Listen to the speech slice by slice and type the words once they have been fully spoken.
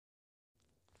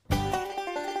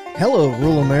Hello,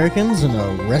 rural Americans and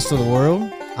the rest of the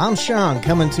world. I'm Sean,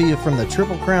 coming to you from the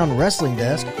Triple Crown Wrestling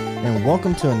Desk, and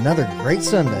welcome to another great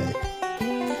Sunday.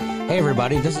 Hey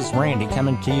everybody, this is Randy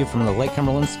coming to you from the Lake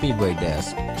Cumberland Speedway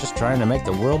Desk, just trying to make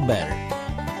the world better.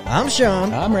 I'm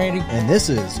Sean. I'm Randy. And this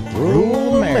is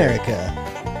Rural America.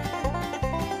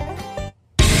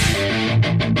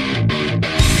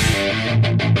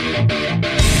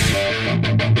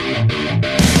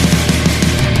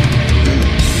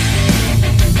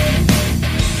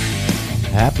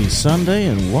 Happy Sunday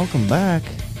and welcome back.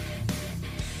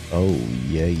 Oh,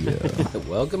 yeah.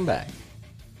 Welcome back.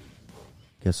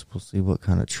 Guess we'll see what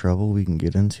kind of trouble we can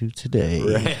get into today.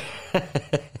 Right.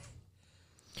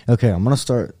 Okay, I'm going to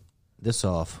start this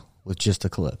off with just a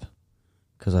clip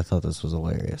because I thought this was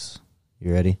hilarious.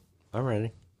 You ready? I'm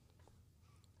ready.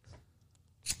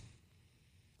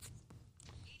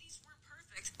 Weren't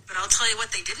perfect, but I'll tell you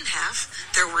what they didn't have.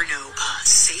 There were no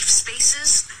safe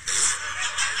spaces.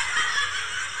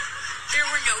 There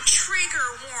were no trigger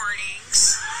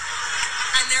warnings.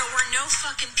 And there were no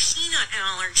fucking peanut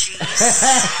allergies.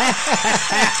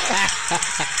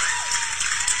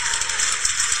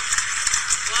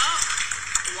 Well,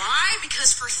 why?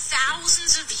 Because for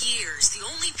thousands of years, the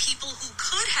only people who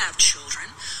could have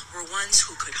children were ones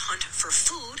who could hunt for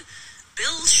food,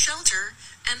 build shelter,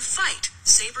 and fight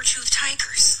saber-toothed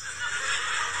tigers.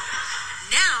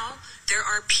 Now, there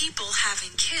are people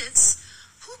having kids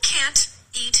who can't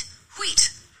eat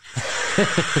wheat.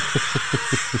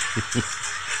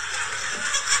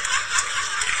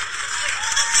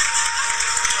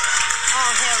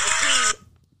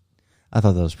 I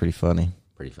thought that was pretty funny.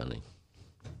 Pretty funny.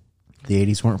 The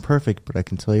 80s weren't perfect, but I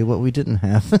can tell you what we didn't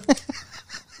have.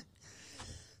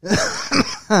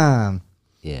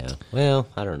 Yeah. Well,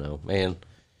 I don't know, man.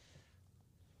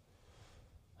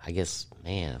 I guess,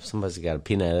 man, if somebody's got a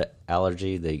peanut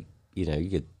allergy, they, you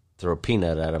could throw a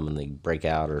peanut at them and they break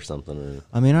out or something. Or,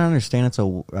 I mean, I understand it's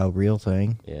a real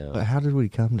thing. Yeah. But how did we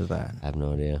come to that? I have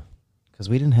no idea. Because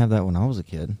we didn't have that when I was a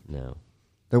kid. No.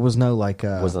 There was no, like...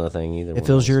 wasn't a thing either. If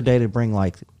it was your day to bring,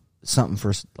 like, something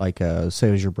for, like, say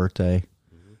it was your birthday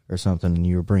or something, and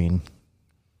you were bringing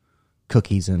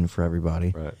cookies in for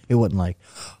everybody. Right. It wasn't like,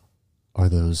 are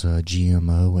those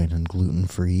GMO and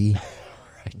gluten-free?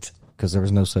 Right. Because there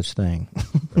was no such thing.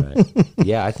 Right.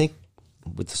 Yeah, I think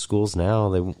with the schools now,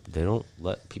 they don't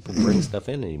let people bring stuff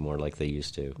in anymore like they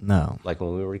used to. No. Like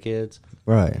when we were kids.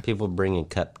 Right. People bringing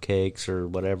cupcakes or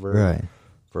whatever. Right.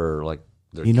 For like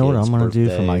their You know what I'm going to do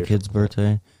for my kid's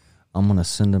birthday? I'm going to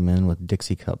send them in with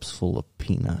Dixie cups full of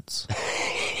peanuts.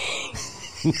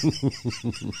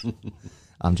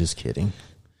 I'm just kidding.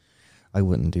 I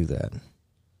wouldn't do that.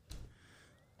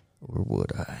 Or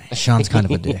would I? Sean's kind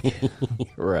of a dick.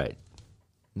 Right.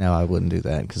 No, I wouldn't do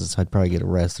that because I'd probably get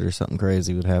arrested or something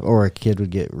crazy would happen. Or a kid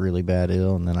would get really bad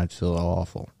ill and then I'd feel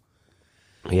awful.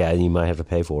 Yeah, you might have to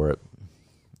pay for it.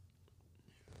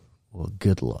 Well,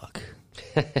 good luck.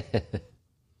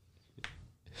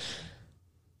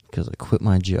 Because I quit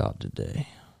my job today.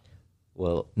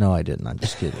 Well, no, I didn't. I'm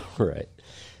just kidding. Right.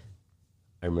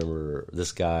 I remember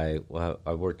this guy. Well,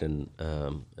 I worked in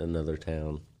another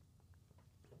town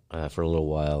for a little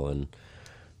while, and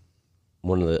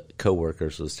one of the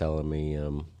coworkers was telling me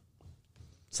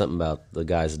something about the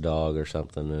guy's dog or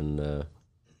something, and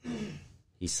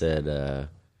he said,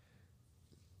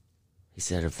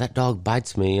 if that dog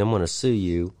bites me, I'm going to sue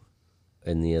you.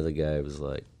 And the other guy was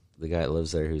like, the guy that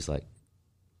lives there, he was like,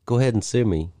 go ahead and sue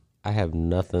me. I have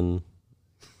nothing.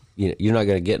 You're not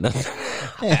going to get nothing.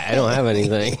 I don't have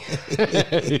anything.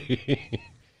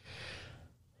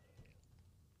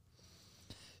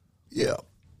 Yeah.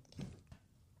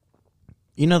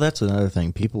 That's another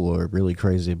thing people are really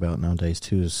crazy about nowadays,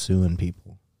 too, is suing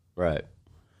people. Right.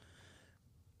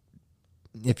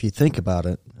 If you think about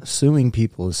it, suing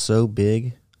people is so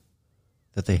big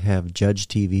that they have Judge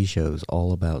TV shows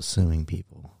all about suing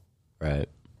people. Right.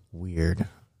 Weird.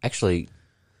 Actually,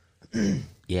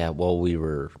 yeah, while we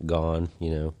were gone,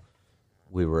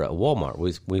 we were at Walmart.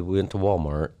 We went to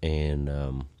Walmart,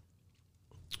 and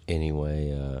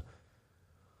anyway,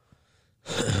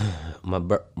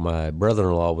 my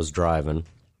brother-in-law was driving.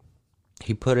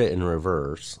 He put it in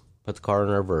reverse, put the car in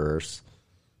reverse,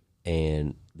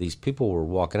 and these people were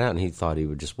walking out, and he thought he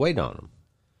would just wait on them.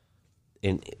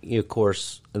 And, of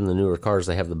course, in the newer cars,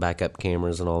 they have the backup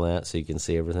cameras and all that, so you can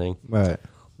see everything. Right.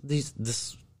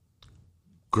 This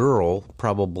girl,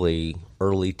 probably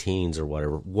early teens or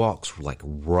whatever, walks like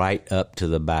right up to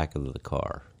the back of the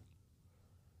car.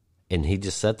 And he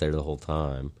just sat there the whole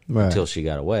time until she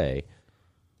got away.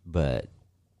 But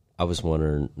I was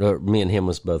wondering, or me and him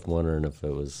was both wondering if it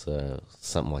was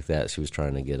something like that. She was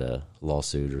trying to get a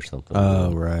lawsuit or something.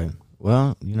 Oh, right.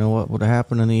 Well, you know what would have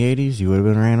happened in the 80s? You would have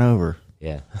been ran over.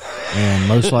 Yeah. And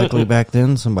most likely back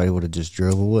then, somebody would have just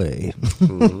drove away.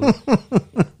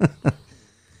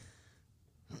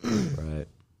 Right.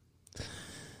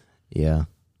 Yeah.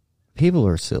 People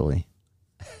are silly.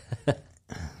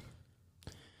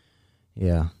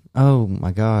 Yeah. Oh,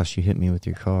 my gosh, you hit me with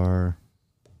your car.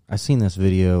 I seen this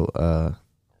video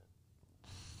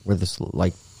where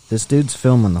this dude's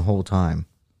filming the whole time.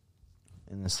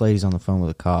 And this lady's on the phone with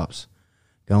the cops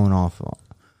going off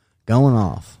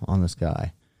on this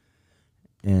guy.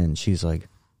 And she's like,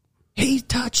 he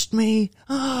touched me.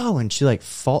 Oh, and she like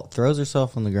throws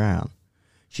herself on the ground.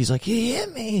 She's like, he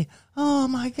hit me. Oh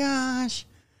my gosh.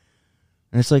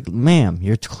 And it's like, ma'am,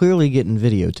 you're clearly getting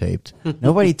videotaped.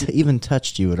 Nobody even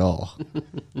touched you at all.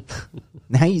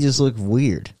 Now you just look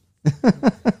weird.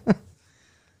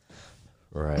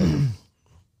 Right.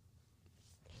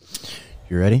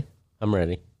 You ready? I'm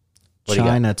ready. What do you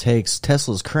got? China takes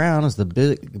Tesla's crown as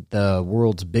the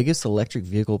world's biggest electric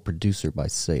vehicle producer by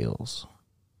sales.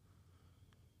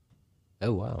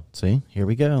 Oh, wow. See, here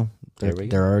we go. There we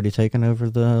go. They're already taking over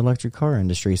the electric car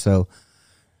industry. So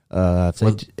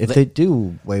if they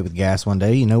do away with gas one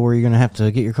day, you know where you're going to have to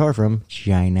get your car from?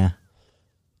 China.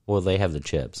 Well, they have the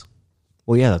chips.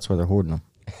 Well, yeah, that's where they're hoarding them.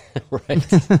 Right.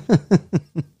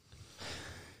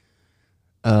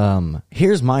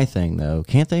 Here's my thing, though.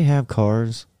 Can't they have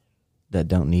cars that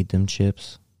don't need them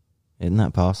chips? Isn't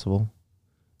that possible?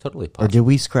 Totally Or possible. did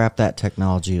we scrap that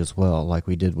technology as well, like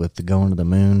we did with the going to the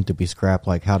moon? Did we scrap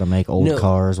like how to make old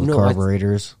cars with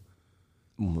carburetors?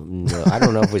 No, I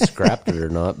don't know if we scrapped it or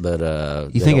not,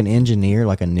 but You think an engineer,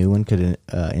 like a new one, could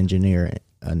engineer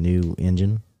a new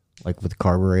engine, like with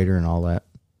carburetor and all that?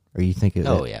 Or you think it?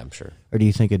 Oh yeah, I'm sure. Or do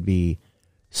you think it'd be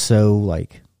so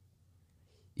like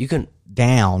You can.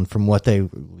 down from what they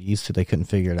used to? They couldn't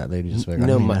figure it out. They just figured, I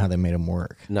don't even know how they made them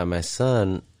work. Not my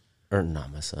son.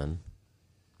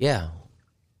 Yeah.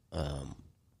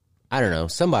 I don't know.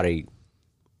 Somebody,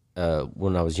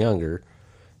 when I was younger,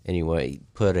 anyway,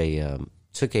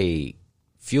 took a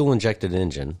fuel injected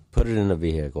engine, put it in a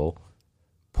vehicle,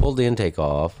 pulled the intake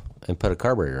off, and put a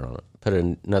carburetor on it. Put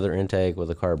another intake with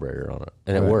a carburetor on it,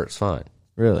 and it works fine.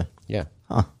 Really? Yeah.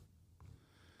 Huh.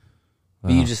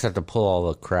 But you just have to pull all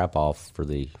the crap off for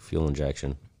the fuel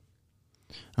injection.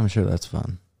 I'm sure that's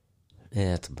fun.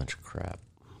 Yeah, it's a bunch of crap.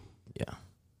 Yeah.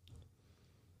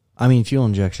 I mean, fuel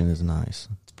injection is nice.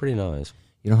 It's pretty nice.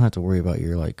 You don't have to worry about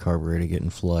your like carburetor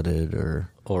getting flooded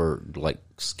or like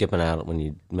skipping out when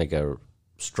you make a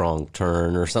strong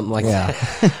turn or something like yeah,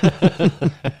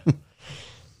 that.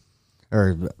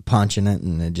 or punching it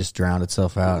and it just drowned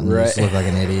itself out and you just look like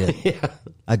an idiot. Yeah.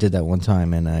 I did that one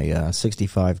time in a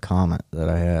 65 Comet that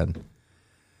I had.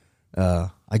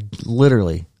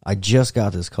 I just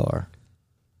got this car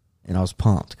and I was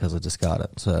pumped because I just got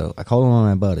it. So I called one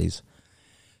of my buddies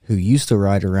who used to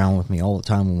ride around with me all the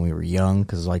time when we were young.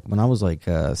 Because like when I was like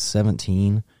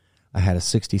 17, I had a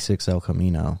 66 El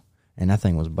Camino and that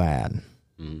thing was bad.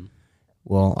 Mm.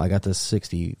 Well, I got this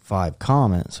 65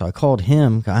 Comet, so I called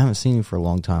him. I haven't seen him for a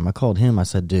long time. I called him. I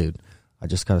said, dude, I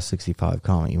just got a 65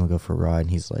 Comet. You want to go for a ride? And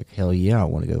he's like, hell yeah, I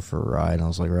want to go for a ride. And I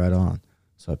was like, right on.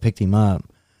 So I picked him up.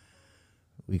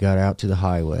 We got out to the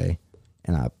highway,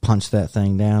 and I punched that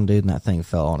thing down, dude, and that thing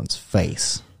fell on its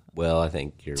face. Well, I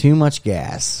think too much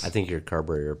gas. I think your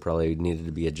carburetor probably needed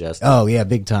to be adjusted. Oh, yeah,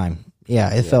 big time.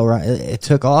 Yeah, it fell right. It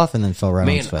took off and then fell right on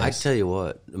its face. I tell you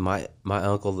what, my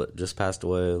uncle that just passed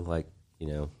away, like,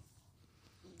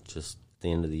 just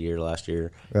the end of the year last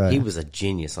year, right. He was a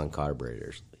genius on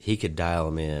carburetors. He could dial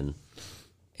them in,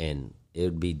 and it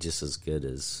would be just as good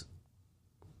as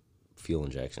fuel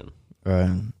injection.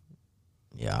 Right.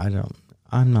 Yeah,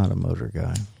 I'm not a motor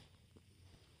guy.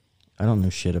 I don't know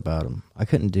shit about them. I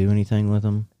couldn't do anything with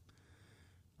them.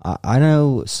 I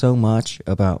know so much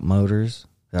about motors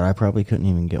that I probably couldn't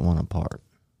even get one apart.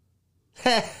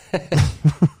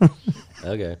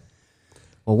 Okay.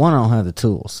 Well, one, I don't have the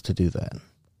tools to do that.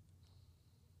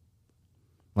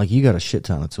 Like, you got a shit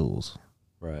ton of tools.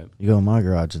 Right. You go in my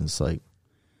garage and it's like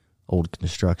old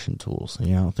construction tools. I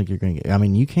don't think you're going to get... I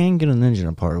mean, you can get an engine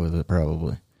apart with it,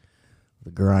 probably.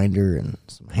 The grinder and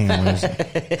some hammers.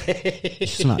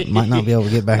 Might not be able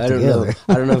to get back together.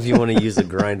 I don't know if you want to use a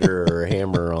grinder or a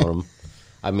hammer on them.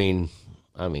 I mean,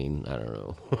 I don't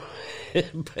know.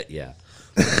 But yeah.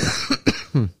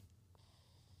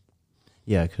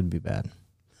 Yeah, it could be bad.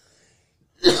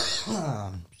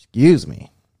 Excuse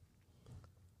me.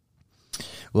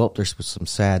 Well, there's some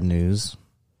sad news.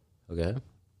 Okay.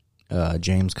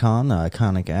 James Caan, the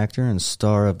iconic actor and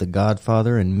star of The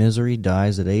Godfather and Misery,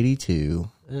 dies at 82.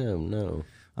 Oh, no.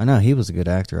 I know, he was a good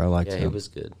actor. I liked Yeah, him. he was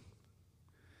good.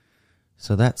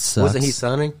 So that sucks. Wasn't he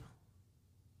Sonny?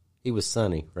 He was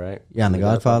Sonny, right? Yeah, in The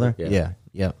Godfather? Yeah.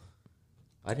 Yeah.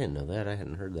 I didn't know that. I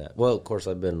hadn't heard that. Well, of course,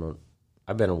 I've been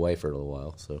away for a little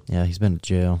while, so. Yeah, he's been to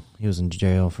jail. He was in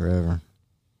jail forever.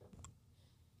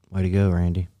 Way to go,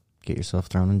 Randy. Get yourself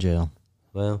thrown in jail.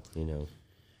 Well, you know.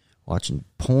 Watching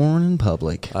porn in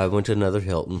public. I went to another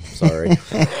Hilton. Sorry.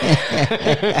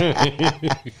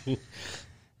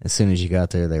 As soon as you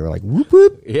got there, they were like, whoop,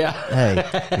 whoop. Yeah.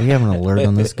 Hey, we have an alert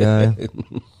on this guy.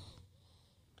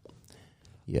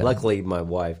 Yeah. Luckily, my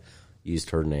wife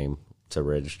used her name to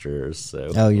register,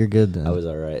 so. Oh, you're good then. I was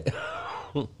all right.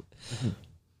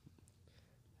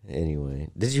 Anyway,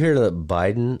 did you hear that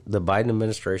the Biden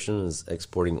administration is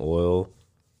exporting oil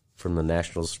from the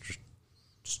National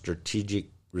Strategic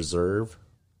Reserve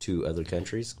to other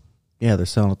countries? Yeah, they're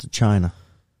selling it to China.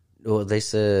 Well, they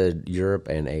said Europe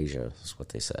and Asia is what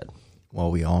they said.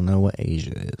 Well, we all know what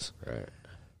Asia is. Right.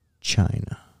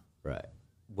 China. Right.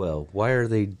 Well, why are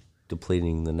they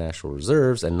depleting the national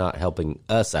reserves and not helping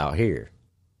us out here?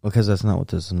 Because that's not what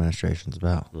this administration's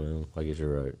about. Well, I guess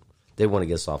you're right. They want to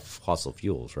get us off fossil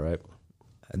fuels, right?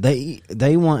 They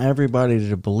want everybody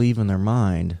to believe in their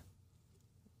mind.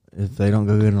 If they don't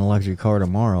go get an electric car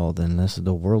tomorrow, then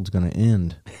the world's going to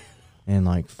end in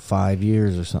like 5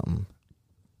 years or something.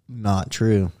 Not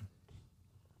true.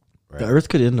 Right. The Earth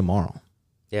could end tomorrow.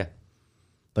 Yeah.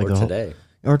 Like or today.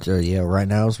 Yeah, right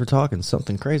now as we're talking,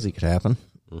 something crazy could happen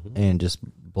and just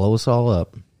blow us all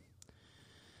up.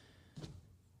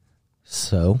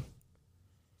 So,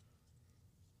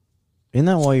 isn't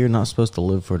that why you're not supposed to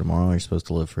live for tomorrow? You're supposed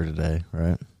to live for today,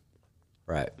 right?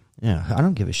 Right. Yeah, I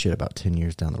don't give a shit about 10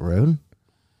 years down the road.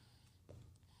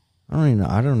 I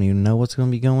don't even know what's going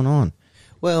to be going on.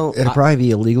 Well, it'll probably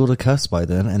be illegal to cuss by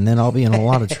then, and then I'll be in a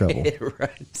lot of trouble.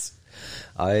 Right.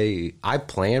 I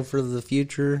plan for the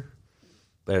future,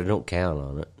 but I don't count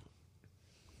on it.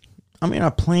 I mean, I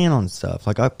plan on stuff.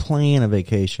 Like, I plan a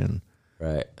vacation.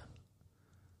 Right.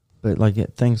 But, like,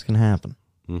 things can happen.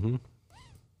 Mm-hmm.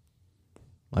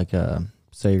 Like,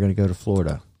 say you're going to go to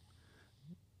Florida.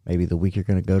 Maybe the week you're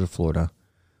going to go to Florida,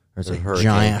 there's a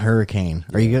giant hurricane.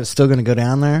 Yeah. Are you still going to go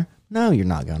down there? No, you're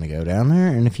not going to go down there.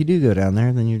 And if you do go down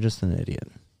there, then you're just an idiot.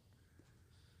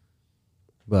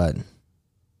 But,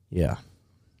 yeah.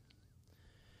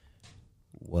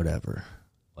 Whatever.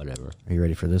 Are you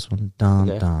ready for this one? Dun,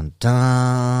 okay. Dun,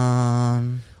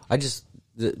 dun.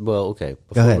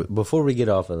 Okay. Before we get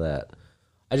off of that,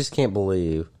 I just can't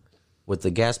believe, with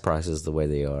the gas prices the way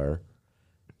they are,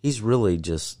 he's really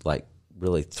just, like,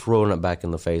 really throwing it back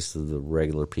in the face of the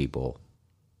regular people.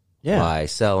 Yeah. By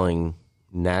selling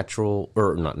national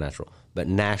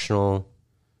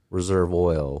reserve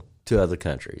oil to other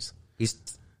countries.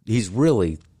 He's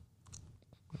really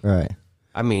right.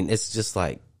 I mean, it's just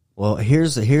like, well,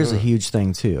 here's a huge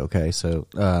thing too. Okay, so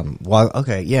I'm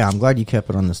glad you kept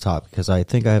it on this topic because I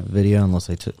think I have a video unless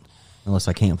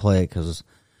I can't play it because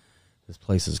this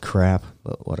place is crap.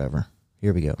 But whatever.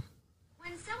 Here we go.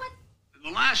 In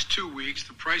the last 2 weeks,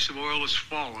 the price of oil has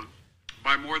fallen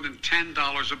by more than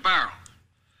 $10 a barrel.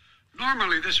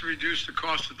 Normally, this reduced the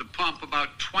cost at the pump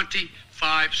about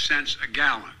 25 cents a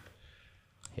gallon.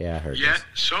 Yeah, I heard Yet, this.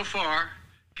 so far,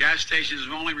 gas stations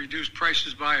have only reduced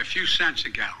prices by a few cents a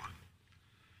gallon.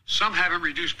 Some haven't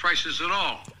reduced prices at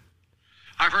all.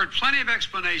 I've heard plenty of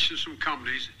explanations from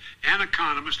companies and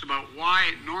economists about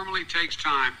why it normally takes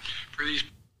time for these...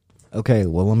 Okay,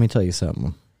 well, let me tell you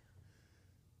something.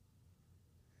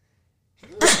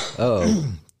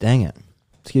 Oh. Dang it.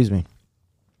 Excuse me.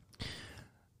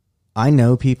 I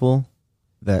know people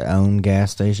that own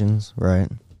gas stations, right?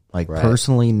 Like,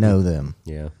 personally know them.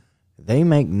 Yeah. They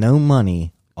make no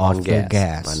money off their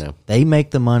gas. I know. They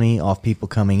make the money off people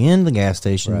coming in the gas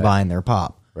station buying their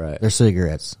pop, their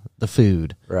cigarettes, the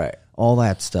food, all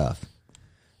that stuff.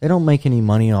 They don't make any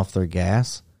money off their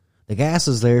gas. The gas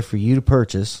is there for you to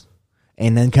purchase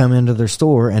and then come into their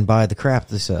store and buy the crap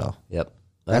they sell. Yep.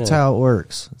 That's how it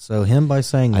works. So him by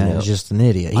saying that is just an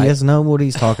idiot. He doesn't know what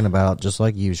he's talking about, just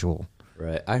like usual.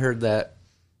 Right. I heard that.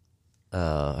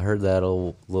 A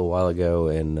little while ago,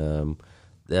 and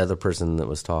the other person that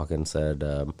was talking said,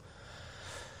 "Mr.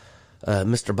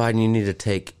 Biden, you need to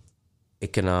take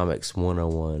economics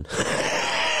 101."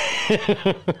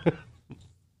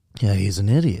 Yeah, he's an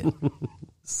idiot.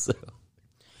 So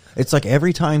it's like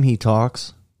every time he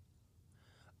talks,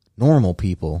 normal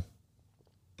people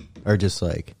are just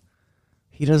like,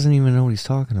 he doesn't even know what he's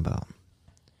talking about.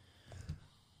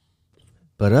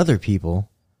 But other people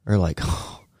are like,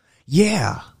 oh,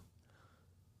 yeah,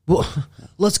 well,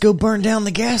 let's go burn down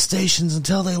the gas stations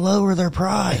until they lower their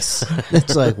price.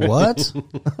 It's like, what?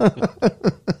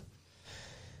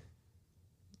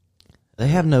 They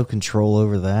have no control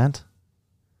over that.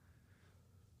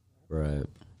 Right.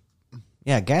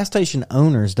 Yeah, gas station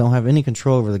owners don't have any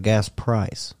control over the gas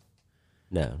price.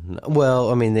 No.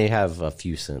 Well, I mean, they have a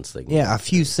few cents. They can Yeah, a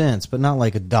few cents, but not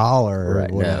like $1 or Right,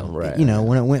 no, whatever. right. You know,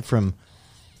 when it went from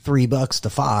 $3 to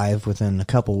 $5 within a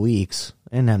couple weeks,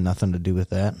 it didn't have nothing to do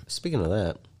with that. Speaking of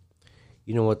that,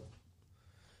 you know what?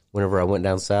 Whenever I went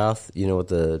down south, you know what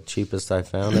the cheapest I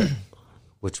found it?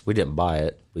 Which we didn't buy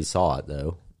it. We saw it,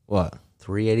 though. What?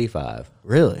 $3.85.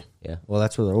 Really? Yeah. Well,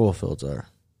 that's where the oil fields are.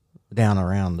 Down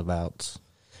around abouts.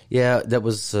 Yeah, that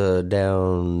was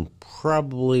down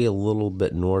probably a little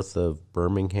bit north of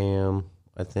Birmingham,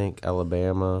 I think,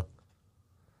 Alabama.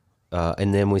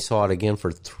 And then we saw it again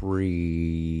for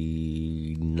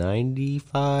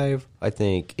 $3.95, I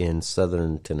think, in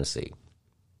southern Tennessee.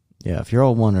 Yeah, if you're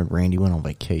all wondering, Randy went on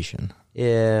vacation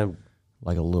Yeah,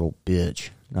 like a little bitch.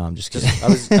 No, I'm just kidding.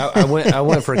 I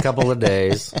went for a couple of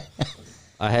days.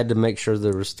 I had to make sure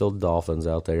there were still dolphins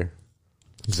out there.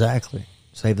 Exactly.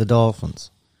 Save the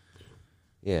dolphins.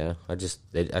 Yeah, I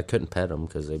couldn't pet them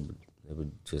because they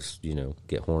would just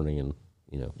get horny and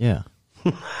Yeah.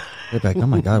 They're like, oh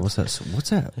my God, what's that? What's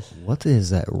that? What is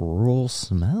that rural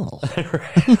smell?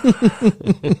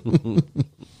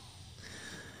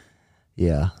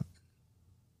 Yeah.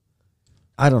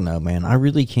 I don't know, man. I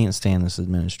really can't stand this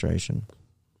administration.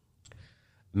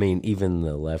 I mean, even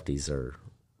the lefties are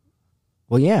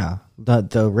Well, yeah,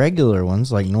 the regular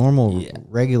ones, like normal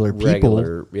regular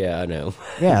people. Yeah, I know.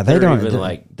 Yeah, they They're don't. even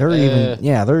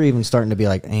They're even starting to be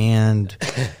like, and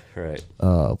right.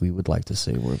 we would like to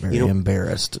say we're very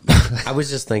embarrassed. I was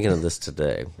just thinking of this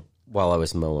today while I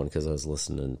was mowing because I was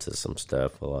listening to some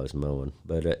stuff while I was mowing.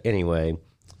 But anyway,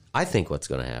 I think what's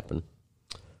going to happen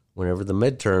whenever the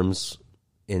midterms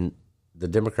in the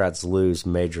Democrats lose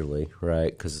majorly,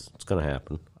 right? Because it's going to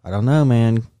happen. I don't know,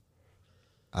 man.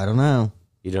 I don't know.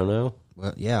 You don't know?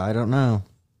 Well, yeah, I don't know.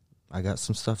 I got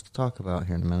some stuff to talk about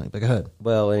here in a minute. But go ahead.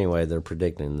 Well, anyway, they're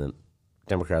predicting that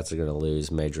Democrats are going to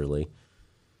lose majorly.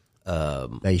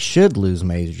 They should lose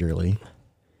majorly.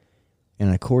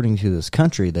 And according to this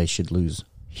country, they should lose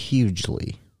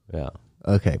hugely. Yeah.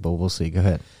 Okay, but we'll see. Go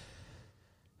ahead.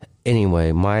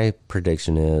 Anyway, my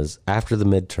prediction is after the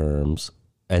midterms,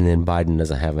 and then Biden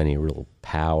doesn't have any real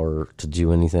power to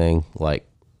do anything, like,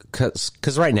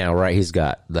 because right now, right, he's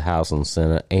got the House and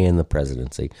Senate and the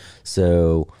presidency.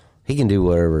 So he can do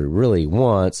whatever he really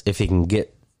wants if he can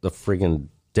get the freaking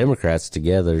Democrats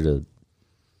together to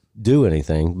do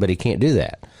anything, but he can't do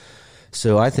that.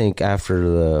 So I think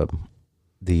after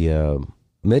the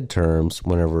midterms,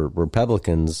 whenever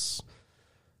Republicans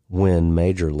win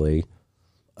majorly,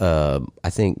 I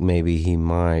think maybe he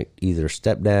might either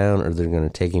step down or they're going to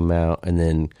take him out, and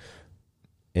then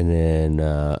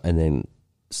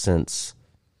since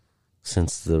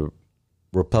the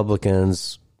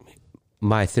Republicans,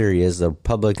 my theory is the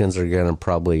Republicans are going to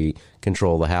probably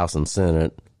control the House and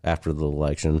Senate after the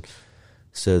election,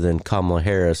 so then Kamala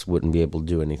Harris wouldn't be able to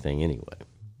do anything anyway.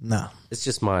 No. It's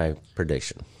just my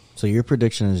prediction. So your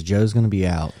prediction is Joe's going to be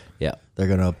out. Yeah. They're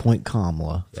going to appoint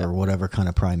Kamala for whatever kind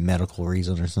of probably medical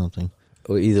reason or something.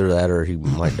 Well, either that or he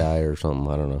might die or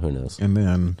something. I don't know. Who knows? And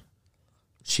then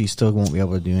she still won't be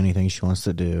able to do anything she wants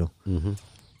to do. Mm-hmm.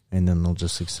 And then they'll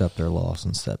just accept their loss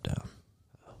and step down.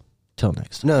 Till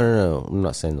next time. No. I'm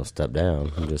not saying they'll step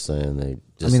down. I'm just saying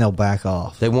they'll back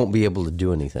off. They won't be able to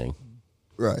do anything.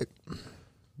 Right.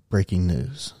 Breaking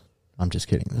news. I'm just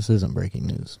kidding. This isn't breaking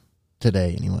news.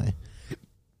 Today, anyway.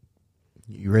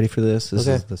 You ready for this? This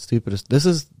is the stupidest. This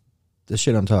is the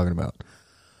shit I'm talking about.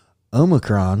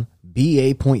 Omicron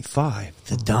BA.5,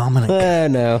 the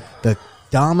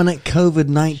dominant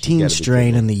COVID-19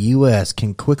 strain in the U.S.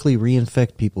 can quickly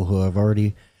reinfect people who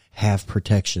already have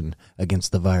protection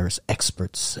against the virus,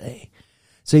 experts say.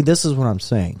 See, this is what I'm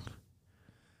saying.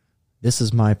 This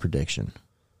is my prediction.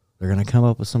 They're going to come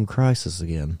up with some crisis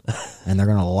again, and they're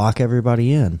going to lock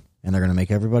everybody in, and they're going to make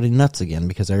everybody nuts again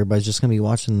because everybody's just going to be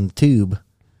watching the tube,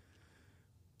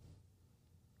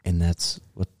 and that's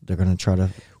what they're going to try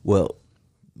to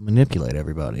manipulate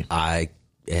everybody.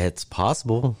 It's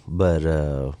possible, but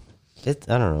I don't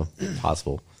know. It's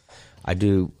possible. I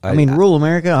mean, rural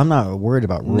America, I'm not worried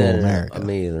about rural America.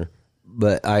 Me either.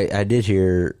 But I did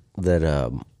hear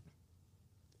that,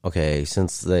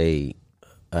 since they,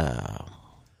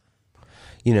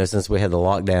 since we had the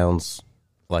lockdowns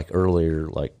like earlier,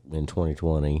 like in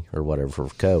 2020 or whatever for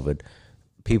COVID,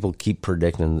 people keep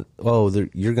predicting,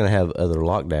 you're going to have other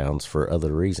lockdowns for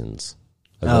other reasons.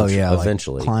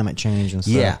 eventually. Like climate change and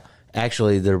stuff. Yeah,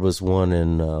 actually, there was one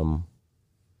in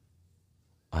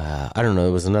I don't know.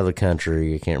 It was another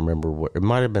country. I can't remember where. It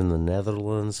might have been the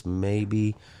Netherlands,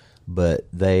 maybe. But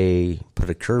they put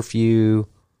a curfew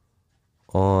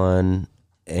on,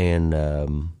 and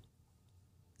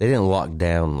they didn't lock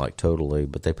down like totally,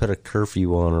 but they put a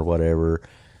curfew on or whatever.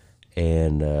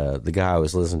 And the guy I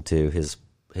was listening to,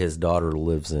 his daughter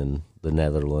lives in the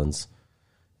Netherlands,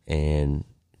 and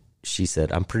she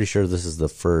said, "I'm pretty sure this is the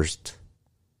first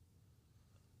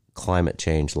climate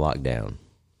change lockdown."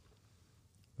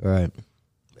 Right.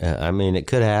 I mean, it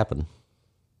could happen.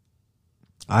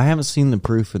 I haven't seen the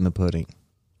proof in the pudding,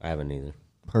 I haven't either.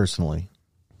 personally.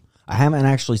 I haven't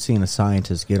actually seen a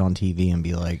scientist get on TV and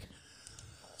be like,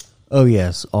 oh,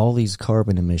 yes, all these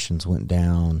carbon emissions went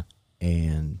down,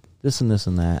 and this and this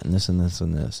and that, and this and this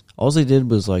and this. All they did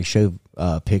was like show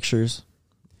pictures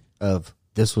of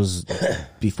this was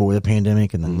before the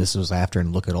pandemic, and then this was after,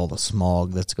 and look at all the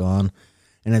smog that's gone.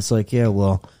 And it's like, yeah,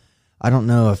 well, I don't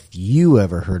know if you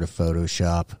ever heard of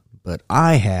Photoshop, but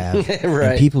I have,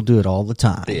 Right. and people do it all the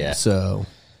time. Yeah. So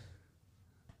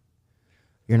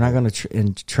you're not going to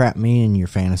entrap me in your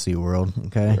fantasy world,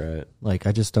 okay? Right. Like,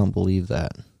 I just don't believe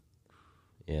that.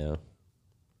 Yeah.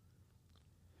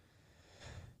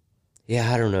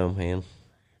 Yeah, I don't know, man.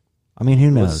 I mean,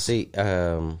 who knows? Let's see.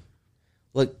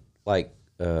 Look, like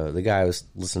the guy I was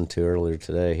listening to earlier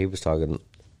today, he was talking.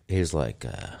 He was like,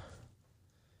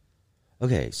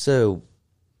 okay, so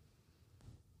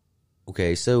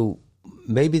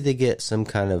maybe they get some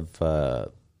kind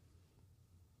of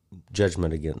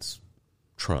judgment against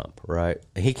Trump, right?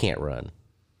 He can't run.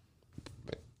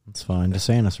 It's fine.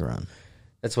 DeSantis run.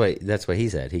 That's what he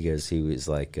said. He was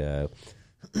like,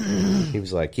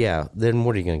 yeah. Then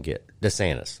what are you going to get?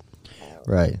 DeSantis.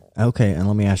 Right. Okay, and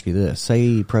let me ask you this.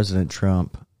 Say President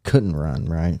Trump couldn't run,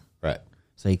 right? Right.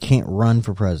 Say he can't run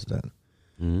for president.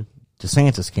 Mm-hmm.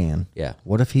 DeSantis can. Yeah.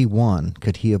 What if he won?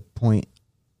 Could he appoint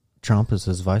Trump as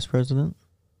his vice president?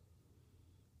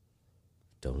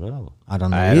 Don't know. I don't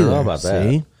know I either. don't know about that.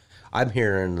 See? I'm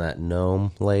hearing that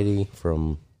Nome lady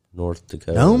from North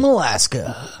Dakota. Nome,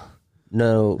 Alaska.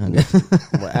 No,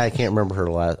 I can't remember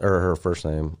her first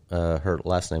name. Her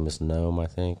last name is Nome, I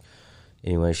think.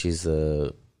 Anyway, she's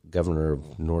the governor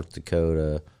of North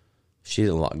Dakota. She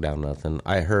didn't lock down nothing.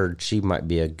 I heard she might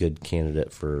be a good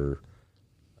candidate for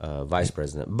vice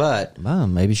president, but Well,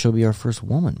 maybe she'll be our first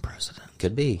woman president.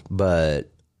 could be.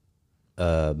 But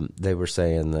they were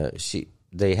saying that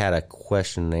they had a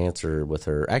question and answer with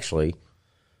her. Actually,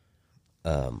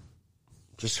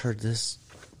 just heard this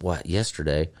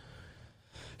yesterday.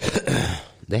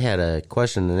 They had a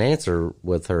question and answer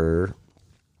with her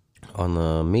on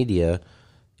the media,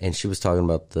 and she was talking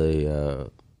about the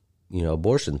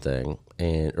abortion thing,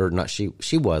 or not.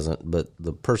 She wasn't, but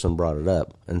the person brought it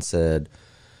up and said,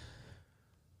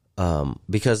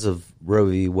 because of Roe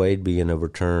v. Wade being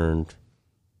overturned,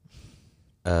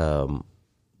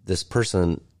 this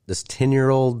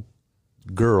 10-year-old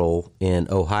girl in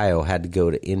Ohio had to go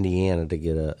to Indiana to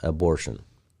get an abortion.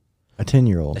 A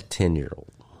 10-year-old. A 10-year-old.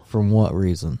 From what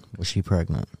reason was she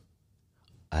pregnant?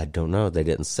 I don't know. They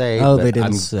didn't say. Oh, but they didn't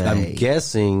I'm say.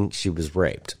 guessing she was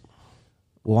raped.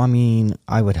 Well, I mean,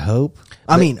 I would hope.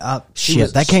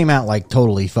 Shit, that came out like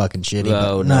totally fucking shitty.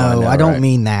 No, No, I know, I don't right?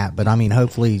 mean that, but I mean,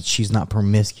 hopefully she's not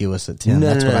promiscuous at 10.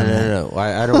 That's what I meant. No.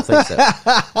 I don't think so.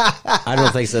 I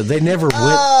don't think so. They never went.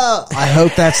 I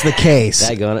hope that's the case.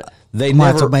 Daggone it. They I might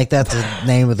have never. to make that the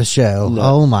name of the show. No.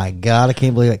 Oh my God, I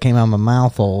can't believe that came out of my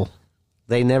mouth hole.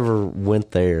 They never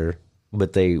went there,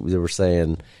 but they were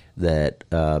saying that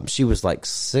she was like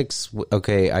 6.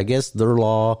 Okay, I guess their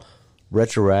law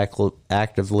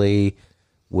retroactively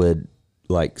would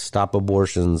like stop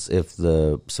abortions if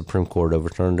the Supreme Court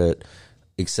overturned it,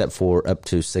 except for up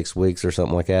to 6 weeks or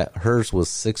something like that. Hers was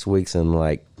 6 weeks and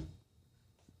like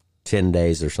 10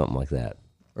 days or something like that.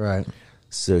 Right.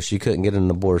 So she couldn't get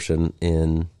an abortion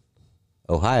in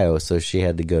Ohio, so she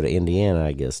had to go to Indiana,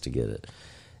 I guess, to get it.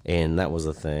 And that was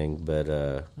a thing, but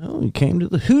Oh, you came to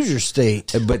the Hoosier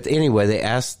State. but anyway, they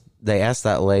asked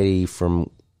that lady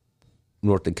from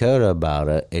North Dakota about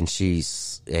it,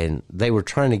 and they were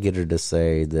trying to get her to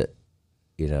say that,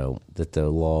 that the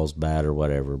law's bad or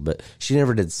whatever, but she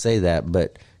never did say that.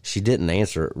 But she didn't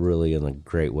answer it really in a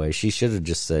great way. She should have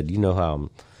just said, how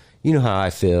I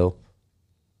feel,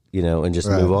 and just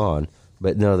Right. move on.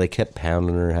 But no, they kept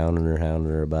hounding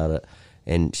her about it.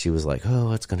 And she was like,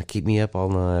 oh, it's going to keep me up all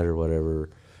night or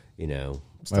whatever, stuff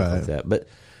Right. like that. But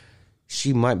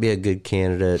she might be a good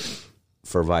candidate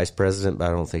for vice president, but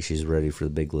I don't think she's ready for the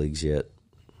big leagues yet.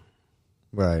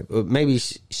 Right. Maybe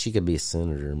she could be a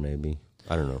senator, maybe.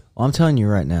 I don't know. Well, I'm telling you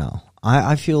right now,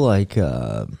 I feel like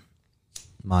my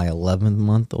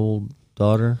 11-month-old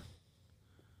daughter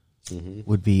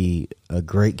would be a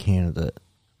great candidate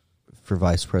for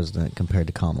vice president compared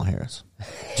to Kamala Harris.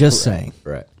 Just saying.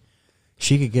 Right.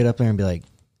 She could get up there and be like,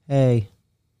 hey,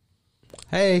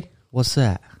 what's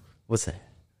that? What's that?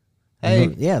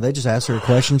 And yeah, they just ask her a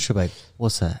question. She'll be like,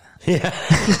 what's that? Yeah.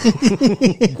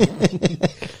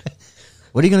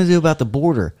 What are you going to do about the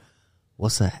border?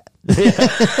 What's that?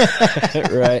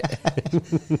 Right.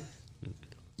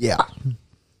 Yeah.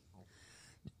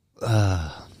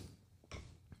 But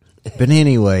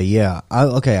anyway, yeah. I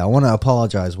want to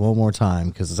apologize one more time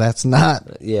because that's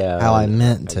not how I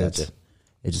meant it. Gotcha.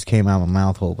 It just came out of my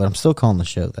mouth hole. But I'm still calling the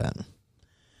show that.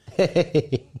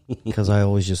 Because I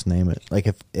always just name it. Like,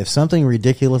 if something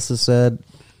ridiculous is said,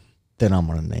 then I'm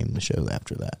going to name the show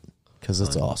after that. Because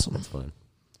it's awesome. That's fine.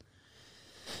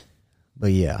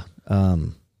 But yeah.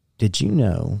 Did you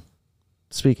know,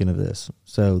 speaking of this,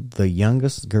 so the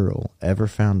youngest girl ever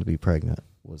found to be pregnant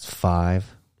was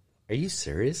 5 Are you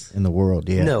serious? in the world.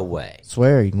 Yeah. No way.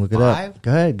 Swear, you can look it 5? up. Go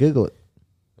ahead, Google it.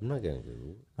 I'm not going to Google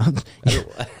it.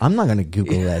 I'm not going to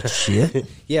Google that shit.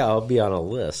 Yeah, I'll be on a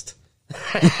list.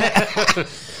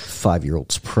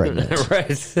 5-year-old's pregnant. Right.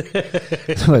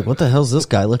 Like, what the hell's this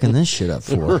guy looking this shit up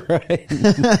for? Right.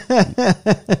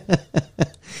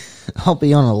 I'll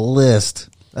be on a list.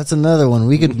 That's another one.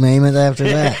 We could name it after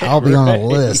that. I'll be on a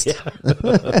list.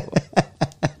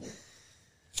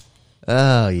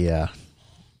 Oh, yeah.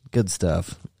 Good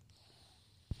stuff.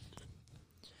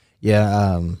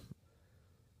 Yeah,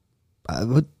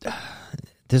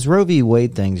 this Roe v.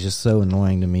 Wade thing is just so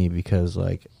annoying to me because,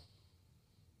 like,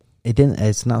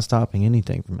 it's not stopping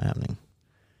anything from happening.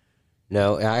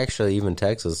 No, actually, even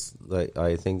Texas, like,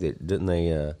 I think that didn't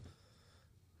they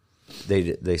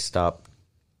stopped.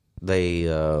 They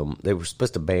were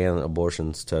supposed to ban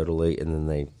abortions totally, and then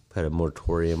they put a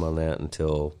moratorium on that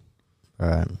until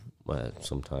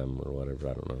sometime or whatever.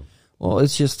 I don't know. Well,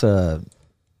 it's just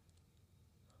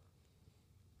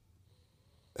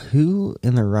who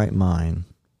in their right mind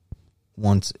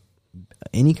wants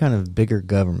any kind of bigger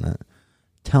government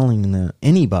telling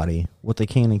anybody what they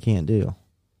can and can't do?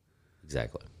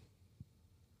 Exactly.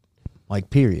 Like,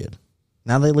 period.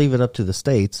 Now they leave it up to the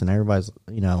states, and everybody's,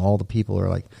 all the people are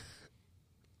like,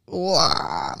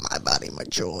 "Wow, my body, my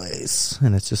choice,"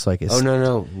 and it's just like,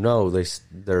 no,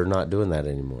 they're not doing that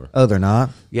anymore. Oh, they're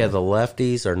not? Yeah, the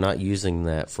lefties are not using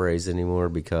that phrase anymore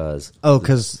because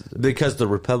the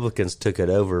Republicans took it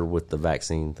over with the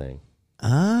vaccine thing.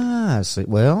 I see.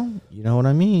 Well, you know what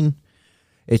I mean.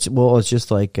 It's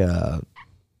just like the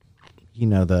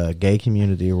gay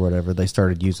community or whatever. They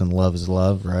started using "love is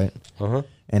love," right?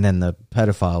 And then the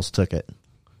pedophiles took it.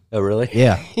 Oh, really?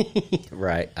 Yeah.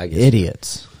 Right. I guess.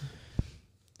 Idiots.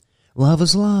 Love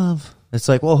is love. It's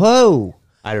like, well, ho.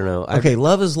 I don't know. Okay,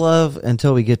 love is love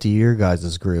until we get to your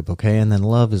guys' group, okay? And then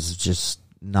love is just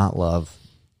not love.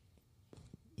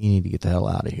 You need to get the hell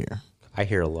out of here. I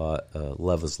hear a lot.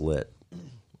 Love is lit.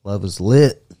 Love is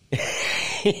lit.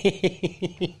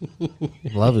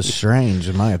 Love is strange,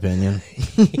 in my opinion.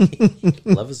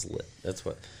 Love is lit. That's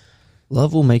what.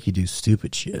 Love will make you do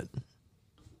stupid shit.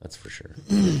 That's for sure.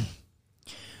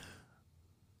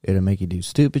 It'll make you do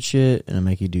stupid shit. It'll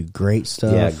make you do great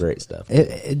stuff. Yeah, great stuff.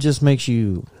 It just makes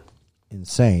you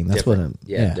insane. That's different.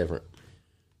 what. Different.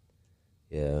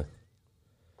 Yeah.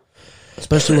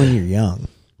 Especially when you're young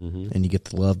and you get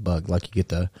the love bug, like you get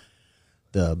the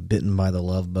bitten by the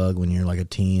love bug when you're like a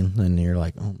teen, and you're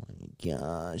like, oh my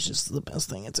gosh, this is the best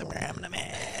thing that's ever happened to me.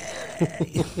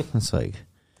 It's like,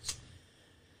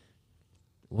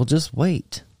 well, just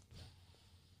wait.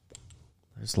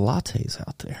 There's lattes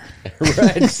out there.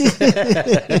 Right.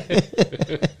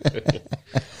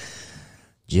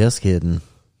 Just kidding.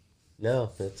 No,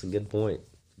 that's a good point,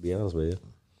 to be honest with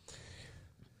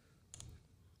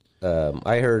you.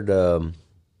 I heard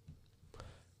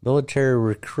military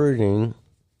recruiting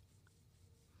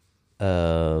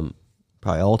probably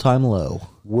all-time low.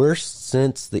 Worst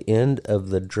since the end of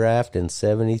the draft in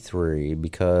 73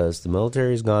 because the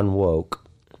military's gone woke.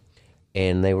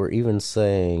 And they were even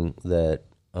saying that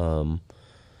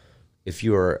if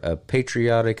you are a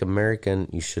patriotic American,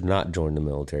 you should not join the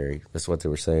military. That's what they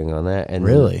were saying on that. And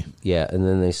really? Yeah. And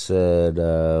then they said,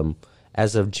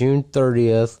 as of June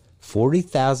 30th,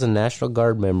 40,000 National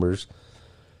Guard members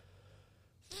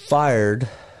fired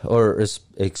or is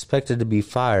expected to be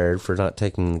fired for not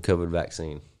taking the COVID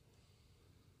vaccine.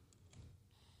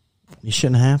 You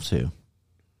shouldn't have to.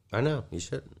 I know. You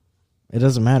shouldn't. It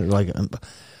doesn't matter. Like,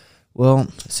 well,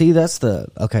 see, that's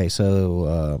okay,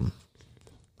 so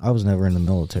I was never in the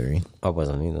military. I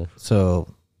wasn't either. So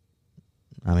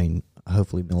I mean,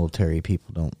 hopefully military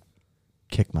people don't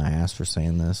kick my ass for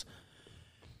saying this.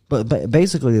 But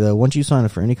basically, though, once you sign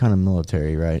up for any kind of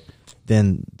military, right,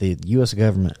 then the U.S.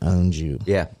 government owns you.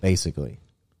 Yeah. Basically.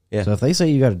 Yeah. So if they say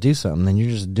you got to do something, then you're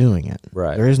just doing it.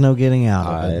 Right. There is no getting out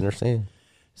of I it. understand.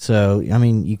 So, I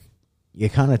mean, you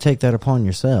kind of take that upon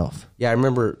yourself. Yeah, I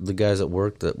remember the guys at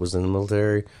work that was in the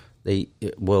military.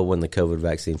 When the COVID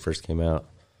vaccine first came out,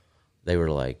 they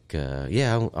were like,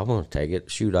 "Yeah, I want to take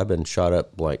it. Shoot, I've been shot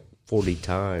up like 40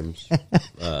 times,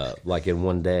 like in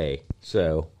one day.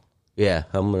 So, yeah,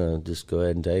 I'm gonna just go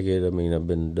ahead and take it. I mean, I've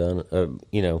been done.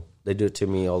 They do it to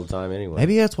me all the time anyway.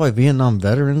 Maybe that's why Vietnam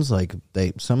veterans, like,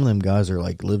 some of them guys are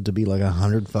like live to be like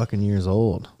 100 fucking years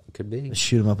old. Could be. They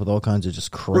shoot them up with all kinds of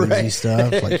just crazy Right.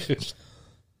 stuff, like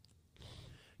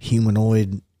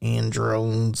humanoid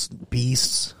androids,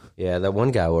 beasts. Yeah, that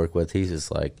one guy I work with, he's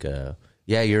just like,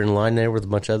 you're in line there with a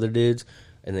bunch of other dudes,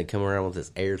 and they come around with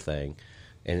this air thing,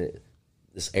 and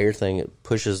this air thing, it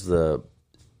pushes the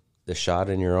shot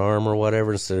in your arm or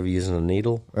whatever instead of using a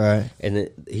needle. Right. And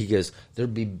he goes,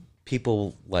 there'd be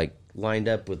people like lined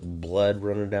up with blood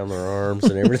running down their arms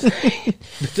and everything.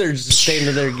 They're just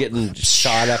standing there getting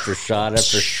shot after shot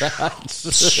after shot.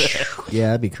 Yeah,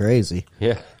 that'd be crazy.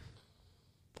 Yeah.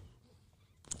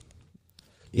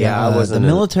 Yeah, I wasn't the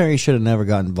military should have never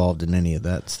got involved in any of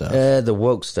that stuff. The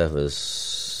woke stuff is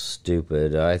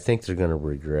stupid. I think they're going to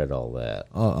regret all that.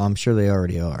 Oh, I'm sure they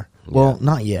already are. Well,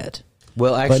 not yet.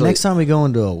 Well, actually, But next time we go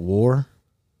into a war,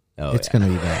 oh, it's going to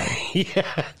be bad.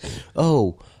 yeah.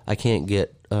 Oh, I can't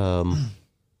get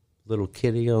little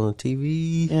kitty on the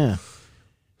TV. Yeah.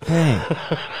 Hey,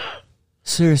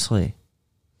 seriously.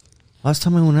 Last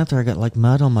time I went out there, I got like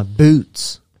mud on my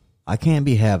boots. I can't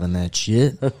be having that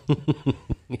shit.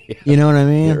 You know what I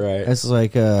mean? You're right. It's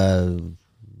like, I'm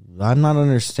not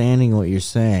understanding what you're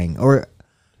saying. Or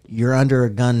you're under a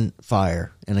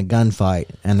gunfire in a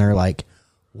gunfight, and they're like,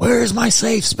 where's my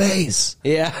safe space?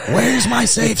 Yeah. Where's my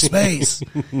safe space?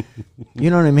 You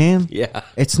know what I mean? Yeah.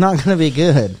 It's not going to be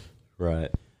good. Right.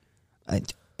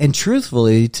 And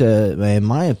truthfully, in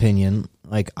my opinion,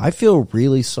 like, I feel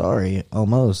really sorry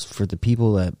almost for the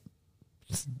people that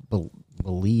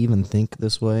believe and think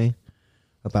this way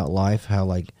about life, how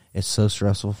like it's so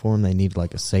stressful for them. They need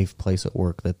like a safe place at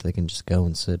work that they can just go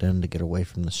and sit in to get away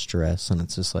from the stress. And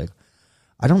it's just like,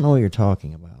 I don't know what you're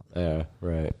talking about. Yeah,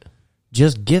 right.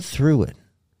 Just get through it.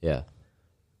 Yeah.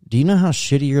 Do you know how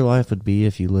shitty your life would be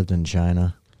if you lived in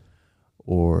China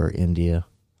or India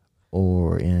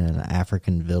or in an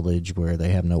African village where they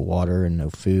have no water and no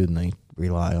food and they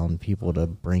rely on people to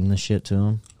bring the shit to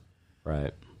them?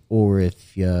 Right. Or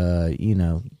if,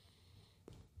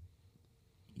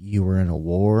 you were in a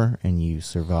war and you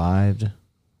survived,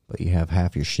 but you have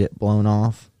half your shit blown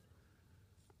off.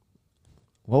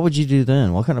 What would you do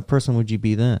then? What kind of person would you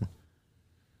be then?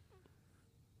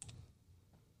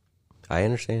 I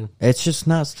understand. It's just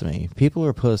nuts to me. People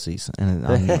are pussies, and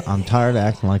I'm tired of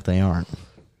acting like they aren't.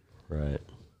 Right.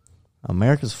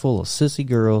 America's full of sissy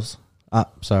girls.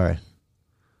 Sorry.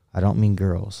 I don't mean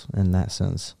girls in that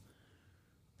sense.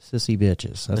 Sissy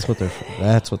bitches. That's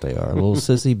what they are. Little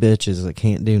sissy bitches that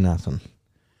can't do nothing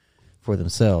for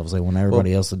themselves. They want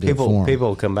everybody else to do it for them. People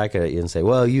will come back at you and say,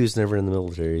 well, you was never in the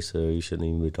military, so you shouldn't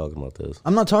even be talking about this.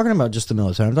 I'm not talking about just the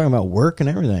military. I'm talking about work and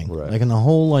everything. Right. Like in the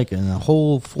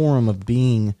whole forum of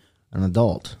being an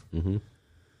adult. Mm-hmm.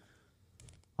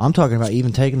 I'm talking about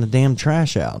even taking the damn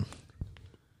trash out.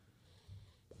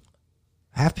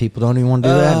 Half people don't even want to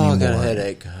do that anymore. I got a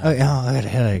headache. I got a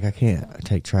headache. I can't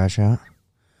take trash out.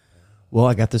 Well,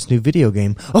 I got this new video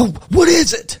game. Oh, what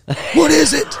is it? What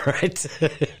is it? Right.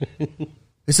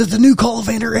 Is it the new Call of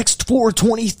Duty X4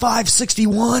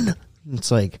 2561?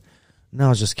 It's like, no, I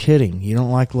was just kidding. You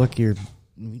don't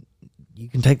you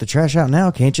can take the trash out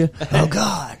now, can't you? Oh,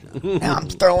 God. Now I'm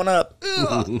throwing up.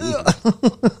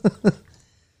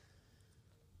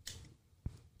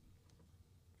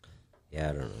 Yeah,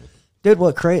 I don't know. Dude,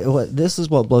 this is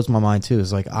what blows my mind, too,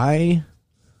 is like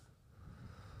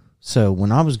So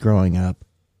when I was growing up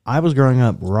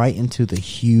right into the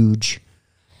huge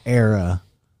era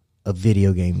of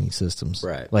video gaming systems.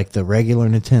 Right. Like the regular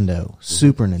Nintendo,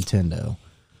 Super Nintendo,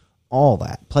 all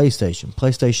that.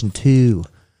 PlayStation 2,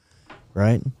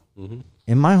 right? Mm-hmm.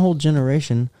 In my whole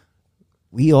generation,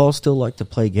 we all still like to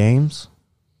play games,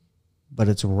 but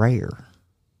it's rare.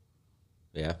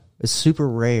 Yeah. It's super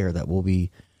rare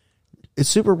it's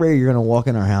super rare you're going to walk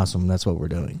in our house and that's what we're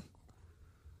doing.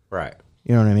 Right.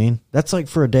 You know what I mean? That's like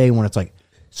for a day when it's like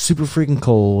super freaking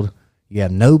cold, you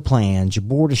have no plans, you're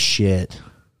bored as shit,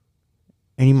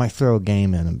 and you might throw a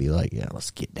game in and be like, yeah,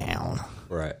 let's get down.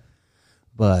 Right.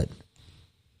 But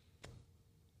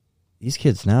these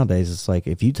kids nowadays, it's like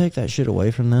if you take that shit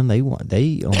away from them, they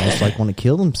almost like want to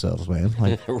kill themselves, man.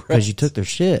 Like because you took their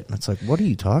shit. It's like, what are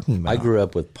you talking about? I grew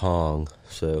up with Pong,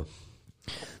 so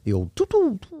the old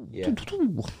Yeah.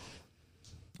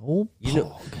 old you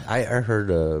know, I heard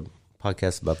a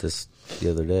podcast about this the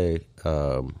other day.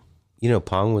 You know,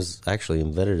 Pong was actually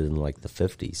invented in like the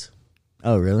 50s.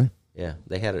 Oh, really? Yeah,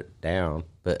 they had it down,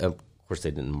 but of course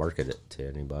they didn't market it to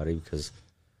anybody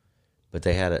but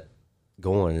they had it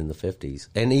going in the 50s.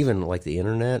 And even like the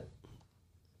internet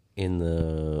in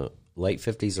the late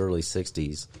 50s, early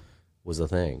 60s was a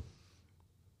thing.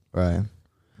 Right.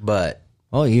 But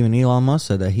Well, even Elon Musk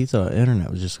said that he thought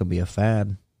internet was just going to be a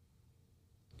fad.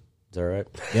 is that right?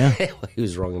 Yeah. He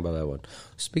was wrong about that one.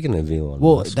 Speaking of Elon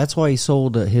Well, Musk, that's why he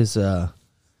sold his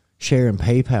share in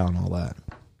PayPal and all that,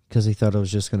 because he thought it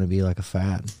was just going to be like a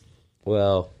fad.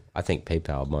 well, I think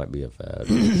PayPal might be a fad.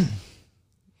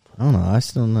 I don't know. I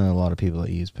still know a lot of people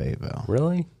that use PayPal.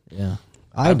 Really? Yeah.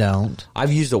 I don't.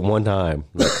 I've used it one time.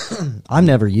 I've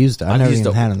never used it. I've never used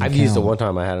even it, had an I've account. used it one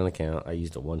time. I had an account. I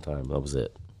used it one time. That was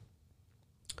it.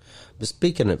 But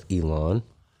speaking of Elon,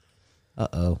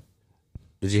 Uh-oh.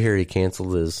 did you hear he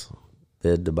canceled his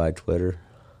bid to buy Twitter?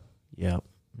 Yep.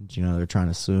 Did you know they're trying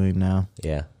to sue him now?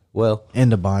 Yeah. Well,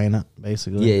 Into buying it,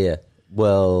 basically. yeah.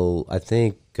 Well, I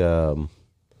think to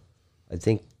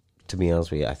be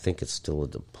honest with you, I think it's still a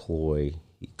deploy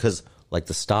because like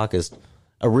the stock is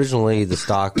originally the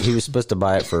stock he was supposed to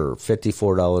buy it for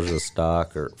 $54 a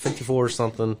stock or 54 or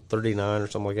something, 39 or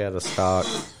something like that a stock,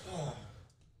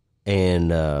 and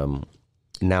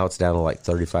now it's down to like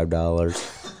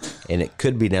 $35, and it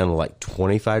could be down to like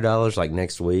 $25 like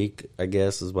next week. I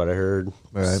guess is what I heard.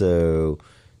 Right. So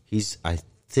I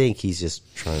think he's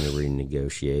just trying to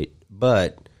renegotiate,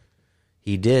 but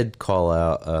he did call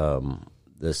out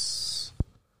this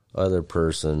other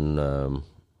person.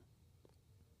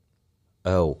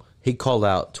 He called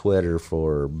out Twitter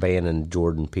for banning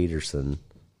Jordan Peterson.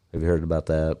 Have you heard about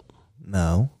that?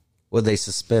 No. Well, they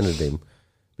suspended him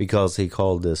because he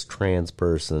called this trans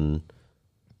person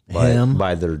Him?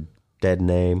 by their dead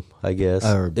name, I guess.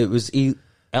 It was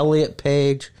Elliot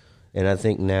Page, and I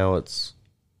think now it's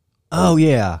Oh,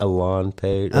 yeah. Elon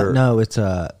Page. No,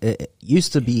 it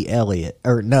used to be Elliot.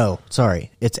 Or, no,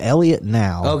 sorry. It's Elliot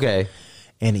now. Okay.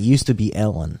 And it used to be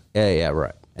Ellen, Yeah,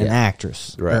 right. an Yeah.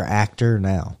 actress. Right. Or actor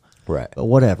now. Right. But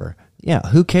whatever. Yeah,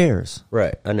 who cares?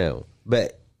 Right, I know.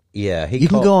 But, yeah, You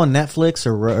can go on Netflix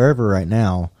or wherever right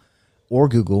now, or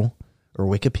Google, or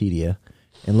Wikipedia,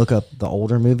 and look up the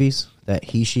older movies that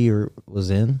she was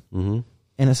in, and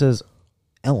it says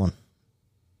Ellen.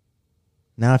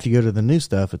 Now, if you go to the new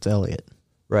stuff, it's Elliot.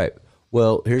 Right.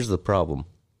 Well, here's the problem.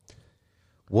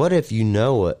 What if you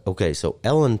know it? Okay, so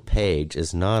Ellen Page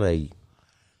is not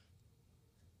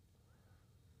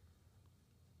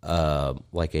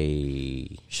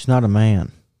She's not a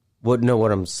man.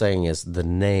 what I'm saying is the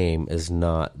name is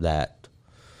not that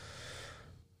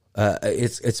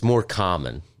it's more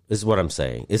common is what I'm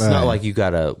saying. It's not Right. like you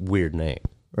got a weird name.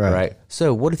 Right.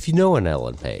 So what if you know an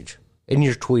Ellen Page and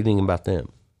you're tweeting about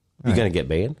them? You're going to get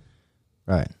banned?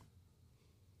 Right.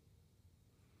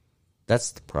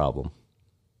 That's the problem.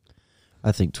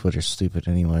 I think Twitter's stupid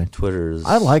anyway. Twitter is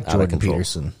I like out of Jordan control.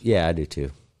 Peterson. Yeah, I do too.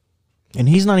 And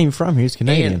he's not even from here. He's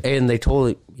Canadian. And they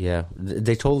told him,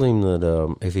 they told him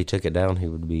that if he took it down, he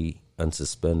would be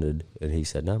unsuspended. And he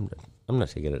said, "No, I'm not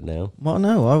taking it down." Well,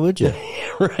 no, why would you?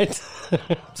 Right,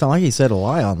 It's not like he said a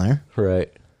lie on there.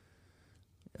 right.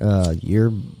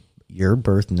 Your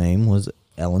birth name was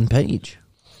Ellen Page.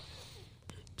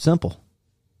 Simple.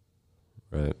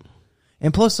 Right.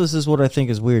 And plus, this is what I think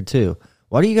is weird too.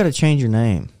 Why do you got to change your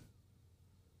name?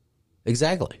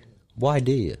 Exactly. Why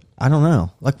do you? I don't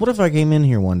know. Like, what if I came in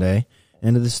here one day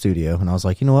into the studio and I was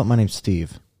like, you know what, my name's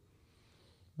Steve.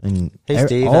 And Hey,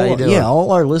 Steve, how you doing? Yeah,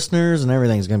 all our listeners and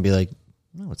everything's gonna be like,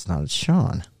 no, it's not. It's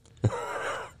Sean.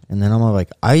 And then I'm like,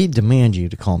 I demand you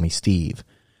to call me Steve.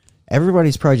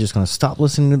 Everybody's probably just gonna stop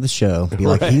listening to the show, be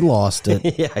like, he lost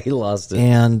it, Yeah, he lost it.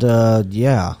 and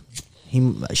yeah,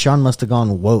 Sean must have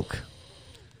gone woke.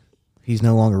 He's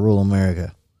no longer rule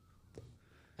America.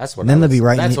 That's what. And then they'll be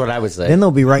writing. That's what I would say. Then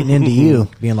they'll be writing into you,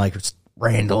 being like,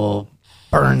 Randall,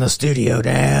 burn the studio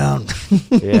down.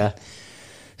 Yeah.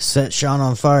 Set Sean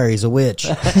on fire. He's a witch.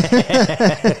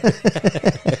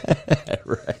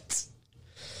 Right.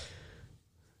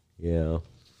 Yeah.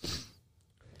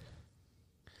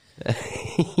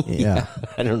 Yeah.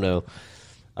 I don't know.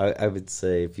 I would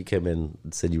say if you came in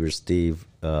and said you were Steve,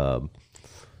 Like,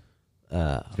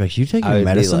 you taking I would be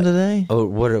medicine like, today? Oh,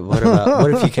 what about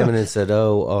what if you came in and said,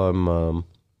 "Oh,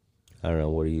 I don't know,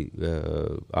 what do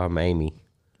you? I'm Amy."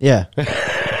 Yeah.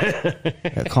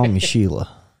 Yeah, call me Sheila.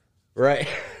 Right.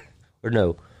 Or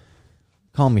no.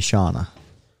 Call me Shauna.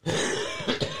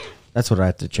 That's what I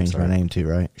have to change my name to,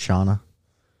 right? Shauna?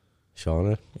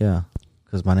 Shauna? Yeah.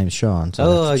 Because my name's Sean. So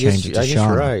Oh, I I have to guess, change it to I guess Shauna.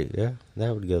 you're right. Yeah,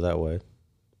 that would go that way.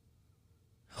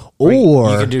 Or,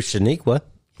 you could do Shaniqua.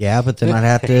 yeah, but then I'd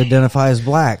have to identify as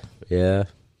black. Yeah.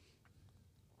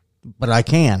 But I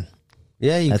can.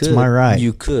 Yeah, you That's could. my right.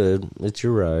 You could. It's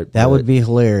your right. That would be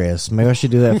hilarious. Maybe I should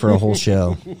do that for a whole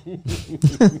show.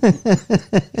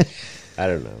 I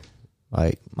don't know.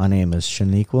 Like, my name is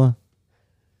Shaniqua.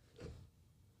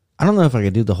 I don't know if I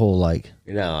could do the whole, like,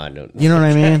 No, I don't. you know what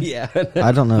I mean? Yeah.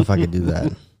 I don't know if I could do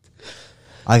that.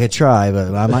 I could try,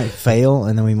 but I might fail,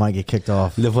 and then we might get kicked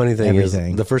off. The funny thing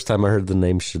everything. is, the first time I heard the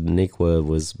name Shaniqua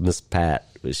was Miss Pat.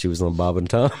 She was on Bob and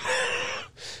Tom.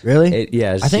 Really?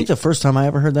 Yeah. I think the first time I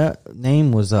ever heard that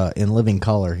name was in Living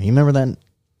Color. You remember that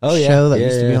show that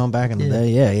used to be on back in the day?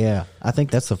 Yeah, yeah. I think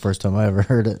that's the first time I ever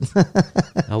heard it.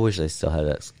 I wish they still had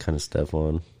that kind of stuff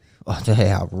on. Oh,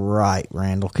 yeah, right,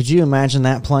 Randall. Could you imagine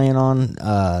that playing on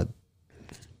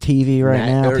TV right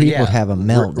now? People would have a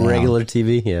meltdown. Regular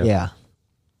TV, yeah. Yeah.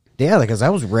 Yeah, because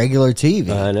that was regular TV.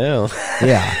 I know.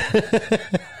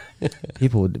 Yeah.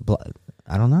 People would,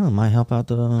 I don't know, it might help out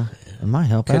Could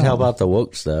help out the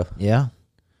woke stuff. Yeah.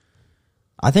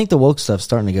 I think the woke stuff's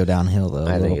starting to go downhill, though.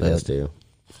 I think it bit. does too.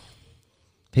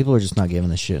 People are just not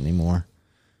giving a shit anymore.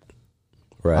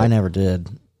 Right. I never did.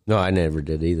 No, I never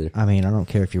did either. I mean, I don't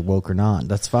care if you're woke or not.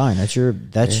 That's fine. That's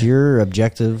your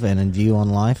objective and view on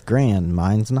life. Grand.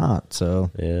 Mine's not. So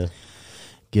Yeah.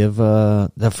 give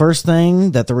the first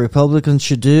thing that the Republicans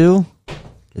should do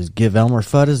is give Elmer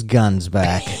Fudd his guns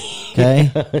back.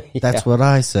 Okay? That's what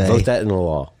I say. Vote that in the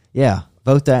law. Yeah.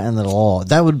 Vote that in the law.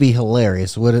 That would be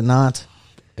hilarious, would it not?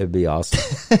 It'd be awesome.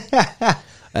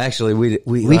 Actually,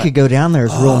 We could go down there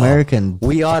as real American.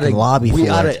 We ought to lobby. We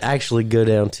for ought it. to actually go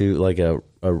down to like a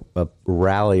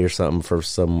rally or something for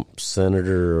some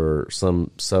senator or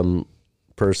some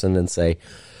person and say,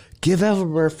 "Give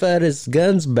Elmer Fudd his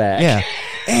guns back." Yeah.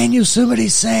 And Yosemite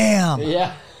Sam.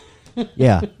 Yeah.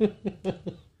 Yeah.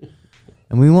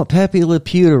 And we want Pepe Le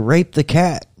Pew to rape the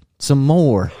cat some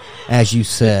more, as you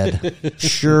said.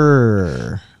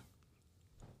 Sure.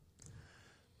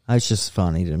 That's just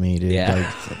funny to me, dude.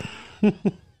 Yeah. Like,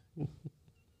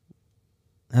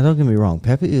 now, don't get me wrong.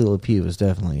 Pepe Le Pew is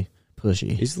definitely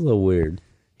pushy. He's a little weird.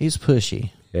 He's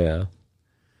pushy. Yeah.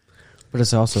 But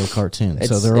it's also a cartoon. So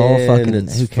It's- they're all and fucking,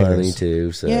 it's who cares? funny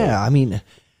too. So Yeah, I mean,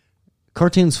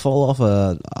 cartoons fall off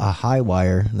a high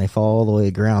wire, and they fall all the way to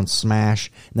the ground,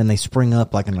 smash, and then they spring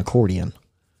up like an accordion.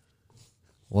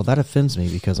 Well, that offends me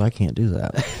because I can't do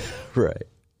that. right.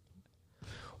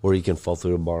 Or you can fall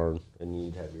through a barn and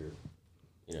you'd have your,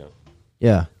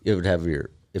 Yeah. you would have your.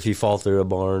 If you fall through a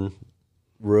barn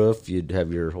roof, you'd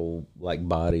have your whole like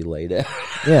body laid out,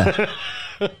 Yeah.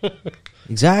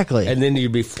 Exactly. and then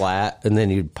you'd be flat, and then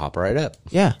you'd pop right up.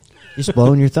 Yeah. Just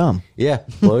blowing your thumb. Yeah,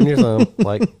 blowing your thumb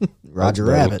like Roger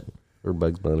Bugs Bunny. Rabbit. Or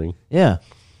Bugs Bunny. Yeah.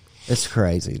 It's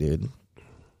crazy, dude.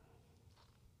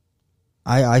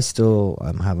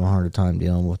 I'm having a harder time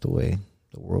dealing with the way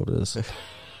the world is.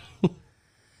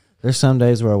 There's some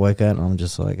days where I wake up and I'm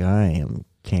just like,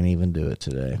 can't even do it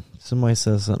today. Somebody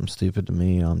says something stupid to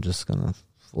me, I'm just gonna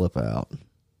flip out.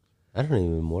 I don't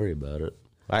even worry about it.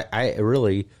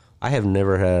 I have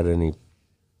never had any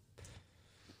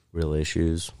real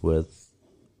issues with.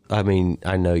 I mean,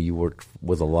 I know you worked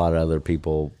with a lot of other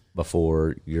people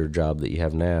before your job that you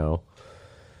have now.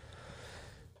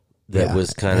 That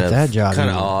was kind at of that job,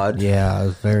 odd. Yeah, it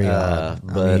was very odd.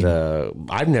 But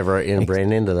I've never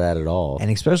ran into that at all.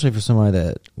 And especially for somebody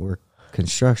that worked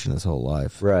construction his whole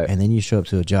life. Right. And then you show up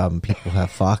to a job and people have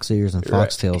fox ears and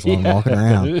foxtails while I'm walking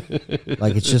around.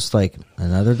 Like, it's just like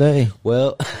another day.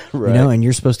 Well, right. You know, and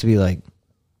you're supposed to be like,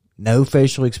 no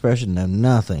facial expression, no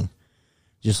nothing.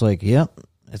 Just like, yep,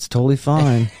 it's totally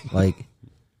fine. Like,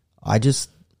 I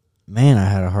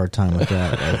had a hard time with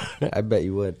that. Like, I bet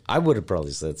you would. I would have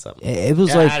probably said something. it was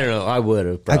Yeah, like, I don't know. I would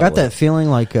have. I got that feeling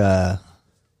like,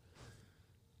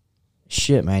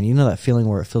 shit, man. You know that feeling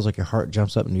where it feels like your heart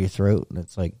jumps up into your throat and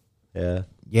it's like, Yeah.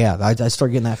 yeah, I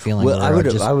start getting that feeling. Well, where I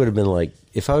would have been like,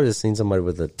 if I would have seen somebody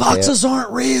with a foxes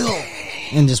aren't real,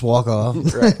 and just walk off.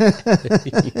 Right.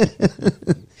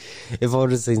 If I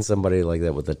would have seen somebody like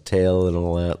that with a tail and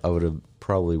all that, I would have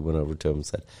probably went over to him and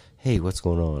said, "Hey, what's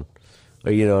going on?"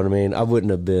 Or you know what I mean? I wouldn't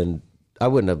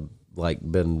have like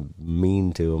been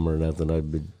mean to him or nothing. I'd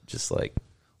be just like,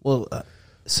 Well,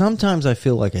 sometimes I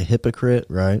feel like a hypocrite,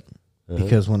 right?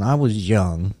 Because when I was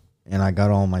young and I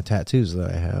got all my tattoos that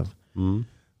I have,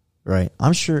 right?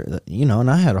 I'm sure that, and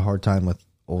I had a hard time with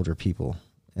older people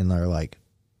in their like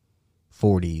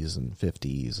 40s and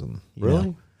 50s and you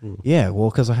Really? know. Yeah, well,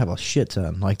 because I have a shit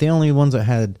ton. Like the only ones that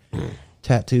had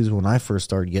tattoos when I first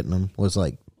started getting them was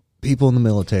like people in the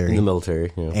military,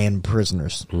 Yeah. and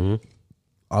prisoners. Mm-hmm.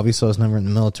 Obviously, I was never in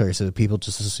the military, so people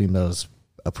just assumed I was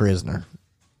a prisoner,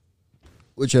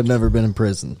 which I've never been in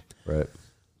prison. Right.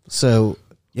 So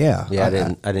yeah, Yeah,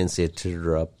 I didn't see a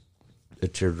teardrop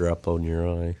on your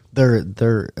eye. they're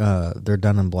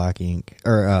done in black ink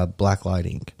or black light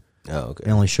ink. Oh, okay.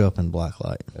 They only show up in black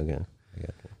light. Okay. I got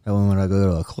you. That way when I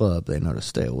go to a club, they know to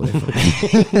stay away from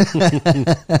me.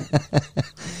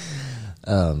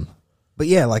 But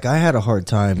yeah, like I had a hard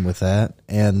time with that.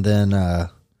 And then,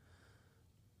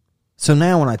 so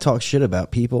now when I talk shit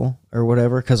about people or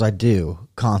whatever, because I do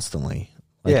constantly.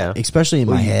 Like, Yeah. especially in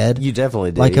my head. You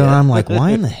definitely do. Like, yeah. I'm like,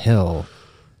 why in the hell,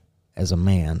 as a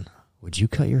man, would you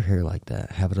cut your hair like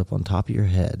that? Have it up on top of your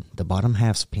head. The bottom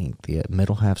half's pink, the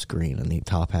middle half's green, and the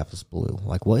top half is blue.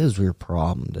 Like, what is your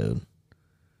problem, dude?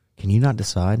 Can you not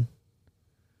decide?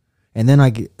 And then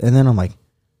I'm like,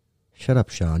 shut up,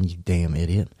 Sean, you damn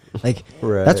idiot. Like,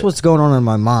 Right. that's what's going on in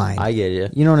my mind. I get you.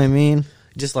 You know what I mean?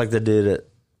 Just like the dude at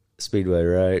Speedway,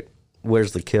 right?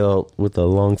 Wears the kilt with the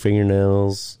long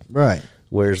fingernails. Right.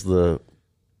 Wears the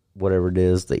whatever it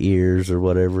is, the ears or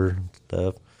whatever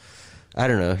stuff. I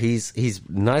don't know. He's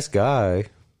a nice guy.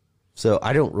 So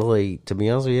I don't really, to be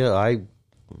honest with you,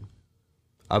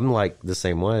 I'm like the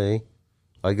same way.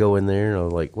 I go in there and I'm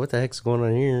like, what the heck's going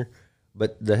on here?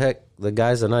 But the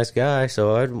guy's a nice guy,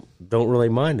 so I don't really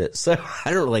mind it. So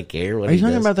I don't really care what Are you he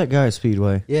talking does. about that guy at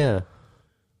Speedway? Yeah.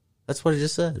 That's what I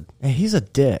just said. Hey, he's a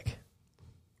dick.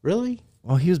 Really?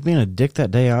 Well, he was being a dick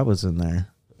that day I was in there.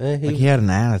 Like, he had an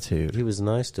attitude. He was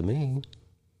nice to me.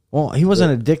 Well, he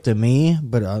wasn't a dick to me,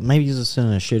 but maybe he was just in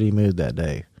a shitty mood that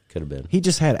day. Could have been. He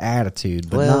just had attitude,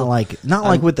 but Well, not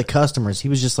like with the customers. He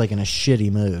was just like in a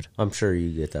shitty mood. I'm sure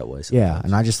you get that way sometimes. Yeah,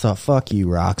 and I just thought, fuck you,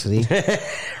 Roxy.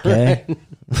 Okay?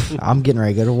 I'm getting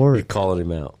ready to go to You're work. calling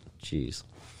him out. Jeez.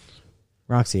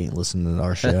 Roxy ain't listening to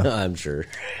our show. I'm sure.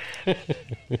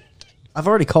 I've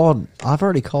already called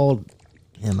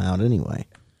him out anyway.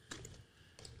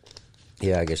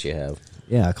 Yeah, I guess you have.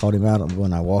 Yeah, I called him out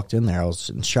when I walked in there. I was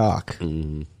in shock.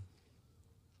 Mm-hmm.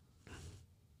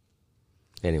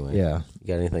 Anyway. Yeah. You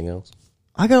got anything else?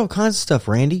 I got all kinds of stuff,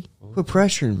 Randy. Quit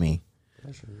pressuring me.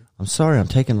 I'm sorry, I'm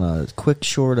taking a quick,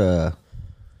 short,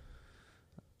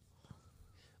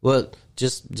 Well,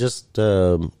 just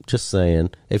saying,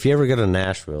 if you ever go to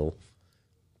Nashville,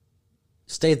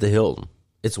 stay at the Hilton.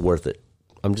 It's worth it.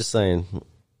 I'm just saying.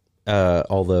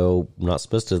 Although I'm not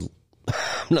supposed to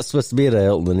be at a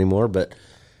Hilton anymore, but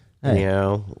Hey,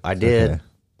 anyhow, I did, okay.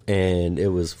 and it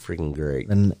was freaking great.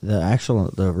 And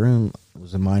the room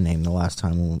was in my name the last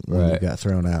time when you Right. got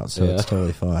thrown out, so Yeah. it's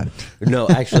totally fine. No,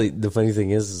 actually, the funny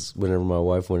thing is whenever my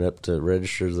wife went up to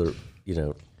register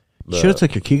You should have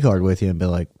took your key card with you and be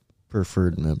like,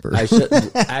 preferred member. I should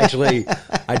actually.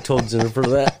 I told Jennifer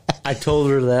that. I told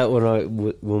her that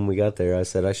when we got there. I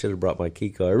said I should have brought my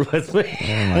key card with me.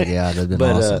 Oh my god, that'd been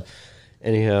But awesome.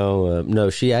 anyhow, no.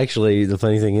 She actually. The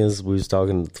funny thing is, we was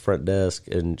talking at the front desk,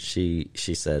 and she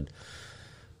said,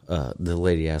 the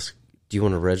lady asked, "Do you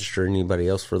want to register anybody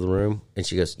else for the room?" And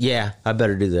she goes, "Yeah, I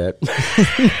better do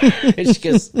that." And she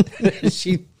goes,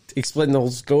 she explained the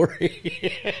whole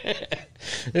story.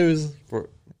 It was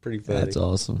pretty funny. That's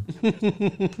awesome.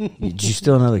 Did you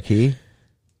steal another key?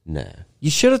 No.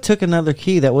 You should have took another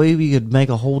key. That way you could make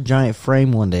a whole giant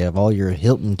frame one day of all your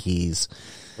Hilton keys.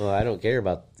 Well, I don't care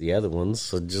about the other ones.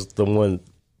 So just the one,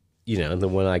 the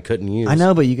one I couldn't use. I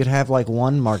know, but you could have like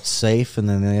one marked safe and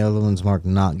then the other one's marked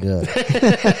not good.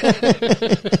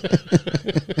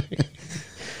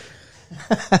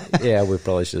 Yeah, we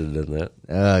probably should have done that.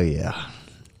 Oh, yeah.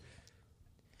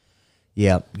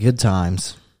 Yeah, good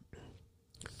times.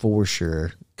 For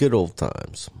sure. Good old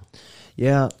times.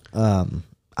 Yeah,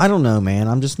 I don't know, man.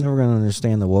 I'm just never going to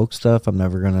understand the woke stuff. I'm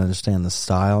never going to understand the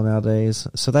style nowadays.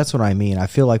 So that's what I mean. I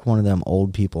feel like one of them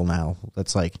old people now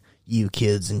that's like, you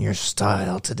kids and your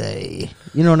style today.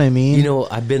 You know what I mean?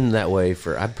 I've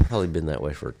probably been that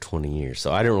way for 20 years,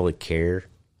 so I don't really care.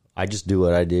 I just do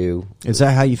what I do. Is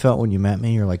that how you felt when you met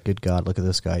me? You're like, good God, look at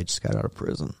this guy. He just got out of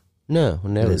prison. No,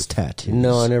 never. His tattoos.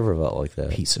 No, I never felt like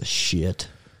that. Piece of shit.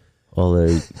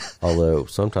 Although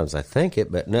sometimes I think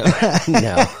it, but no,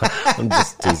 no, I'm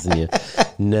just teasing you.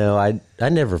 No, I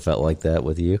never felt like that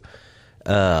with you.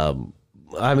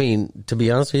 I mean, to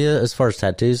be honest with you, as far as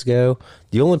tattoos go,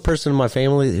 the only person in my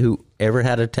family who ever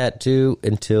had a tattoo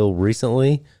until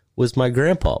recently was my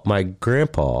grandpa. My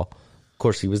grandpa, of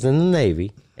course, he was in the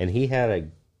Navy, and he had a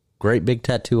great big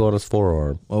tattoo on his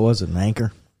forearm. What was it, an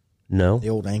anchor? No, The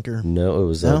old anchor?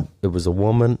 no, No? it was a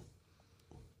woman.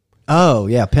 Oh,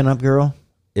 yeah, pinup girl.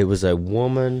 It was a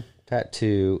woman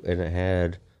tattoo, and it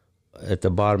had at the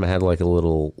bottom. It had like a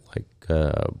little what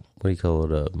do you call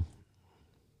it? A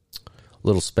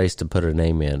little space to put a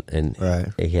name in, and Right.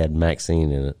 he had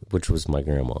Maxine in it, which was my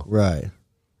grandma. Right.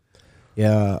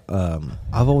 Yeah,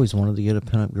 I've always wanted to get a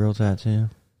pinup girl tattoo.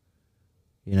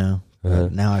 You know?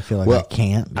 But now I feel like I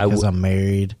can't because I'm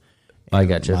married. I and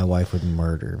gotcha. My wife would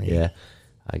murder me. Yeah,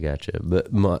 I got you.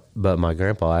 But my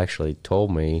grandpa actually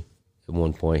told me at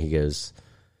one point.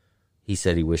 He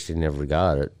said he wished he never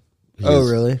got it. Oh,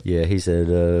 really? Yeah, he said,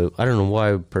 I don't know why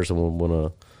a person would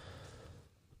want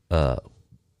to,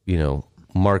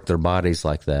 mark their bodies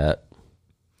like that.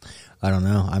 I don't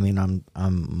know. I mean, I'm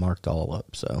marked all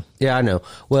up, so. Yeah, I know.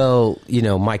 Well,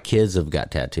 my kids have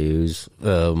got tattoos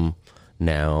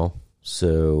now.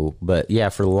 So, but yeah,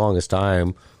 for the longest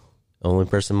time, the only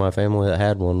person in my family that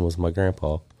had one was my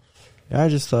grandpa. Yeah, I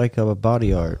just like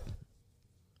body art.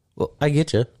 Well, I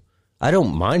get you. I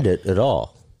don't mind it at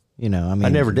all. You know, I mean, I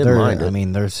never did mind it. I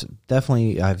mean, there's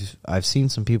definitely I've seen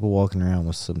some people walking around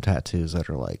with some tattoos that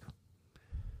are like,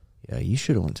 yeah, you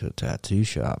should have went to a tattoo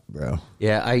shop, bro.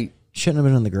 Yeah, I Shouldn't have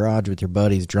been in the garage with your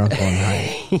buddies drunk one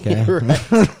night, okay?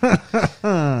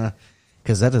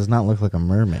 Because that does not look like a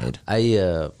mermaid.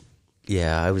 I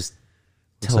was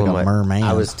telling like a merman.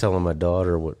 I was telling my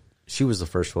daughter what she was the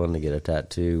first one to get a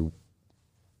tattoo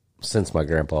since my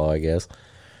grandpa, I guess,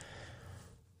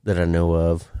 that I know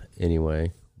of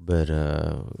anyway. But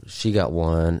she got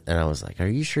one, and I was like, "Are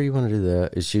you sure you want to do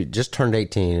that?" And she just turned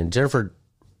 18, and Jennifer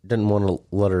didn't want to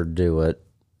let her do it,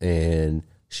 and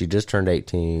she just turned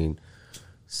 18,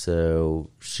 so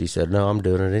she said, "No, I'm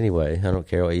doing it anyway. I don't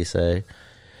care what you say."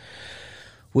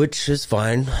 Which is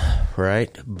fine, right?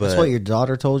 But That's what your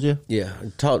daughter told you? yeah,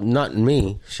 not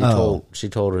me. She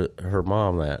told her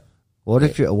mom that. What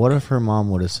if her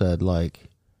mom would have said, like,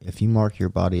 if you mark your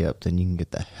body up, then you can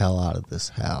get the hell out of this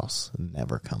house and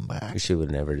never come back? She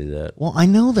would never do that. Well, I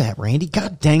know that, Randy.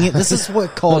 God dang it. This is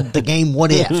what called the game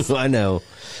What If. I know.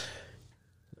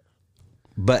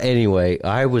 But anyway,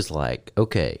 I was like,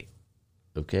 okay,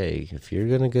 if you're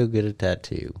going to go get a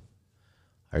tattoo,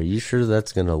 are you sure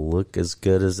that's going to look as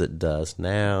good as it does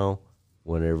now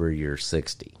whenever you're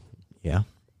 60? Yeah.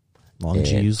 As long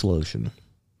as you use lotion.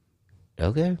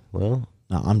 Okay, well.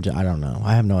 No, I don't know.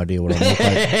 I have no idea what I'm going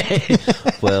to look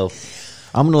like. Well.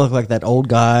 I'm going to look like that old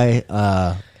guy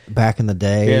back in the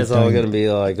day. Yeah, it's all going to be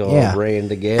like all ran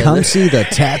together. Come see the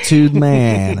tattooed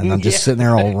man. And I'm just sitting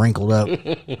there all wrinkled up.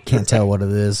 Can't tell what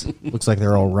it is. Looks like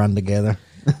they're all run together.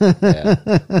 Yeah.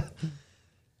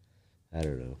 I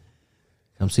don't know.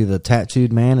 Come see the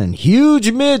tattooed man and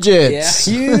huge midgets.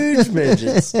 Yeah, huge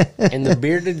midgets. And the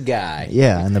bearded guy.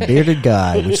 Yeah, and the bearded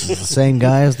guy, which is the same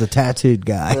guy as the tattooed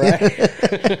guy.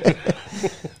 Right.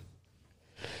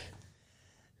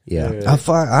 Yeah.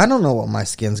 I don't know what my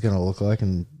skin's going to look like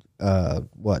in,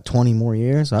 20 more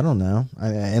years? I don't know.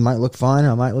 It might look fine.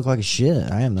 I might look like a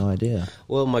shit. I have no idea.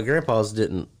 Well, my grandpa's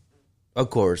didn't. Of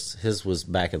course, his was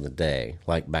back in the day,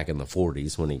 like back in the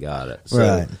 40s when he got it. So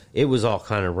Right. it was all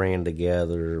kind of ran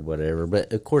together or whatever.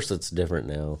 But of course, it's different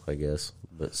now, I guess.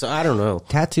 But so I don't know.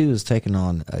 Tattoo is taking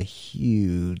on a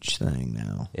huge thing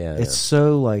now. Yeah, It's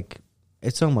so like,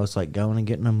 it's almost like going and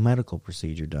getting a medical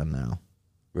procedure done now.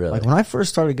 Really? Like when I first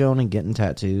started going and getting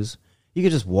tattoos, you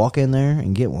could just walk in there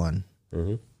and get one.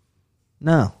 Mm-hmm.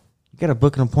 No. You got to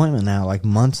book an appointment now, like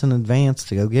months in advance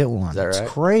to go get one. Is that It's right?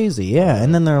 crazy, yeah.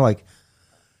 And then they're like,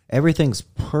 everything's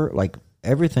like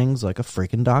a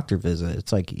freaking doctor visit.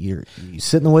 It's like you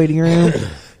sit in the waiting room,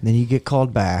 and then you get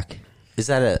called back. Is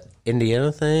that a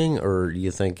Indiana thing, or do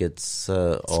you think it's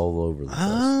all over the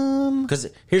place? Because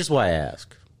here's why I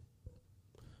ask.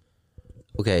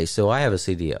 Okay, so I have a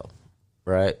CDL,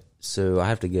 right? So I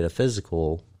have to get a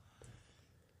physical,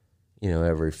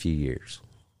 every few years.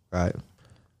 Right.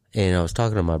 And I was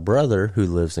talking to my brother who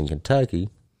lives in Kentucky,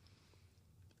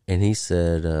 and he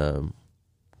said,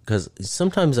 because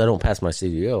sometimes I don't pass my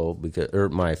CDL or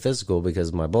my physical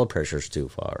because my blood pressure's too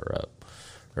far up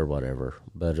or whatever.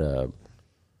 But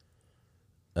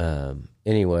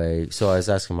anyway, so I was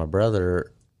asking my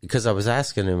brother, because I was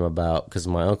asking him about, because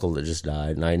my uncle that just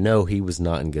died, and I know he was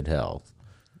not in good health.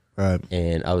 Right.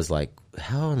 And I was like,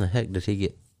 how in the heck did he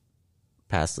get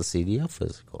past the CDL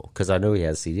physical? Because I know he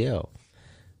has CDL.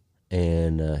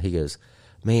 And he goes,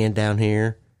 man, down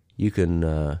here, you can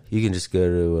just go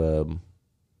to,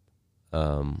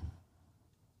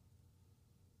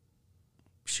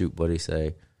 shoot, what'd he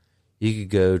say? You could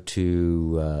go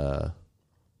to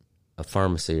a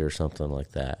pharmacy or something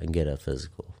like that and get a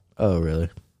physical. Oh, really?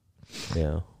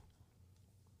 Yeah.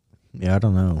 Yeah, I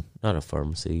don't know. Not a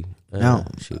pharmacy. No.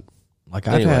 Shoot. Like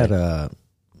Anyway.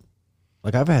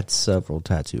 I've had several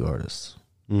tattoo artists,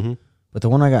 Mm-hmm. but the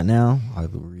one I got now, I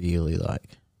really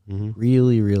like,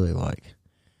 really, really like,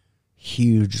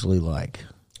 hugely like.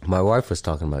 My wife was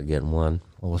talking about getting one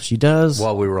Well, if she does,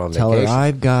 while we were on tell vacation. her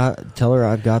I've got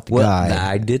the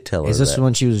guy. I did tell her Is this that.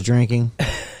 when she was drinking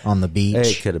on the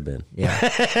beach? It could have been.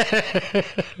 Yeah.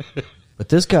 But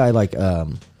this guy, like,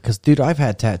 because, dude, I've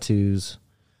had tattoos,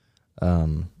 I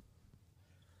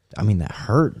mean, that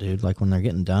hurt, dude. Like, when they're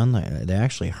getting done, they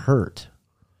actually hurt.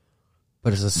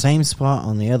 But it's the same spot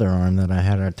on the other arm that I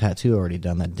had a tattoo already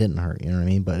done that didn't hurt, you know what I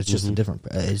mean? But it's just a different,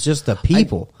 it's just the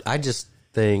people. I just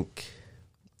think...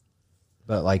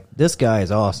 But, like, this guy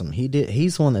is awesome. He's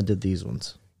the one that did these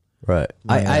ones. Right.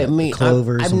 I mean...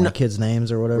 Clovers I'm and my not- kids'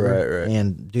 names or whatever. Right, right.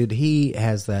 And, dude, he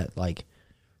has that, like,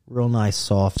 real nice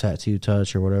soft tattoo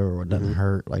touch or whatever where it doesn't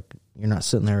hurt. Like, you're not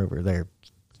sitting there over there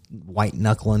white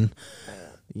knuckling,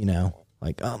 you know,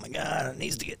 like, oh my God, it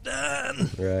needs to get done.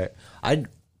 Right.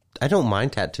 I don't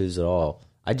mind tattoos at all.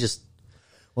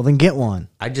 Well, then get one.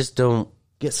 I just don't...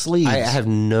 Get sleeves. I have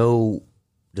no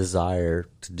desire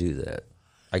to do that,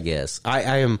 I guess.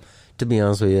 I am, to be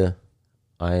honest with you,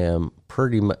 I am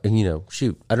pretty much, you know,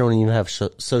 shoot, I don't even have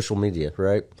social media,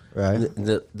 right? Right.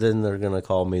 Then they're going to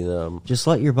call me the... Just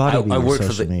let your body be your work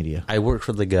social for the media. I work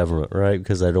for the government, right?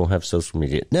 Because I don't have social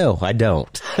media. No, I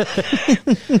don't.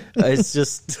 It's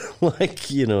just like,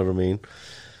 you know what I mean?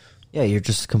 Yeah, you're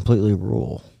just completely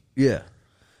rural. Yeah.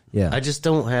 Yeah. I just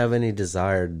don't have any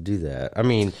desire to do that. I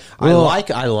mean, Well-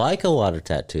 I like a lot of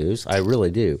tattoos. I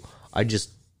really do. I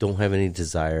just don't have any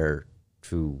desire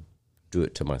to do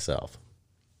it to myself.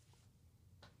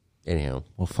 Anyhow.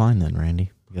 Well, fine then,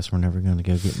 Randy. I guess we're never going to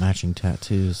go get matching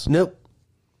tattoos. Nope.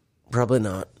 Probably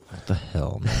not. What the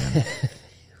hell, man?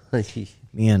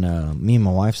 Me and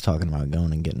my wife's talking about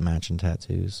going and getting matching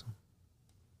tattoos.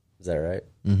 Is that right?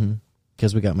 Mm-hmm.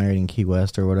 Because we got married in Key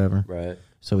West or whatever. Right.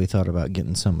 So we thought about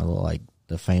getting some of the, like,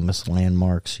 the famous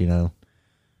landmarks, you know,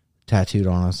 tattooed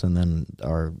on us, and then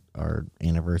our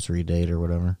anniversary date or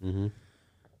whatever. Mm-hmm.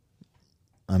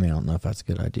 I mean, I don't know if that's a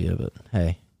good idea, but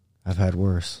hey, I've had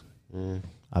worse.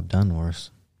 I've done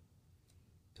worse.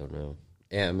 Don't know.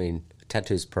 Yeah, I mean,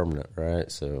 tattoo's permanent, right?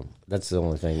 So that's the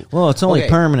only thing. Well, it's only Okay.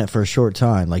 permanent for a short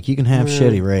time. Like, you can have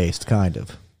shit erased, kind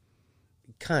of.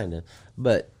 Kind of.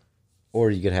 But, or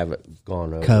you could have it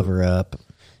gone over. Cover up.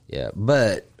 Yeah,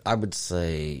 but I would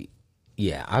say,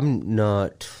 yeah, I'm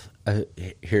not.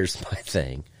 Here's my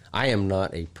thing: I am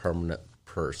not a permanent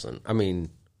person. I mean,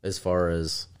 as far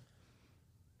as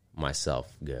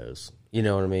myself goes, you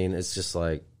know what I mean. It's just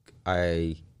like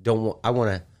I don't want. I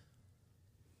want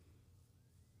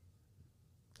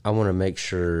to make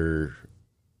sure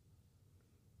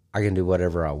I can do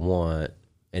whatever I want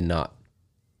and not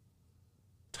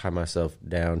tie myself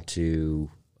down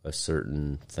to a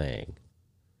certain thing.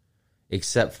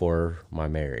 Except for my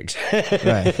marriage.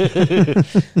 Right.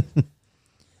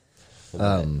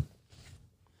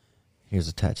 Here's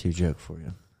a tattoo joke for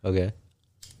you. Okay.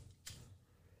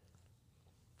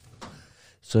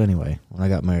 So anyway, when I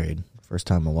got married, first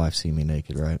time my wife seen me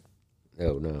naked, right?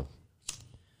 Oh, no.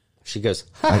 She goes,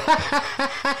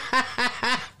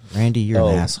 Randy, you're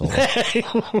an asshole.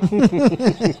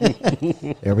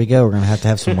 There we go. We're going to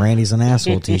have some Randy's an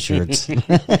asshole t-shirts.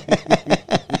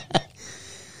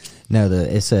 No,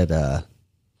 it said,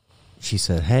 she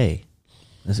said, hey,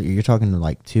 you're talking to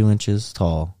like 2 inches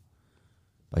tall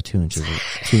by 2 inches,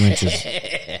 2 inches.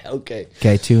 okay.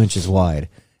 Okay, 2 inches wide.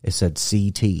 It said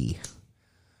CT.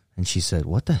 And she said,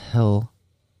 what the hell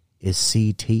is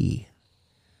CT?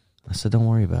 I said, don't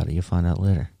worry about it. You'll find out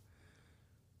later.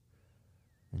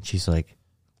 And she's like,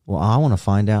 well, I want to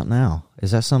find out now.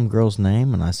 Is that some girl's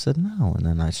name? And I said, no. And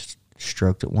then I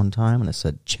stroked it one time, and it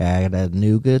said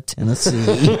Chattanooga, Tennessee.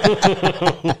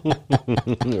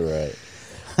 Right.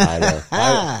 I know.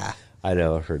 I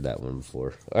know. I've heard that one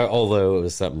before. Although it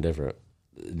was something different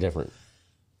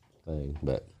thing.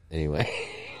 But anyway.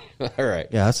 All right.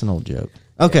 Yeah, that's an old joke.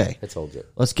 Okay. That's old joke.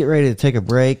 Let's get ready to take a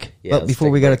break. Yeah, But let's before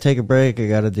take we a got to break. take a break, I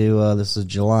got to do, this is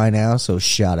July now, so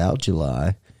shout out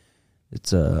July.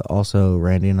 It's also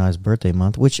Randy and I's birthday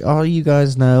month, which all you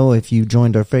guys know, if you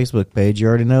joined our Facebook page, you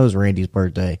already know it's Randy's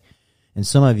birthday. And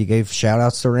some of you gave shout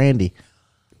outs to Randy.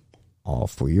 All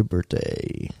for your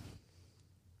birthday.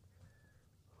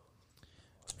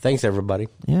 Thanks, everybody.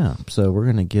 Yeah, so we're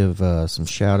going to give some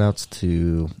shout outs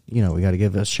to, we got to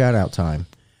give a shout out time.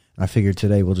 I figured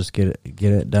today we'll just get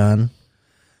it done.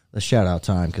 The shout out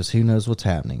time, because who knows what's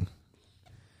happening.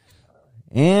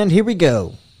 And here we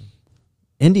go.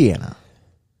 Indiana.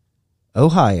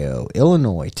 Ohio,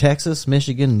 Illinois, Texas,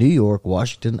 Michigan, New York,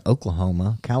 Washington,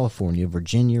 Oklahoma, California,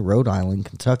 Virginia, Rhode Island,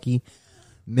 Kentucky,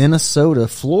 Minnesota,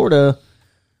 Florida.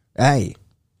 Hey,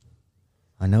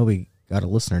 I know we got a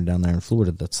listener down there in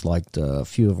Florida that's liked a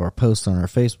few of our posts on our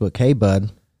Facebook. Hey, bud,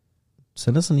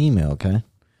 send us an email, okay?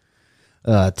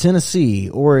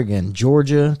 Tennessee, Oregon,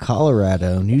 Georgia,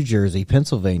 Colorado, New Jersey,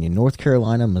 Pennsylvania, North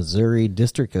Carolina, Missouri,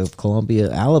 District of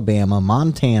Columbia, Alabama,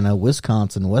 Montana,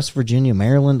 Wisconsin, West Virginia,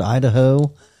 Maryland,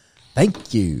 Idaho.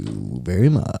 Thank you very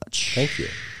much. Thank you.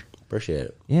 Appreciate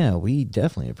it. Yeah, we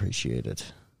definitely appreciate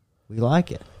it. We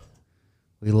like it.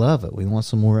 We love it. We want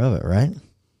some more of it, right?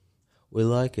 We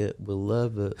like it. We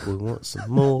love it. We want some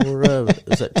more of it.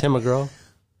 Is that Tim McGraw?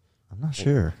 I'm not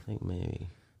sure. I think maybe.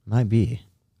 Might be.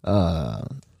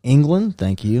 England,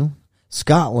 thank you.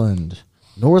 Scotland,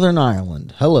 Northern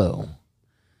Ireland, hello.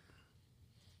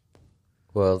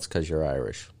 Well, it's because you're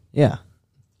Irish. Yeah.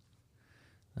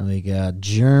 And we got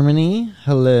Germany,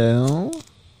 hello.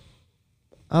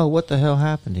 Oh, what the hell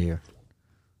happened here?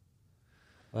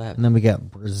 What happened? And then we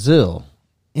got Brazil,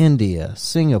 India,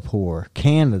 Singapore,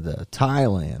 Canada,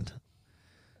 Thailand,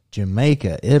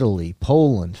 Jamaica, Italy,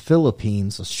 Poland,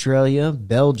 Philippines, Australia,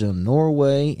 Belgium,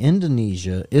 Norway,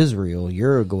 Indonesia, Israel,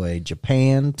 Uruguay,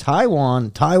 Japan,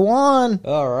 Taiwan.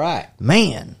 All right.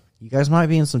 Man, you guys might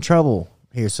be in some trouble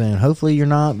here soon. Hopefully you're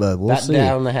not, but we'll Batten see.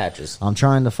 down the hatches. I'm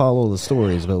trying to follow the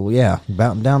stories, but yeah,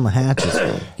 batten down the hatches,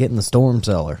 getting the storm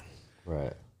cellar.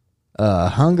 Right.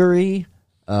 Hungary,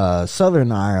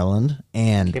 Southern Ireland,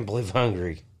 and Can't believe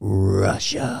Hungary.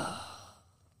 Russia.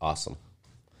 Awesome.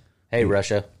 Hey,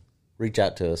 Russia. Reach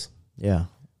out to us. Yeah.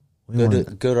 We Go wanna-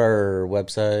 to our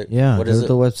website. Yeah, What go is to it?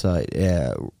 the website.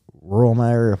 Yeah, Rural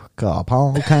America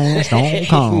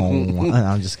Podcast.com.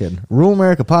 I'm just kidding.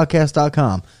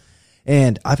 RuralAmericaPodcast.com.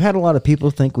 And I've had a lot of people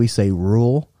think we say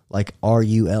rural, like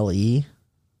RULE.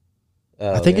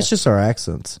 I think it's just our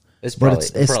accents. It's but probably,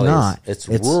 it's probably not. It's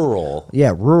rural.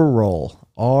 Yeah, rural.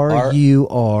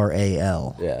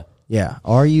 RURAL. Yeah. Yeah,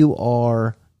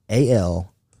 RURAL.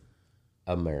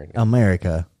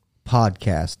 America.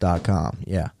 Podcast.com.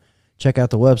 Yeah. Check out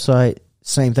the website.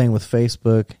 Same thing with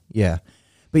Facebook. Yeah.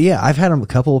 But yeah, I've had a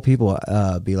couple of people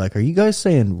be like, are you guys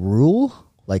saying rule?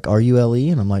 Like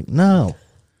RULE? And I'm like, no.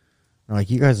 They're like,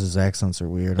 you guys' accents are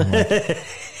weird. I'm like,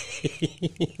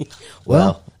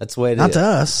 well, that's the way it not is. to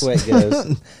us. That's the way it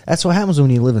goes. That's what happens when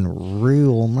you live in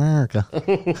real America.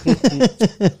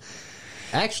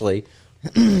 Actually,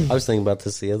 I was thinking about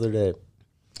this the other day.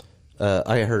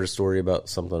 I heard a story about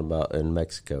something about in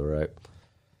Mexico, right?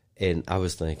 And I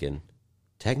was thinking,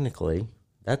 technically,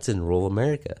 that's in rural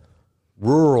America.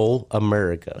 Rural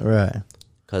America. Right.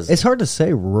 'Cause It's hard to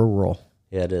say rural.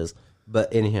 yeah, it is.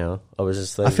 But anyhow, I was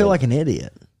just thinking. I feel like an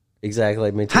idiot. Exactly,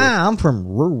 me too. Hi, I'm from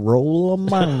rural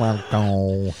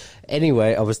America.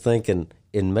 Anyway, I was thinking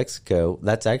in Mexico,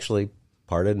 that's actually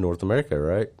part of North America,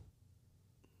 right?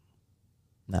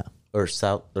 No. Or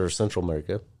South or Central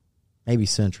America. Maybe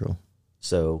central.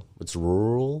 So it's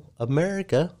rural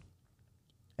America.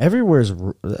 Every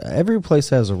place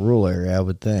has a rural area, I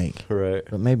would think. Right.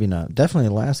 But maybe not. Definitely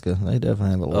Alaska. They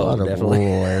definitely have a lot of definitely.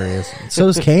 rural areas. So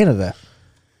does Canada.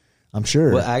 I'm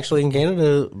sure. Well, actually, in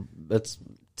Canada, that's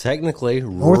technically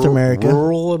North America.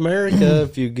 Rural America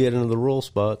if you get into the rural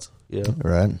spots. Yeah.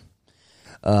 Right.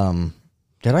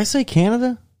 Did I say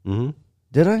Canada? Mm-hmm.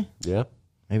 Did I? Yeah,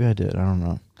 Maybe I did. I don't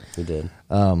know. we did.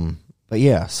 But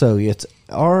yeah, so it's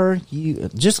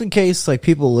just in case like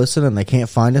people listen and they can't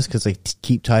find us because they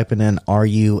keep typing in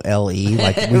RULE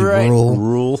like we Right.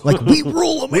 rule, like we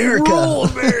rule America. Rural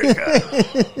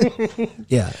America.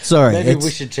 Yeah, sorry. Maybe it's-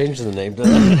 we should change the name to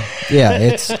that. Yeah,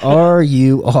 it's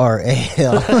RURAL.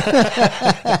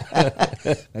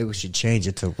 Maybe we should change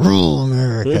it to Rural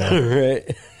America.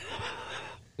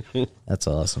 Right. That's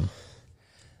awesome.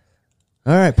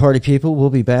 All right, party people,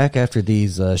 we'll be back after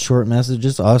these short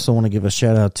messages. I also want to give a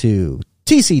shout out to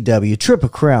TCW, Triple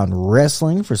Crown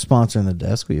Wrestling, for sponsoring the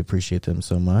desk. We appreciate them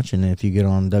so much. And if you get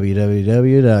on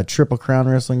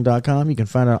www.triplecrownwrestling.com, you can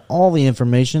find out all the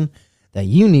information that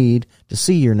you need to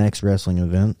see your next wrestling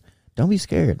event. Don't be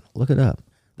scared. Look it up.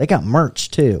 They got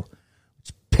merch, too,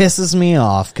 which pisses me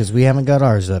off because we haven't got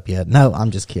ours up yet. No,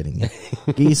 I'm just kidding.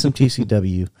 Get you some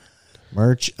TCW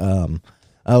merch.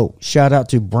 Oh, shout out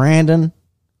to Brandon.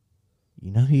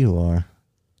 You know who you are.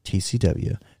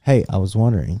 TCW. Hey, I was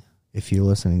wondering if you're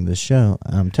listening to this show.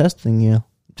 I'm testing you.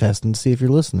 Testing to see if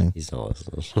you're listening. He's not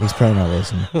listening. He's probably not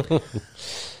listening.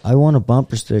 I want a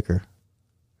bumper sticker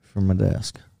for my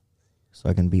desk so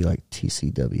I can be like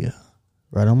TCW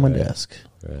right on my desk.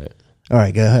 Right. All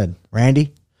right, go ahead.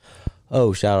 Randy?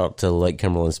 Oh, shout out to Lake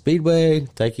Cumberland Speedway.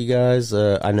 Thank you guys.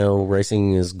 I know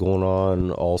racing is going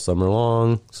on all summer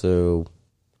long, so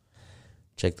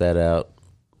check that out.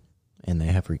 And they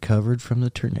have recovered from the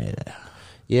tornado.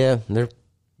 Yeah,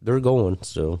 they're going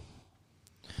still.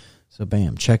 So,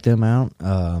 bam, check them out.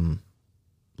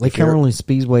 Lake Cumberland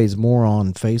Speedway is more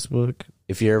on Facebook.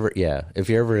 If you're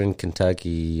ever in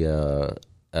Kentucky,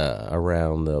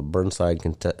 around the Burnside,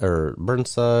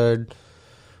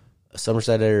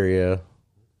 Somerset area,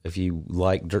 if you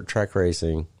like dirt track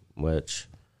racing, which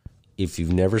if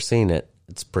you've never seen it,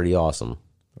 it's pretty awesome.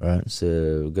 Right.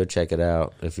 So go check it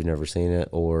out if you've never seen it,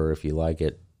 or if you like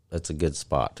it, that's a good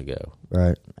spot to go.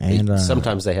 Right. And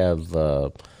sometimes they have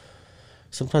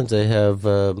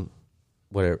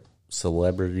whatever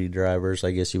celebrity drivers,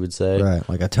 I guess you would say. Right,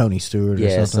 like a Tony Stewart or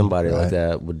something. Somebody like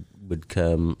that would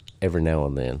come every now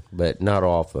and then, but not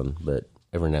often, but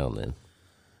every now and then.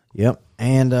 Yep.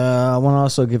 And I want to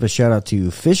also give a shout out to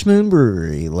Fish Moon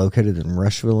Brewery, located in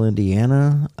Rushville,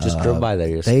 Indiana. Just drove by there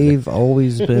yesterday. They've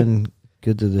always been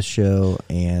good to the show,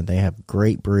 and they have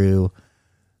great brew,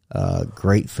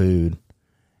 great food,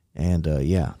 and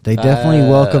they definitely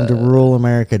welcomed rural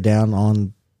America down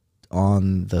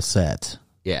on the set.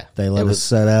 Yeah, they let us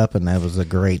set up, and that was a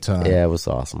great time. Yeah, it was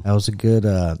awesome. That was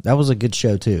a good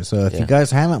show too. So if you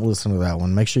guys haven't listened to that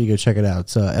one, make sure you go check it out.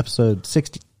 It's episode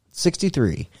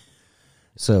 63.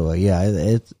 So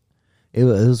it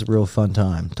was a real fun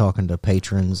time talking to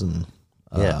patrons and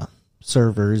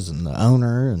servers and the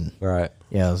owner, and right.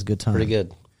 Yeah, it was a good time. Pretty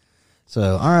good.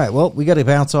 So all right, well, we got to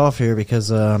bounce off here because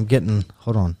I'm getting.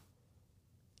 Hold on.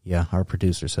 Yeah, our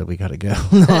producer said we got to go.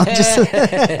 No, I'm just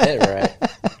right.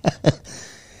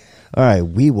 All right,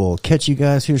 we will catch you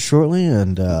guys here shortly,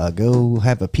 and go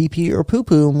have a pee-pee or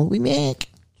poo-poo, and we'll be back.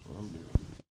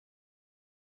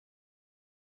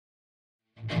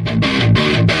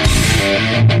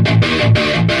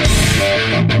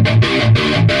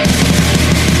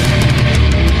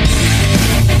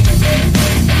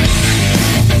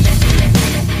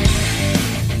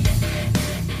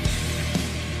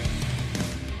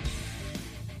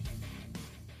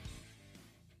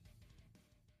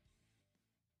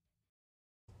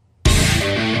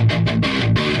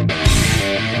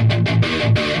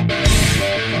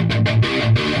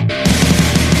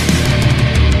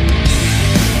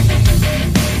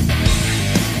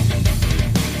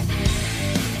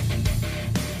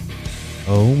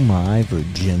 Oh my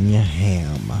Virginia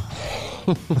ham.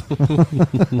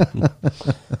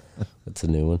 That's a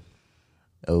new one.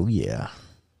 Oh yeah.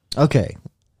 Okay.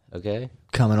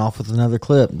 Coming off with another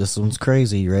clip. This one's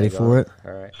crazy. You ready for it?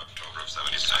 All right. October of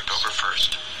 76. October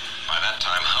 1st. By that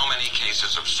time, how many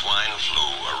cases of swine flu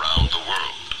around the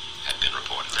world had been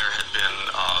reported? There had been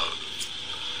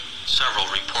several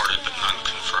reported but none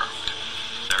confirmed.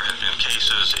 There had been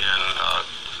cases in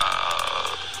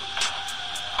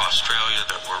Australia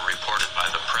that were reported by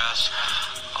the press,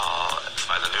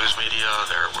 by the news media.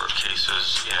 There were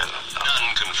cases in...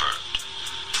 None confirmed.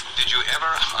 Did you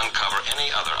ever uncover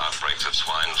any other outbreaks of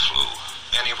swine flu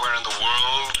anywhere in the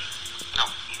world?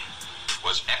 No.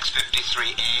 Was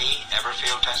X53A ever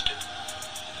field tested?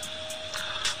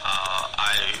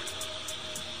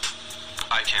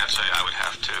 I can't say. I would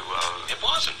have to... It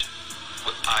wasn't.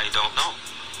 I don't know.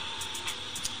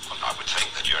 Well, I would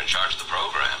think that you're in charge of the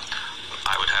program.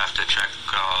 I would have to check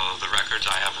the records.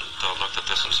 I haven't looked at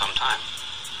this in some time.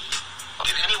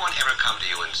 Did anyone ever come to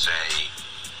you and say,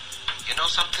 you know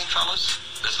something, fellas?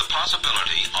 There's the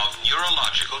possibility of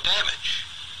neurological damage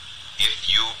if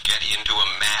you get into a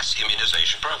mass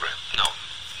immunization program? No.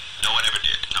 No one ever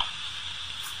did? No.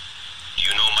 Do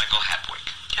you know Michael Hatwick?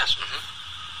 Yes. Mm-hmm.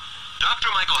 Dr.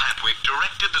 Michael Hatwick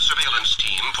directed the surveillance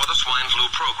team for the swine flu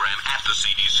program at the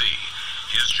CDC.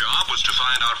 His job was to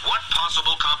find out what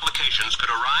possible complications could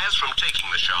arise from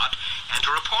taking the shot and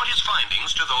to report his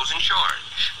findings to those in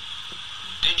charge.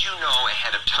 Did you know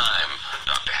ahead of time,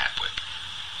 Dr. Hatwick,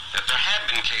 that there had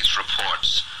been case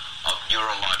reports of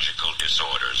neurological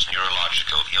disorders,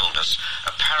 neurological illness,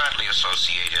 apparently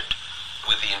associated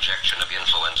with the injection of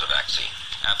influenza vaccine?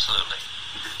 Absolutely.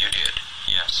 You did?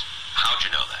 Yes. How'd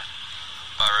you know that?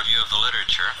 By review of the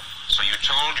literature. So you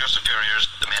told your superiors,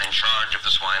 the men in charge of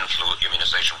the swine flu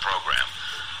immunization program,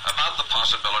 about the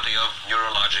possibility of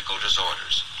neurological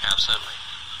disorders? Absolutely.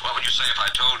 What would you say if I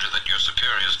told you that your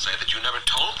superiors say that you never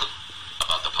told them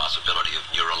about the possibility of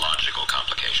neurological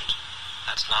complications?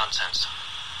 That's nonsense.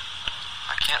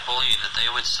 I can't believe that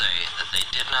they would say that they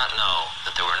did not know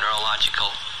that there were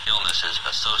neurological illnesses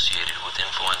associated with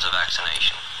influenza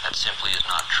vaccination. That simply is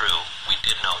not true. We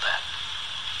did know that.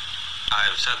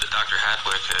 I've said that Dr.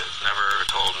 Hatwick has never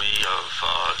told me of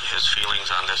his feelings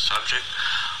on this subject.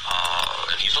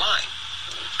 and he's lying.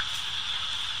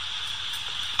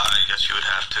 I guess you would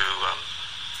have to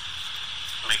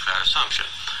make that assumption.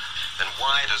 Then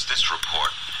why does this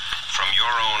report from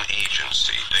your own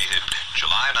agency, dated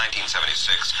July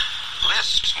 1976,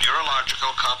 list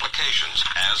neurological complications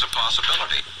as a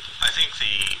possibility? I think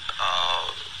the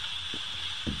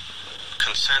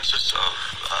consensus of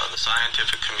the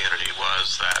scientific community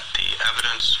was that the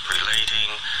evidence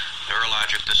relating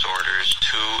neurologic disorders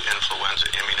to influenza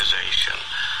immunization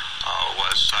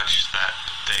was such that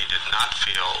they did not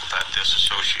feel that this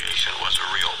association was a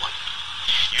real one.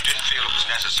 You didn't feel it was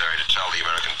necessary to tell the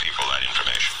American people that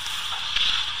information?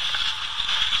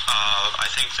 I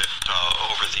think that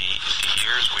over the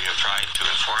years we have tried to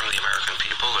inform the American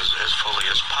people as fully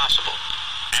as possible.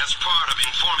 As part of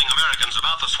informing Americans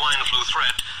about the swine flu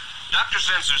threat, Dr.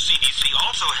 Zentzer's CDC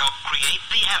also helped create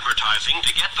the advertising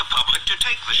to get the public to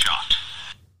take the shot.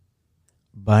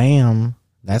 Bam.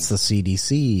 That's the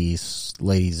CDC,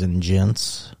 ladies and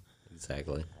gents.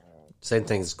 Exactly. Same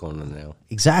thing's going on now.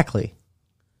 Exactly.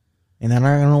 And they're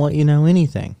not going to let you know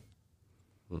anything.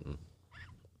 Mm-mm.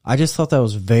 I just thought that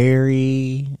was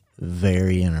very,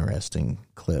 very interesting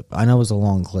clip. I know it was a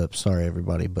long clip. Sorry,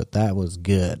 everybody, but that was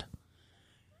good.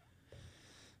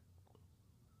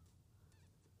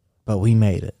 But we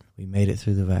made it. We made it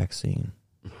through the vaccine.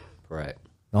 Right.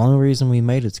 The only reason we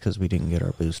made it is because we didn't get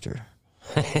our booster.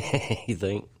 You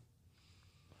think?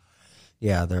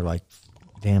 Yeah, they're like,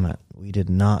 damn it, we did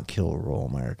not kill rural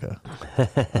America.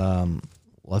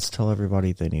 Let's tell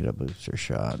everybody they need a booster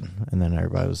shot. And then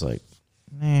everybody was like,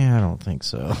 nah, I don't think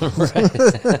so.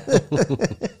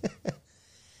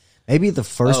 Maybe the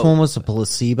first one was a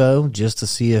placebo just to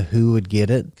see who would get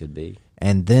it. Could be.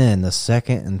 And then the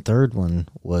second and third one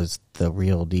was the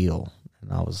real deal.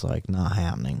 And I was like, not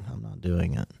happening. I'm not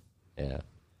doing it. Yeah.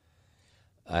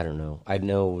 I don't know. I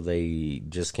know they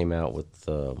just came out with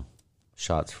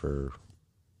shots for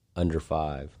under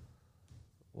 5.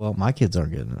 Well, my kids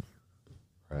aren't getting it.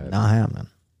 Right. Not happening.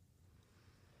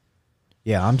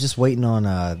 Yeah, I'm just waiting on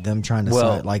them trying to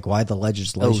decide, like, why the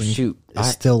legislation is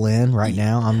still in right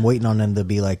now. I'm waiting on them to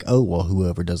be like, oh, well,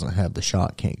 whoever doesn't have the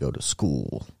shot can't go to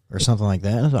school or something like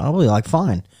that. I'll be like,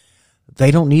 fine.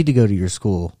 They don't need to go to your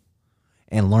school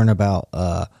and learn about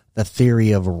the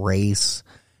theory of race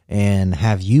and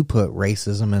have you put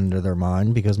racism into their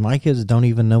mind, because my kids don't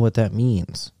even know what that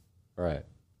means. Right.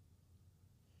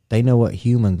 They know what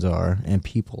humans are and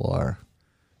people are,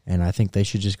 and I think they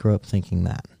should just grow up thinking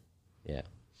that. Yeah.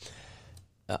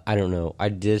 I don't know. I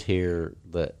did hear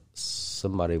that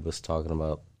somebody was talking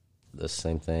about the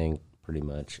same thing pretty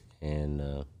much,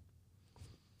 and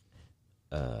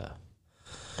I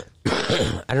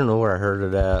don't know where I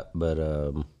heard it at, but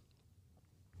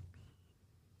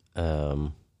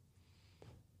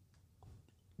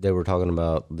they were talking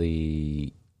about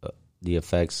the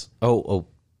effects.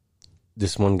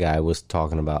 This one guy was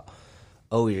talking about,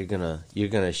 you're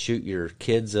gonna shoot your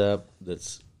kids up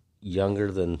that's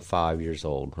younger than 5 years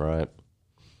old, right?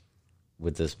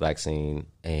 With this vaccine,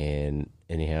 and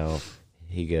anyhow,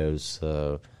 he goes,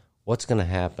 what's gonna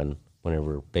happen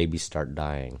whenever babies start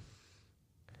dying?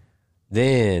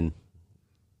 Then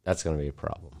that's gonna be a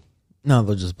problem. No,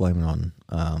 they'll just blame it on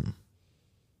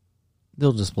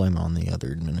the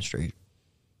other administration.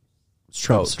 It's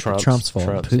Trump's fault.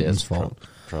 Putin's fault.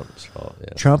 Trump's fault,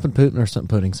 yeah. Trump and Putin are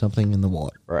putting something in the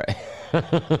water. Right.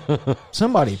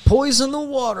 Somebody poison the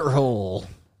water hole.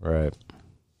 Right.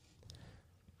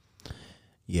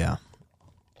 Yeah.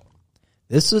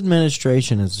 This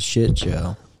administration is a shit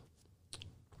show.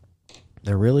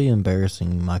 They're really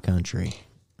embarrassing my country,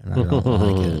 and I don't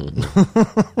like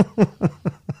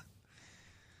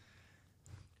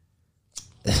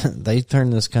it. They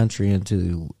turned this country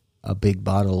into a big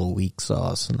bottle of weak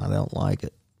sauce, and I don't like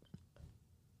it.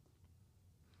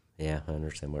 Yeah, I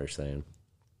understand what you're saying.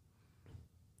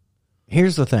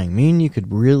 Here's the thing. Me and you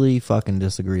could really fucking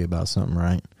disagree about something,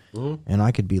 right? Mm-hmm. And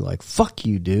I could be like, fuck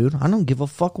you, dude. I don't give a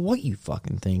fuck what you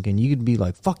fucking think. And you could be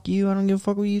like, fuck you. I don't give a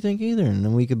fuck what you think either. And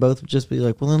then we could both just be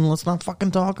like, well, then let's not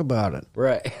fucking talk about it.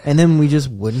 Right. And then we just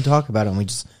wouldn't talk about it, and we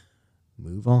just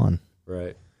move on.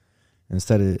 Right.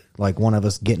 Instead of like one of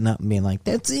us getting up and being like,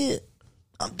 that's it.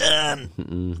 I'm done.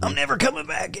 Mm-hmm. I'm never coming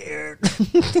back here.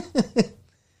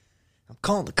 I'm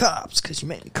calling the cops because you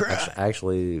made me cry.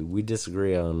 Actually, we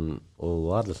disagree on a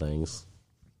lot of things.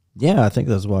 Yeah, I think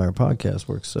that's why our podcast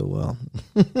works so well.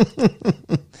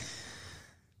 And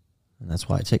that's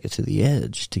why I take it to the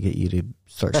edge, to get you to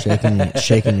start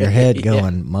shaking your head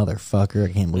going, motherfucker,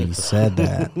 I can't believe you said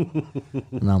that.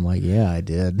 And I'm like, yeah, I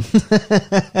did.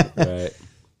 Right.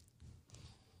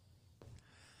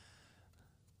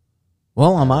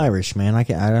 Well, I'm Irish, man. I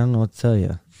don't know what to tell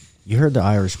you. You heard the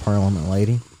Irish Parliament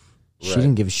lady. She Right.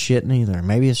 didn't give a shit neither.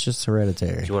 Maybe it's just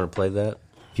hereditary. Do you want to play that?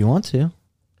 If you want to.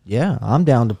 Yeah, I'm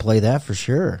down to play that for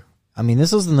sure. I mean,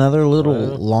 this is another little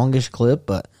longish clip,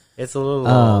 but It's a little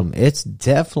long. it's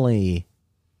definitely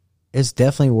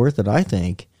worth it, I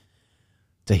think,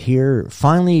 to hear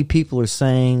finally people are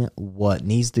saying what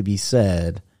needs to be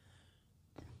said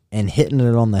and hitting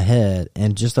it on the head,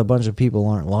 and just a bunch of people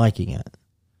aren't liking it.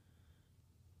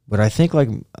 But I think like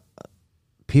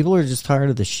people are just tired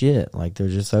of the shit. Like they're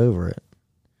just over it.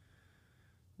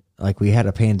 Like we had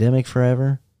a pandemic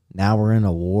forever. Now we're in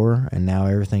a war, and now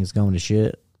everything's going to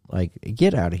shit. Like,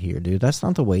 get out of here, dude. That's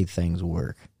not the way things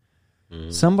work.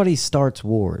 Somebody starts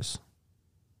wars.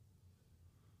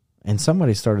 And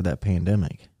somebody started that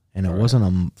pandemic. And it wasn't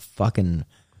a fucking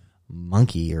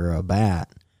monkey or a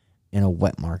bat in a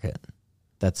wet market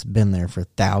that's been there for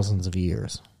thousands of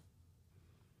years.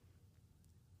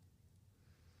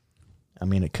 I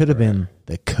mean, it could have been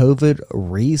the COVID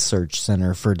Research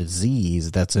Center for Disease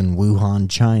that's in Wuhan,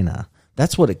 China.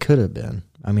 That's what it could have been.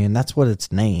 I mean, that's what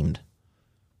it's named,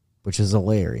 which is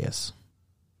hilarious.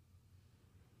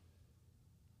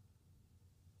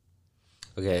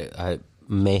 Okay, I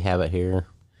may have it here.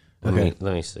 Let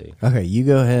me see. Okay, you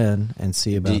go ahead and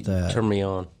see about that. Turn me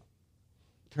on.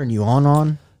 Turn you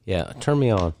on? Yeah, turn me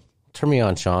on. Turn me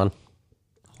on, Sean.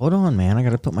 Hold on, man. I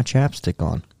got to put my chapstick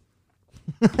on.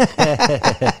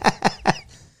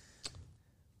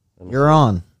 You're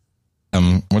on.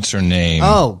 What's her name?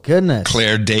 Oh, goodness.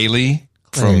 Claire Daly,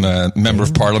 from Member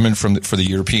of Parliament for the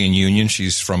European Union.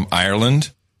 She's from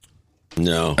Ireland.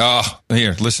 No. Oh,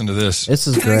 here, listen to this. This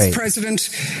is Thanks, great. President.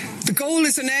 The goal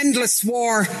is an endless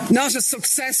war, not a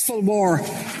successful war.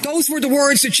 Those were the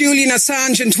words of Julian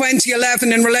Assange in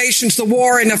 2011 in relation to the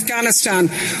war in Afghanistan.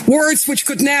 Words which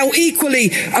could now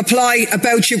equally apply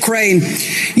about Ukraine.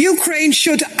 Ukraine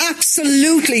should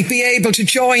absolutely be able to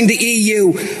join the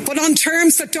EU, but on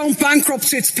terms that don't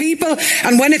bankrupt its people,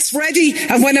 and when it's ready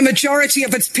and when a majority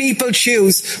of its people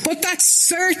choose. But that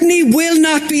certainly will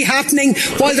not be happening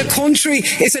while the country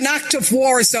is an active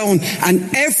war zone,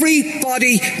 and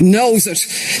everybody knows it.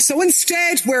 So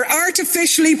instead, we're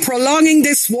artificially prolonging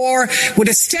this war with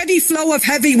a steady flow of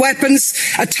heavy weapons,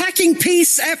 attacking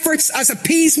peace efforts as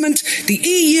appeasement. The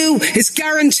EU is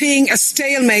guaranteeing a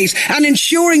stalemate and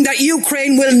ensuring that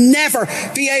Ukraine will never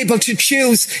be able to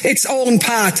choose its own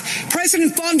path.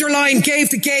 President von der Leyen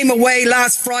gave the game away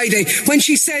last Friday when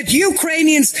she said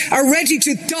Ukrainians are ready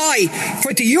to die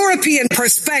for the European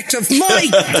perspective. My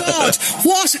God,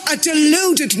 what a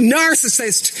deluded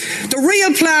narcissist. The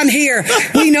real plan here,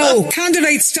 we know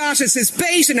candidate status is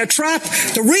bait and a trap.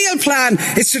 The real plan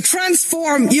is to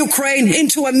transform Ukraine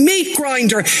into a meat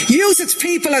grinder, use its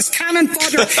people as cannon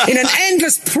fodder in an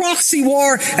endless proxy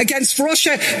war against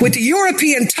Russia, with the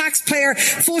European taxpayer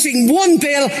footing one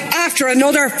bill after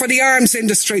another for the arms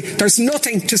industry. There's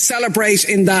nothing to celebrate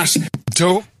in that.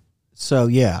 So,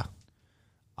 yeah,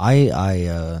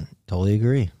 I totally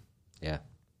agree. Yeah.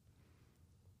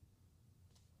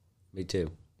 Me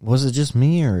too. Was it just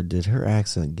me, or did her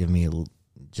accent give me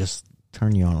just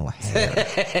turn you on a hair?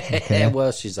 Okay.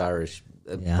 Well, she's Irish.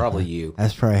 Yeah, Probably you.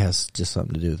 That probably has just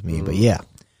something to do with me, but yeah.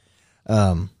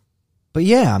 But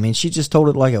yeah, I mean, she just told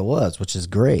it like it was, which is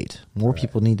great. More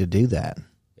people need to do that.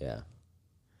 Yeah.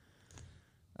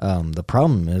 The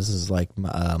problem is like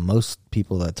most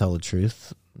people that tell the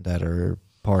truth that are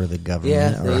part of the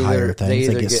government or higher things,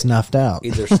 they get snuffed out.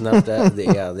 Either snuffed out.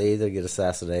 They either get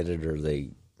assassinated or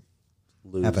they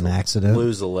have an accident,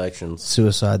 lose elections,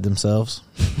 suicide themselves.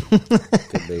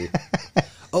 Could be.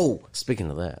 Oh, speaking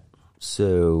of that,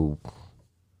 so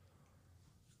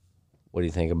what do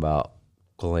you think about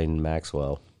Ghislaine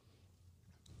Maxwell?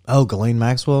 Oh, Ghislaine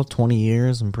Maxwell, 20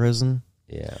 years in prison.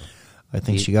 Yeah, I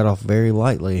think she got off very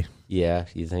lightly. Yeah,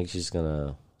 you think she's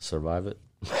gonna survive it?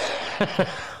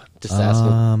 Just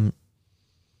asking.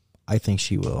 I think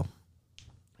she will.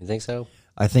 You think so?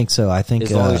 I think so. I think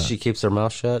as long as she keeps her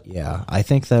mouth shut. Yeah, I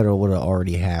think that would have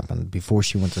already happened before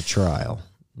she went to trial.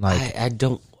 Like I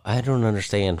don't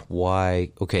understand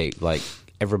why. Okay, like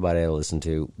everybody I listen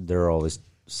to, they're always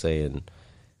saying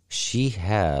she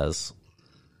has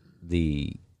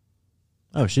the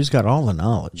she's got all the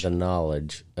knowledge. The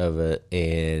knowledge of it,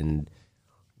 and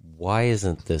why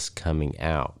isn't this coming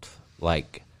out?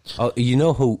 Like, you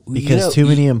know who? Because too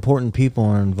many important people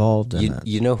are involved in it.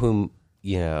 You know whom?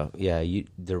 Yeah.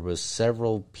 There was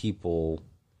several people,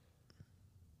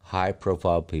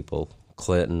 high-profile people,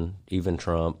 Clinton, even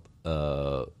Trump.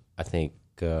 I think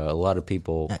a lot of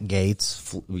people.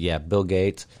 Gates. Bill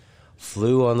Gates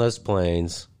flew on those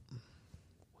planes.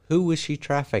 Who was she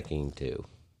trafficking to?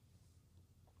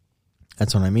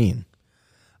 That's what I mean.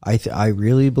 I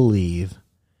really believe,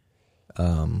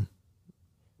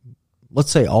 let's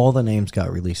say all the names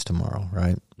got released tomorrow,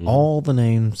 right? Mm-hmm. All the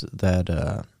names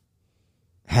that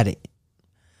had it.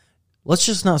 Let's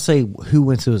just not say who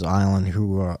went to his island,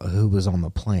 who was on the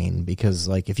plane, because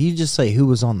like if you just say who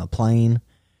was on the plane,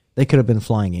 they could have been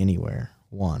flying anywhere.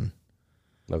 One.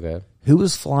 Okay. Who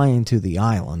was flying to the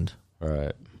island? All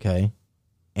right. Okay.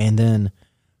 And then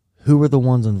who were the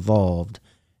ones involved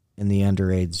in the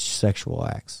underage sexual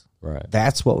acts? Right.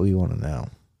 That's what we want to know.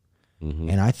 Mm-hmm.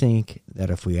 And I think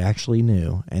that if we actually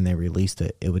knew and they released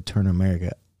it, it would turn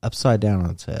America upside down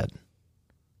on its head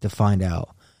to find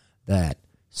out that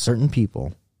certain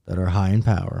people that are high in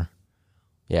power,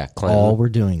 yeah, Clinton, all were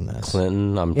doing this.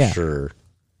 Clinton, I'm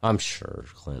sure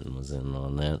Clinton was in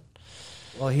on that.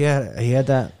 Well, he had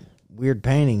that weird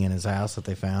painting in his house that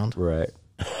they found, right?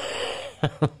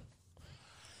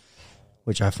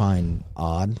 which I find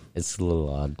odd. It's a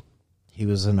little odd. He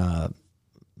was in a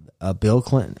Bill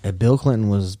Clinton. Bill Clinton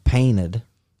was painted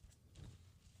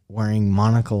wearing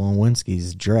Monica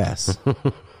Lewinsky's dress.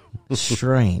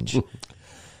 Strange.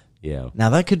 Yeah. Now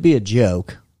that could be a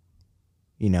joke,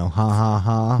 ha ha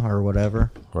ha or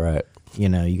whatever. Right.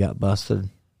 You got busted,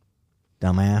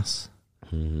 dumbass.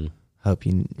 Mm-hmm. Hope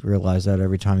you realize that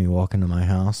every time you walk into my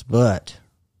house, but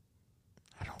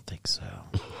I don't think so.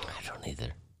 I don't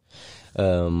either.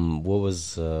 What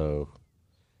was the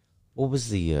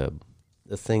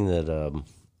thing that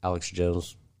Alex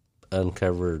Jones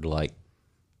uncovered like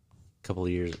a couple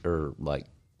of years, or like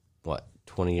what,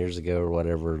 20 years ago or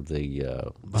whatever?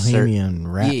 The Bohemian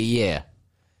Rhapsody.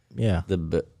 Yeah.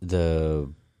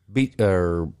 The beat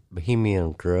or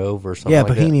Bohemian Grove or something. Yeah,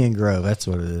 like Bohemian Grove. That's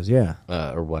what it is. Yeah,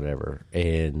 or whatever.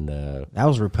 And that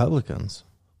was Republicans.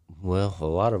 Well, a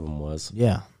lot of them was.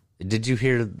 Yeah. Did you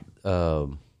hear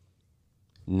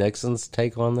Nixon's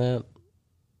take on that?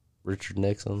 Richard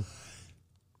Nixon.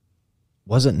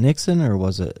 Was it Nixon or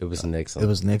was it? It was Nixon. It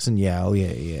was Nixon. Yeah. Oh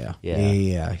yeah.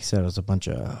 He said it was a bunch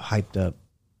of hyped up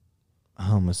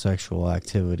homosexual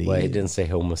activity. Well, he didn't say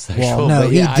homosexual. Well, no,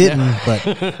 but he yeah, didn't.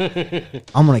 But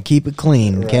I'm gonna keep it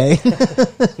clean, okay?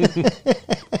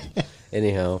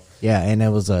 Anyhow. Yeah, and it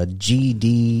was a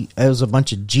GD. It was a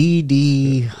bunch of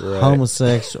GD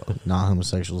homosexual, not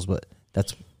homosexuals, but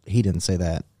he didn't say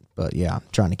that. But yeah, I'm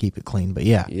trying to keep it clean. But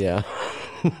yeah.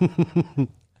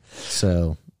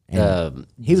 So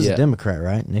he was a Democrat,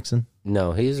 right, Nixon?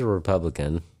 No, he's a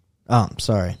Republican. Oh, I'm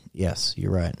sorry. Yes,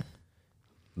 you're right.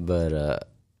 But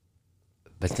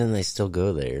then they still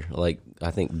go there. Like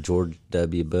I think George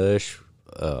W. Bush.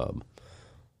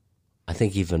 I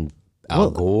think even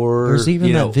Al Gore. There's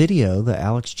even that video that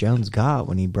Alex Jones got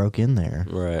when he broke in there.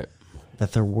 Right.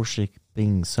 That they're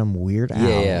worshiping some weird owl.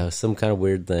 Yeah, some kind of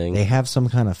weird thing. They have some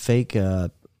kind of fake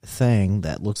thing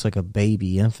that looks like a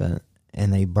baby infant,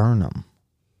 and they burn them.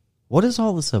 What is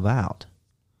all this about?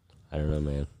 I don't know,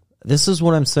 man. This is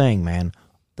what I'm saying, man.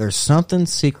 There's something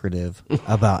secretive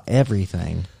about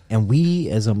everything, and we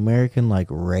as American, like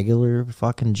regular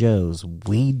fucking Joes,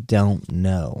 we don't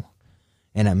know.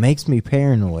 And it makes me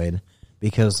paranoid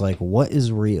because, like, what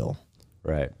is real?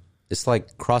 Right. It's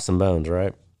like crossing bones,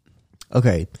 right?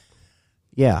 Okay.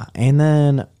 Yeah, and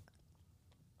then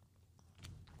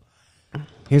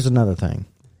here's another thing.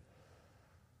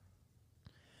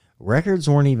 Records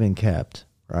weren't even kept,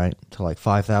 right, till like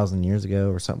 5,000 years ago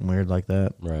or something weird like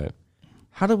that. Right.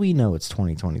 How do we know it's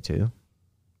 2022?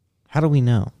 How do we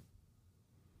know?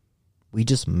 We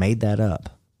just made that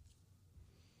up.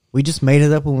 We just made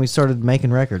it up when we started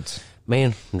making records.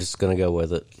 Man, I'm just going to go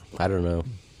with it. I don't know.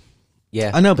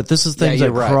 Yeah. I know, but this is things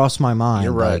that cross my mind.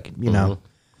 You're right. Like, know,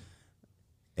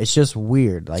 it's just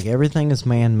weird. Like, everything is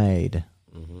man-made.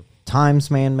 Mm-hmm. Time's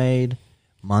man-made.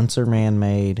 Months are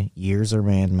man-made. Years are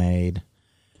man-made.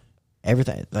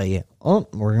 Everything. Like, oh,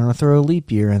 we're going to throw a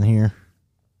leap year in here.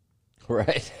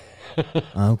 Right.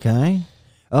 Okay.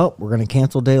 Oh, we're going to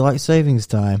cancel daylight savings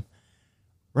time.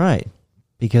 Right.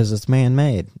 Because it's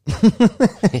man-made.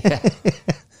 Yeah.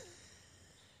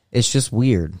 It's just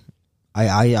weird.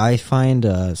 I find,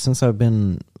 since I've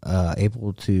been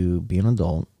able to be an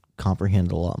adult,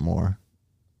 comprehend a lot more,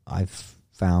 I've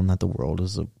found that the world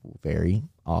is a very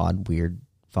odd, weird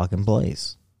fucking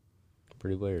place.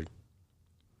 Pretty weird.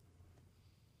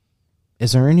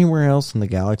 Is there anywhere else in the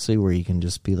galaxy where you can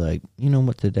just be like, you know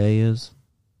what today is?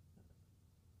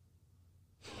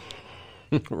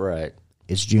 Right.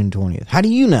 It's June 20th. How do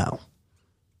you know?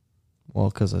 Well,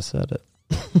 because I said it.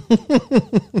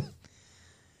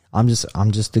 I'm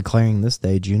just declaring this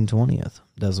day June 20th.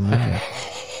 Doesn't matter.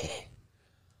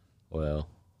 Well,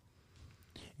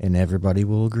 and everybody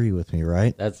will agree with me,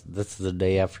 right? that's the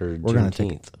day after We're gonna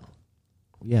Juneteenth.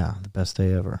 Yeah, the best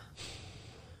day ever.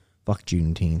 Fuck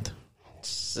Juneteenth.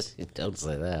 Don't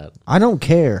say that. I don't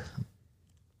care.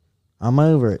 I'm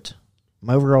over it. I'm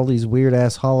over all these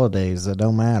weird-ass holidays that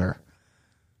don't matter.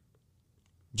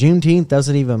 Juneteenth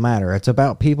doesn't even matter. It's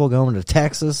about people going to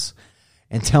Texas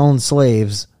and telling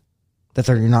slaves that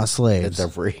they're not slaves. That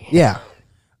they're free. Yeah.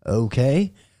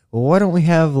 Okay. Well, why don't we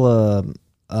have a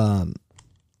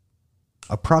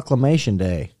proclamation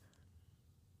day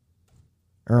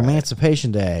or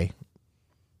Emancipation Day?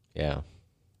 Yeah.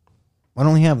 Why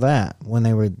don't we have that when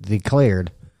they were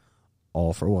declared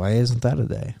all for? Why isn't that a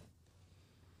day?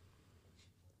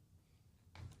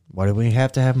 Why do we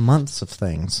have to have months of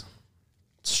things?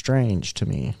 It's strange to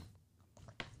me.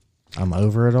 I'm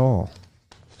over it all.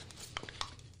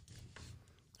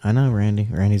 I know, Randy.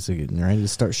 Randy's ready to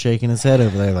start shaking his head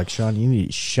over there like, Sean, you need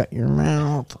to shut your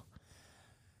mouth.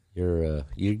 You're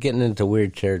getting into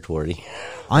weird territory.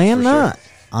 I am not. Sure.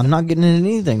 I'm not getting into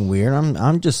anything weird.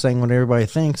 I'm just saying what everybody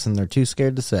thinks, and they're too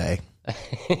scared to say.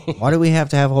 Why do we have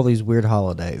to have all these weird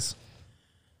holidays?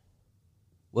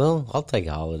 Well, I'll take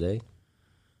a holiday.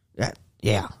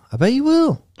 Yeah, I bet you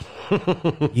will.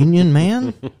 Union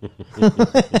man.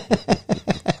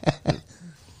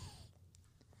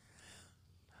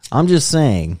 I'm just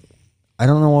saying. I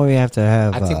don't know why we have to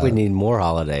have. I think we need more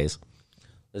holidays.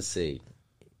 Let's see.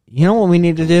 You know what we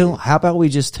need to do? How about we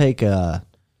just take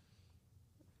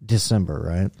December,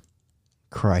 right?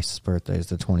 Christ's birthday is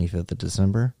the 25th of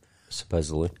December.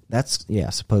 Supposedly.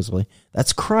 Supposedly.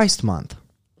 That's Christ month.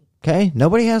 Okay?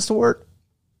 Nobody has to work.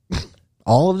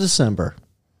 All of December.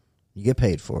 You get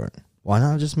paid for it. Why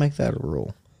not just make that a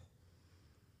rule?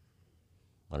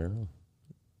 I don't know.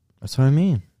 That's what I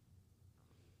mean.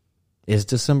 Is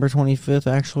December 25th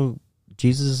actual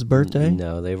Jesus' birthday?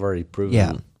 No, they've already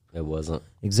proven it wasn't.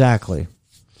 Exactly.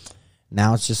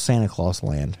 Now it's just Santa Claus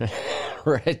land.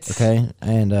 Right. Okay?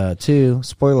 And 2,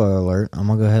 spoiler alert, I'm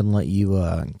going to go ahead and let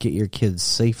you get your kids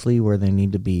safely where they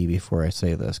need to be before I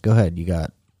say this. Go ahead. You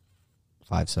got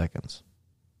 5 seconds.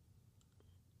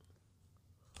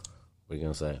 What are you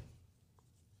going to say?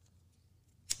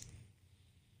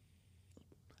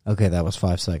 Okay, that was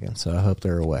 5 seconds, so I hope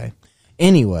they're away.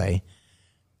 Anyway,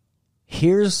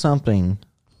 here's something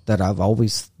that I've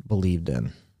always believed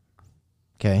in.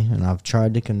 Okay, and I've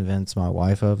tried to convince my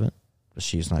wife of it, but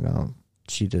she is not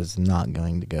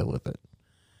going to go with it.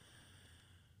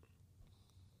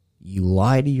 You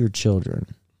lie to your children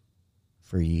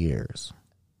for years.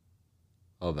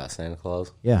 Oh, about Santa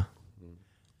Claus? Yeah.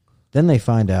 Then they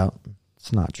find out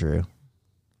it's not true.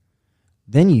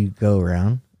 Then you go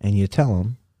around and you tell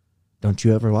them, don't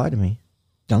you ever lie to me.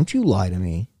 Don't you lie to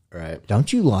me. Right.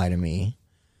 Don't you lie to me.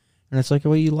 And it's like,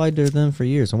 well, you lied to them for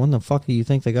years. And when the fuck do you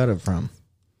think they got it from?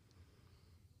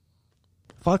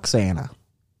 Fuck Santa.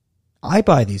 I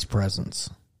buy these presents.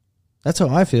 That's how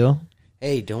I feel.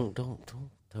 Hey, don't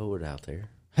throw it out there.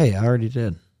 Hey, I already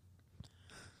did.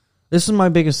 This is my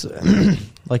biggest,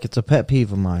 like, it's a pet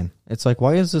peeve of mine. It's like,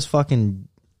 why is this fucking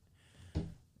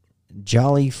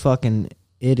jolly fucking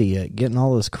idiot getting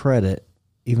all this credit,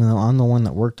 even though I'm the one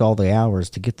that worked all the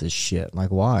hours to get this shit? Like,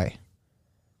 why?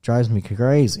 Drives me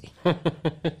crazy.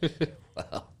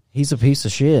 Wow. He's a piece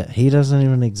of shit. He doesn't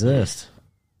even exist.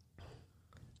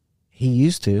 He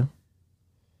used to.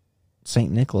 St.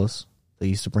 Nicholas. They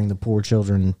used to bring the poor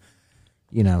children,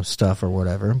 stuff or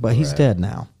whatever. But he's dead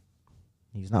now.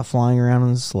 He's not flying around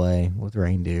in a sleigh with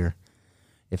reindeer.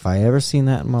 If I ever seen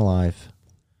that in my life,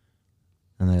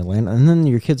 and they land, and then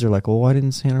your kids are like, well, why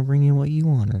didn't Santa bring you what you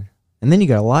wanted? And then you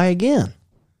got to lie again.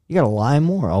 You got to lie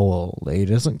more. Oh, well, it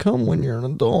doesn't come when you're an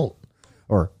adult.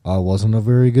 Or, I wasn't a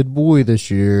very good boy this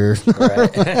year.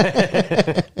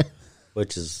 Right.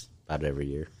 Which is about every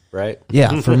year, right?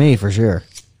 Yeah, for me, for sure.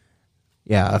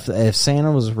 Yeah, if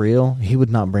Santa was real, he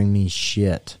would not bring me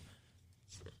shit.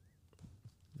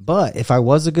 But if I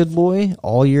was a good boy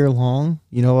all year long,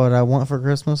 you know what I want for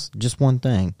Christmas? Just one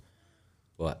thing.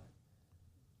 What?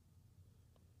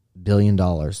 $1 billion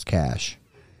cash.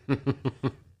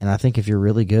 And I think if you're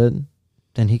really good,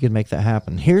 then he could make that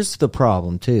happen. Here's the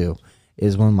problem, too,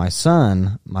 is when my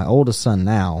oldest son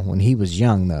now, when he was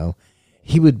young, though,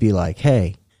 he would be like,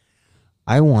 hey,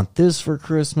 I want this for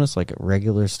Christmas, like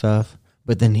regular stuff.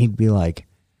 But then he'd be like,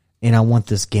 and I want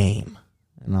this game.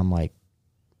 And I'm like,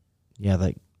 yeah,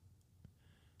 like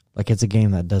it's a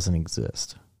game that doesn't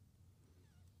exist.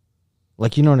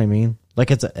 Like, you know what I mean?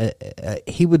 Like it's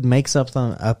he would make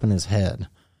something up in his head.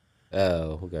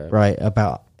 Oh, okay. Right,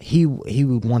 about he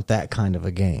would want that kind of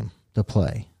a game to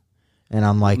play. And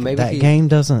I'm like, that game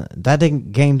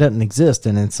doesn't exist.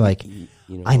 And it's like,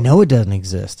 I know it doesn't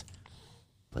exist.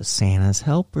 But Santa's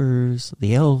helpers,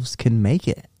 the elves, can make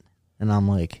it. And I'm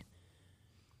like,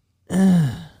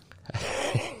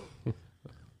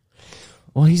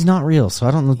 well, he's not real, so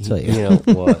I don't know what to tell you. You know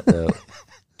what?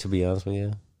 To be honest with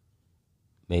you,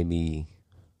 maybe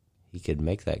he could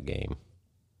make that game.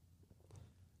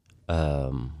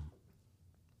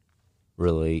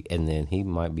 Really, and then he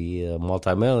might be a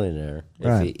multimillionaire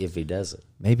if he does it.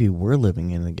 Maybe we're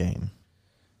living in the game.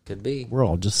 Could be. We're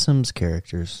all just Sims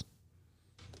characters.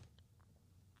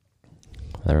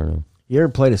 I don't know. You ever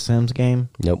played a Sims game?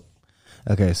 Nope.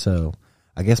 Okay, so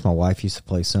I guess my wife used to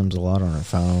play Sims a lot on her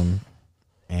phone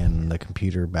and the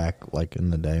computer back like in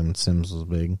the day when Sims was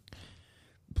big.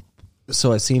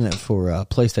 So I seen it for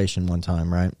PlayStation one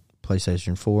time, right?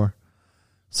 PlayStation 4.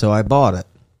 So I bought it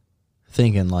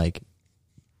thinking like,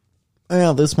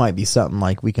 well, this might be something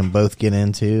like we can both get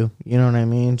into. You know what I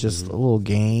mean? Just a little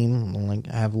game, like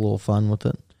have a little fun with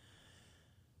it.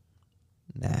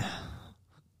 Nah.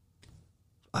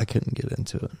 I couldn't get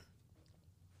into it.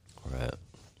 Right.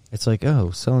 It's like,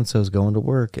 oh, so and so's going to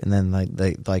work, and then like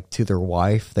they like to their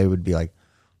wife, they would be like,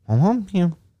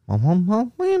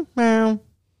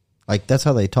 like that's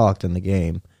how they talked in the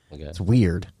game. Okay. It's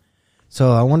weird.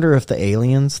 So I wonder if the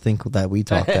aliens think that we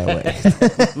talk that way.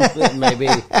 Maybe.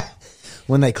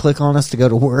 When they click on us to go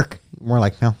to work, we're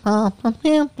like, meow, meow,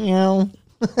 meow, meow.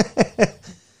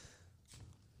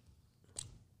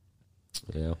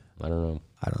 Yeah, I don't know.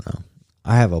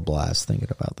 I have a blast thinking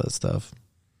about that stuff.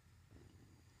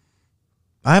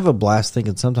 I have a blast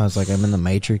thinking sometimes like I'm in the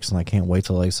Matrix and I can't wait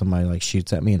till like somebody like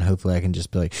shoots at me and hopefully I can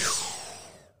just be like,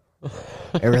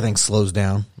 everything slows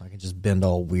down. I can just bend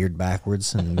all weird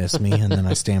backwards and miss me, and then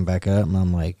I stand back up and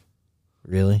I'm like,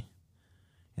 really?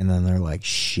 And then they're like,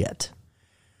 shit,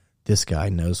 this guy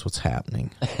knows what's happening.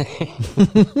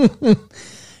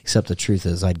 Except the truth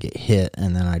is I'd get hit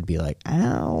and then I'd be like,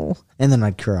 ow. And then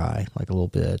I'd cry like a little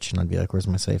bitch and I'd be like, where's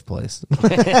my safe place?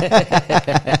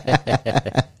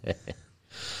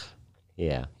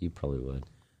 Yeah, you probably would.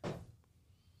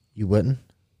 You wouldn't?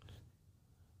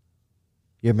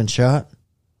 You ever been shot?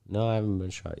 No, I haven't been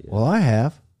shot yet. Well, I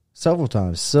have. Several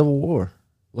times. Civil War.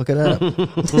 Look it up.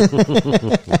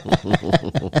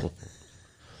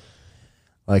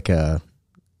 Like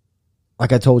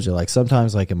I told you, like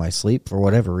sometimes like in my sleep, for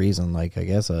whatever reason, like I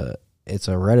guess it's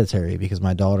hereditary because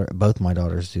both my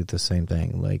daughters do the same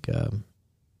thing. Like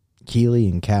Keely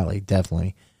and Callie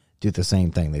definitely do the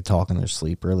same thing. They talk in their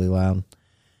sleep really loud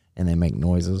and they make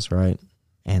noises, right?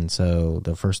 And so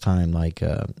the first time like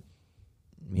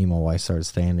me and my wife started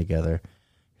staying together,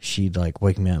 she'd like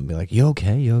wake me up and be like, "You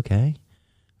okay? You okay?"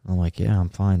 I'm like, "Yeah, I'm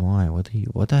fine. Why? What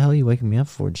the hell are you waking me up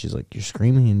for?" And she's like, "You're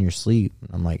screaming in your sleep." And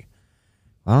I'm like,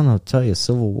 I don't know what to tell you.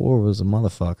 Civil War was a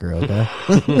motherfucker, okay?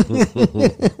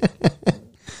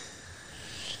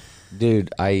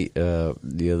 Dude, I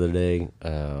the other day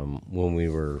when we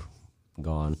were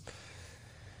gone,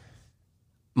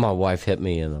 my wife hit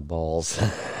me in the balls.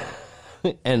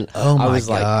 And oh my I was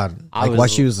God. Like while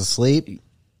she was asleep?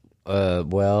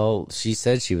 Well, she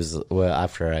said she was, well,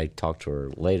 after I talked to her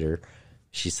later,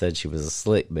 she said she was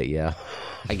asleep, but yeah,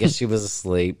 I guess she was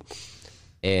asleep.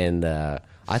 And I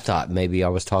thought maybe I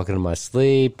was talking in my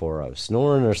sleep or I was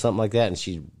snoring or something like that, and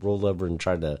she rolled over and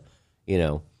tried to,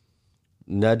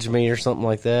 nudge me or something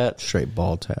like that. Straight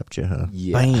ball tapped you, huh?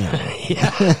 Yeah. Bam.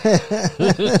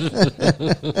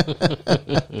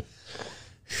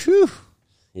 Whew.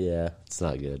 Yeah, it's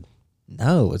not good.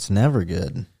 No, it's never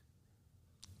good.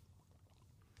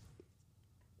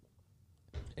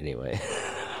 Anyway.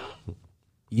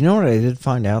 You know what I did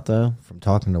find out, though, from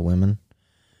talking to women?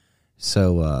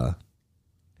 So,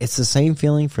 it's the same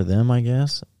feeling for them, I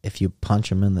guess, if you punch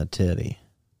them in the titty.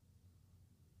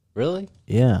 Really?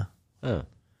 Yeah. Huh.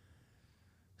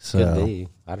 So, Could be.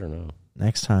 I don't know.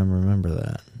 Next time, remember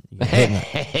that. You get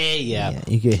hit in Yeah.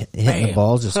 you get hit in the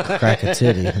ball, just crack a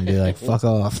titty and be like, fuck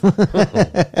off.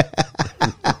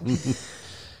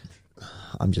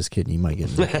 I'm just kidding. You might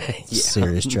get in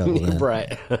serious trouble then.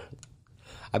 Right.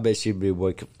 I bet she'd be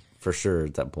awake for sure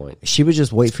at that point. She would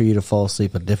just wait for you to fall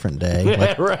asleep a different day,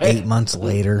 like Right. 8 months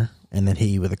later, and then hit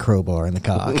you with a crowbar in the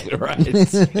cock. Right.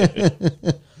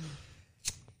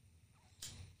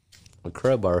 A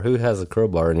crowbar. Who has a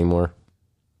crowbar anymore?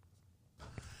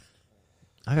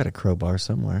 I got a crowbar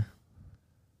somewhere.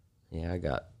 Yeah, I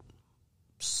got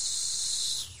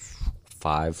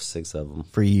 5, 6 of them.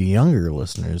 For you younger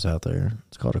listeners out there,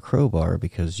 it's called a crowbar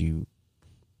because you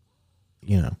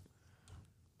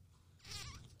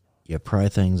pry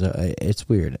things. It's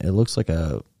weird. It looks like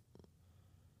a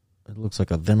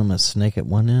venomous snake at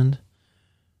one end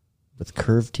with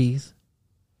curved teeth,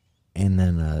 and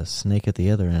then a snake at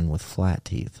the other end with flat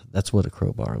teeth. That's what a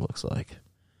crowbar looks like,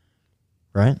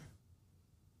 right?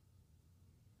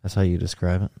 That's how you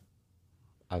describe it?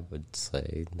 I would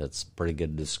say that's a pretty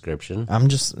good description. I'm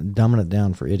just dumbing it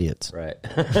down for idiots. Right.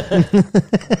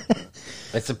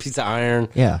 It's a piece of iron.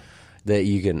 Yeah. That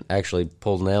you can actually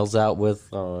pull nails out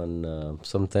with on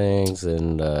some things,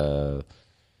 and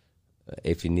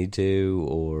if you need to,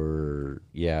 or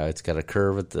it's got a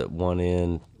curve at the one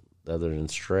end, the other end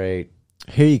straight.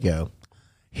 Here you go.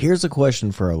 Here's a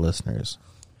question for our listeners,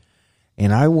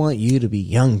 and I want you to be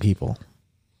young people.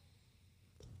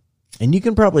 And you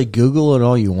can probably Google it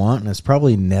all you want, and it's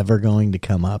probably never going to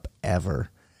come up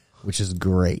ever, which is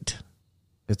great.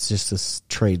 It's just a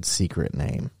trade secret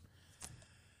name.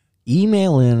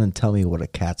 Email in and tell me what a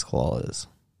cat's claw is.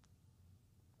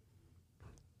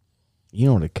 You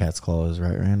know what a cat's claw is,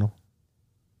 right, Randall?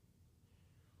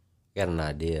 Got an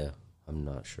idea. I'm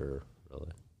not sure,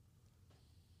 really.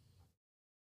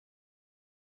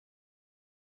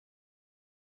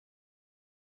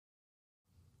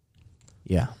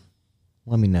 Yeah.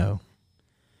 Let me know.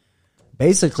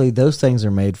 Basically, those things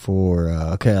are made for,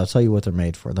 okay, I'll tell you what they're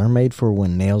made for. They're made for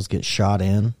when nails get shot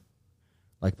in,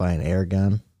 like by an air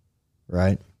gun,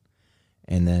 right?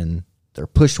 And then they're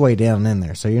pushed way down in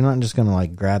there. So you're not just going to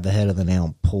like grab the head of the nail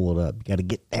and pull it up. You got to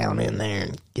get down in there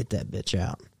and get that bitch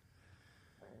out.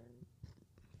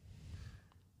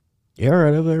 You all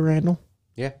right over there, Randall?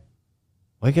 Yeah.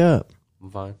 Wake up.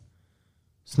 I'm fine.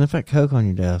 Sniff that Coke on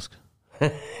your desk.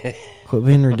 Quit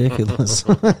being ridiculous.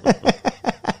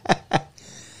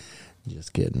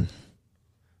 Just kidding.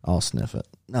 I'll sniff it.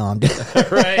 No, I'm just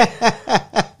Right.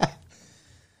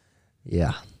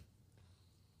 Yeah.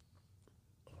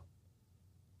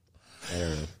 I don't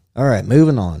know. All right,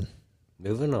 moving on.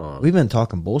 Moving on. We've been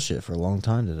talking bullshit for a long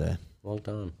time today. Long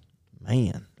time.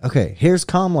 Man. Okay, here's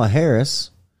Kamala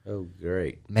Harris, Oh,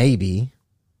 great. maybe,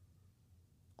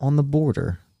 on the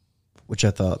border, which I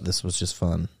thought this was just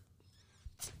fun.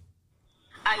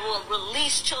 I will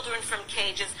release children from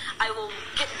cages. I will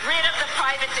get rid of the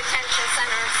private detention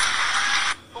centers.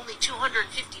 Only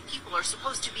 250 people are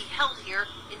supposed to be held here.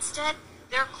 Instead,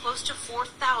 they're close to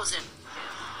 4,000.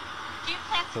 Do you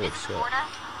plan to visit Florida?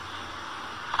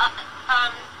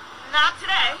 Not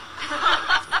today.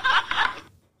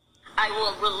 I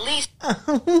will release.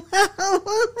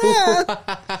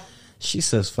 She's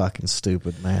so fucking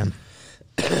stupid, man.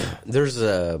 There's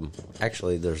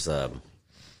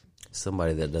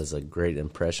somebody that does a great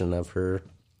impression of her.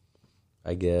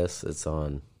 I guess it's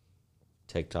on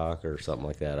TikTok or something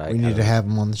like that. We need to have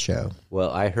him on the show.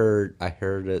 Well, I heard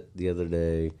it the other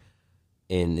day.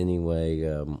 And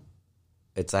anyway,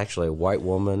 it's actually a white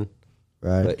woman,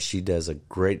 Right. but she does a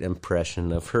great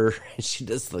impression of her. She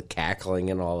does the cackling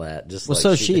and all that. Just Well, like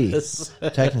so she does.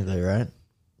 technically, right?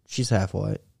 She's half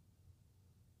white.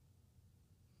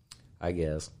 I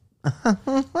guess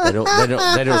they don't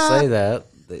say that.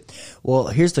 Well,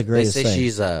 here's the They greatest say thing.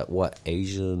 she's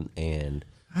Asian and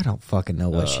I don't fucking know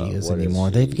what she is what is anymore.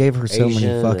 she? They gave her so many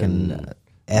Asian fucking and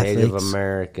ethics. Native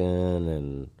American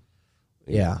and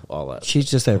Yeah, all that. She's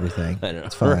just everything. I know,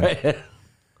 It's fine.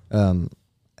 right?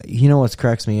 You know what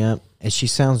cracks me up? Is she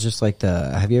sounds just like the.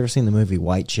 Have you ever seen the movie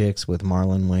White Chicks with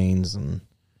Marlon Wayans and?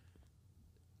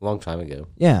 Long time ago.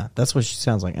 Yeah, that's what she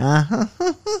sounds like.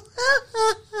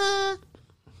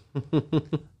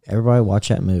 Everybody watch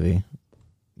that movie.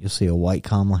 You'll see a white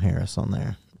Kamala Harris on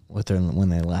there with her when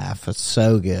they laugh. It's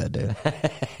so good, dude.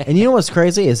 And you know what's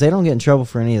crazy is they don't get in trouble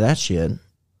for any of that shit.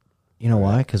 You know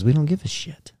why? Because we don't give a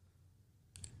shit.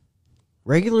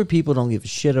 Regular people don't give a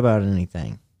shit about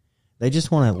anything. They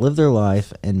just want to live their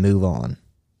life and move on.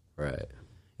 Right.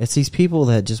 It's these people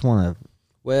that just want to.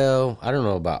 Well, I don't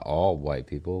know about all white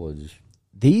people.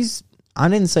 These, I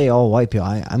didn't say all white people.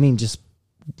 I mean just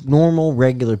normal,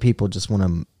 regular people just want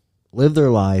to live their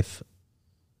life,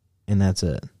 and that's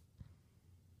it.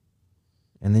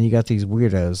 And then you got these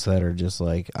weirdos that are just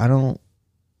like, I don't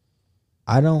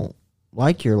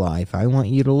like your life. I want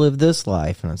you to live this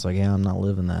life. And it's like, yeah, I'm not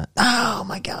living that. Oh,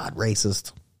 my God,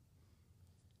 racist.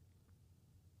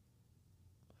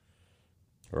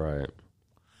 Right.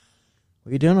 What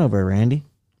are you doing over there, Randy?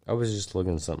 I was just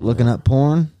looking at something. Looking up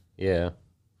porn? Yeah.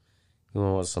 You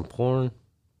want to watch some porn?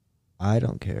 I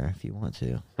don't care if you want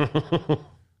to.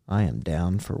 I am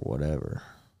down for whatever.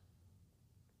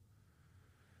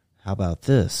 How about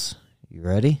this? You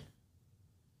ready?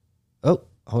 Oh,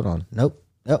 hold on. Nope.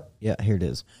 Oh, yeah, here it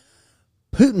is.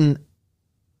 Putin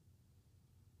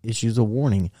issues a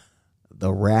warning.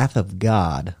 The wrath of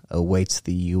God awaits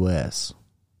the U.S.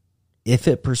 if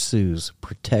it pursues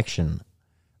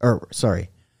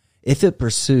if it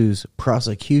pursues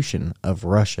prosecution of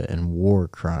Russia and war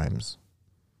crimes.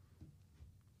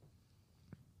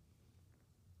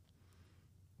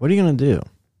 What are you going to do,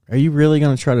 Are you really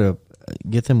going to try to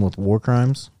get them with war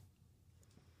crimes?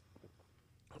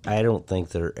 I don't think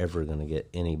they're ever going to get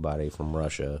anybody from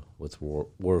Russia with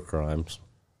war crimes.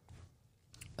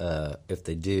 If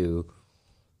they do,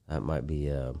 that might be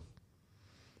a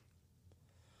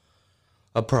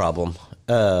problem.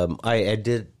 I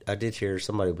did hear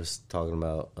somebody was talking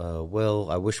about,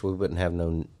 well, I wish we wouldn't have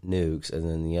no nukes. And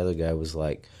then the other guy was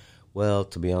like, well,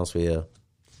 to be honest with you,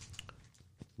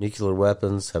 nuclear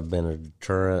weapons have been a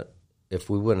deterrent. If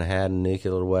we wouldn't have had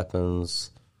nuclear weapons,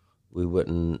 we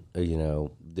wouldn't,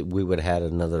 we would have had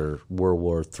another World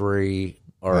War III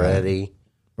already.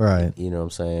 Right. You know what I'm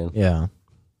saying? Yeah.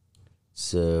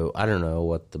 So I don't know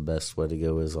what the best way to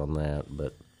go is on that,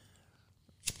 but.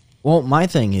 Well, my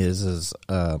thing is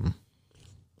I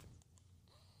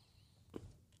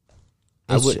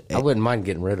wouldn't mind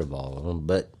getting rid of all of them,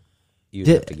 but you'd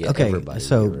have to get everybody.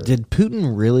 So did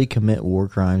Putin really commit war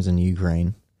crimes in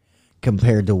Ukraine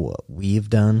compared to what we've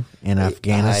done in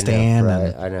Afghanistan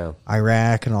I know.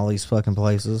 Iraq and all these fucking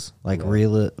places? Like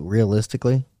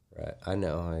realistically? Right. I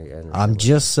know. I'm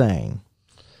just saying.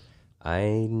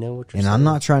 I know what you're saying. And I'm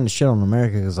not trying to shit on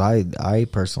America because I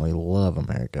personally love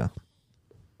America.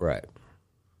 Right.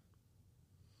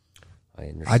 I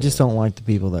understand. I just don't like the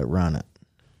people that run it.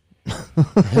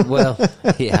 Well,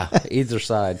 yeah, either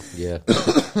side, yeah.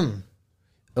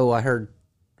 Oh, I heard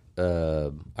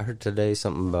today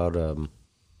something about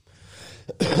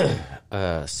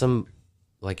some,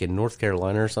 like in North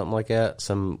Carolina or something like that.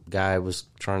 Some guy was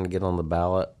trying to get on the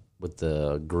ballot with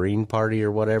the Green Party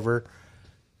or whatever,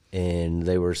 and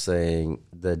they were saying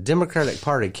the Democratic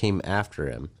Party came after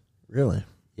him. Really?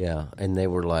 Yeah, and they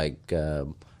were like, "Are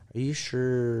you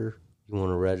sure you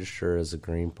want to register as a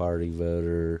Green Party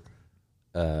voter?"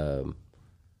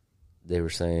 They were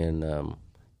saying,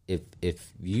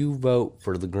 if you vote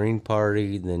for the Green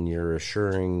Party, then you're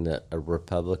assuring that a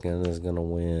Republican is going to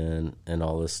win and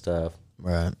all this stuff.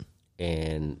 Right.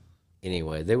 And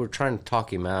anyway, they were trying to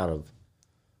talk him out of,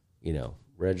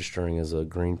 registering as a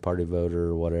Green Party voter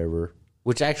or whatever,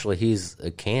 which actually he's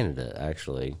a candidate,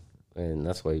 actually, and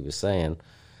that's what he was saying.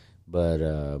 But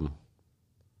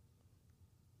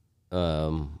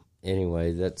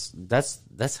anyway,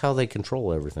 that's how they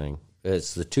control everything.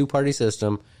 It's the two-party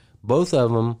system. Both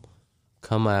of them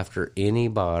come after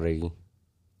anybody.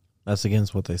 That's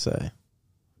against what they say.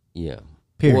 Yeah.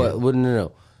 Period. Well,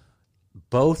 no.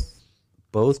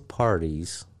 Both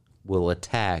parties will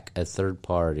attack a third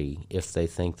party if they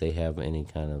think they have any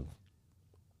kind of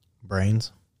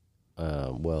brains.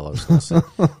 Well, I was going to say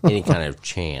any kind of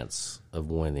chance of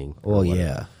winning. Well,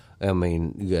 yeah. I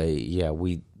mean, yeah.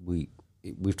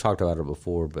 We've talked about it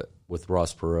before, but with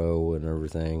Ross Perot and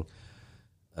everything,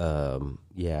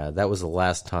 that was the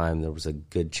last time there was a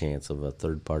good chance of a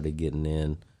third party getting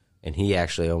in, and he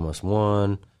actually almost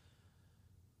won,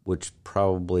 which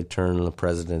probably turned the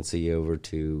presidency over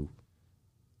to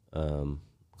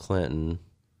Clinton.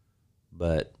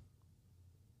 But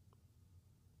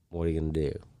what are you going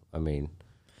to do? I mean,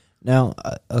 now,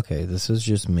 okay, this is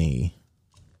just me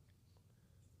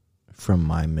from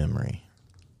my memory.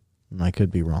 And I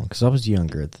could be wrong because I was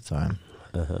younger at the time.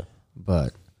 Uh-huh.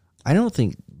 But I don't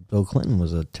think Bill Clinton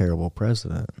was a terrible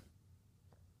president.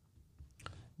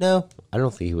 No, I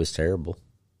don't think he was terrible.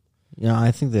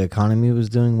 I think the economy was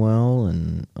doing well,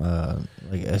 and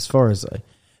as far as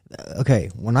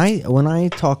when I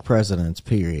talk presidents,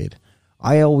 period,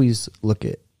 I always look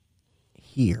at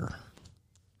here.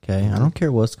 Okay, I don't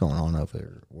care what's going on over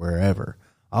there, wherever.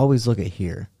 I always look at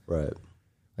here. Right.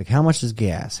 Like, how much is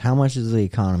gas? How much is the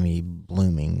economy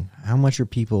blooming? How much are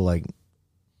people,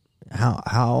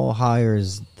 how high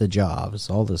is the jobs?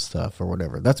 All this stuff or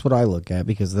whatever. That's what I look at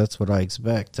because that's what I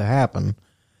expect to happen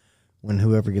when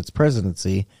whoever gets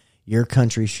presidency. Your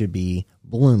country should be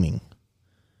blooming.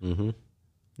 Mm-hmm.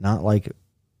 Not like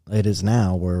it is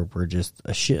now where we're just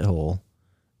a shithole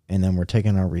and then we're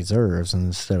taking our reserves and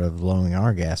instead of lowering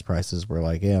our gas prices, we're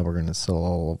like, yeah, we're going to sell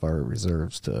all of our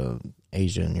reserves to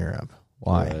Asia and Europe.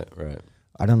 Why? Right.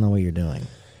 I don't know what you're doing.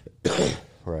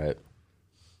 Right.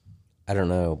 I don't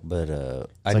know, but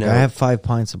I know I have 5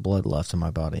 pints of blood left in my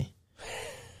body,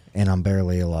 and I'm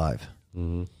barely alive.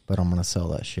 Mm-hmm. But I'm going to sell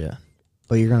that shit.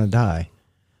 But you're going to die.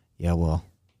 Yeah, well,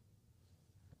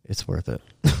 it's worth it.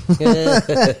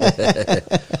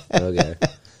 Okay.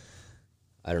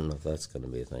 I don't know if that's going to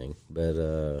be a thing,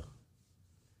 but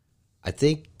I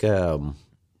think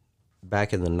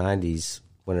back in the 90s,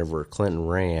 whenever Clinton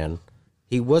ran,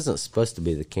 he wasn't supposed to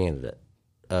be the candidate.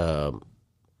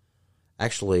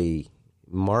 Actually,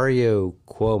 Mario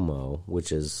Cuomo,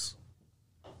 which is...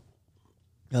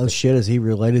 Oh, shit, is he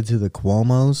related to the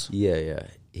Cuomos? Yeah.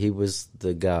 he was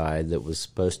the guy that was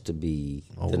supposed to be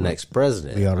the next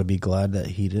president. We ought to be glad that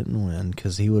he didn't win,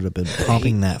 because he would have been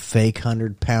pumping that fake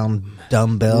 100-pound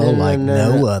dumbbell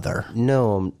no other.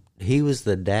 No, he was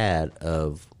the dad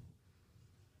of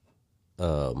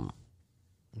the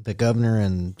governor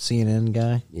and CNN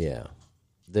guy. Yeah,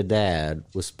 the dad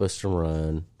was supposed to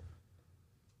run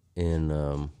in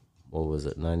what was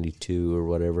it, 92 or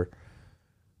whatever.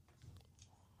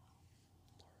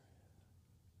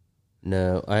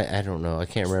 No, I don't know. I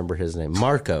can't remember his name.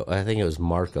 Marco. I think it was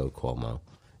Marco Cuomo.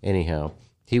 Anyhow,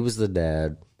 he was the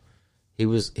dad. He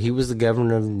was the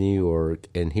governor of New York,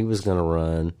 and he was going to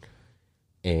run.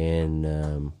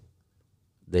 And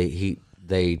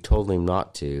they told him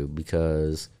not to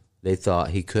because they thought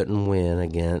he couldn't win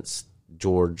against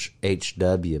George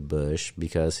H.W. Bush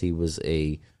because he was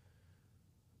he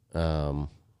was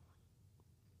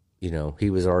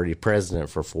already president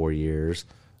for 4 years.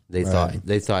 They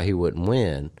thought he wouldn't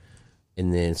win,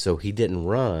 and then so he didn't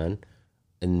run,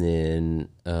 and then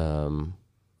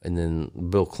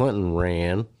Bill Clinton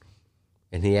ran,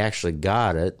 and he actually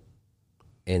got it,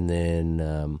 and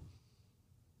then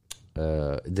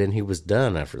he was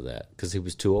done after that because he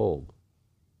was too old.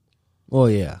 Well,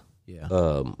 yeah.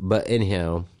 But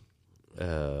anyhow,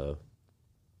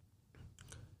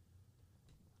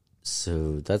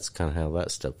 so that's kind of how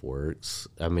that stuff works.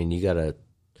 I mean, you gotta.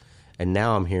 And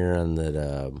now I'm hearing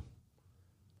that,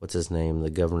 what's his name? The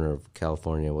governor of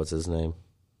California, what's his name?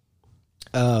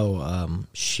 Oh,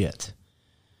 shit.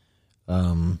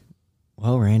 Well,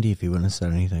 Randy, if he wouldn't have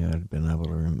said anything, I'd have been able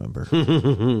to remember.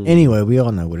 Anyway, we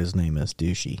all know what his name is,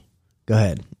 Douchey. Go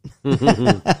ahead.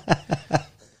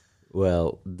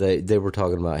 Well, they were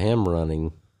talking about him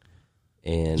running.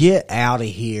 And get out of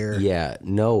here. Yeah,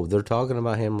 no, they're talking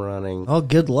about him running. Oh,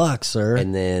 good luck, sir.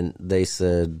 And then they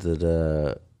said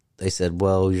that... They said,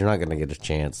 well, you're not going to get a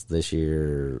chance this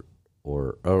year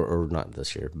or not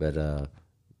this year, but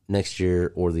next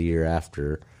year or the year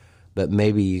after. But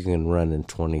maybe you can run in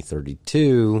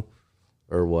 2032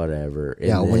 or whatever. And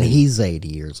yeah, when he's 80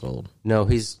 years old. No,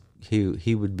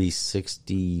 he would be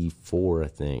 64, I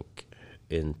think,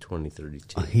 in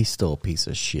 2032. He's still a piece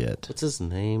of shit. What's his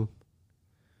name?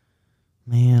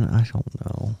 Man, I don't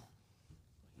know.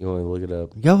 You want to look it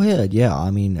up? Go ahead, yeah.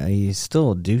 I mean, he's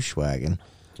still a douchewagon.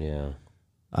 Yeah.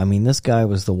 I mean, this guy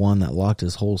was the one that locked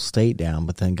his whole state down,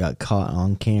 but then got caught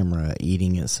on camera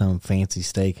eating at some fancy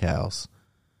steakhouse.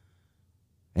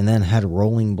 And then had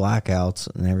rolling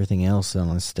blackouts and everything else on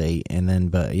his state. And then,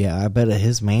 but yeah, I bet at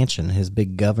his mansion, his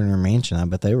big governor mansion, I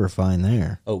bet they were fine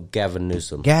there. Oh, Gavin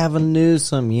Newsom. Gavin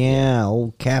Newsom, yeah.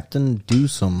 Old Captain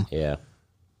Newsom. Yeah.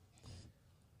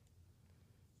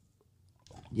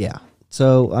 Yeah.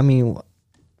 So, I mean,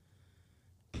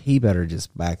 he better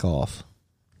just back off.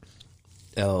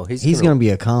 Oh, he's going to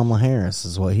be a Kamala Harris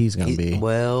is what he's going to be.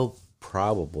 Well,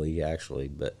 probably, actually.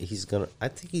 But I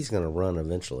think he's going to run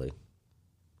eventually.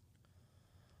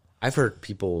 I've heard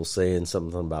people saying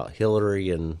something about Hillary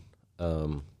and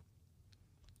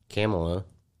Kamala.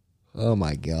 Oh,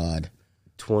 my God.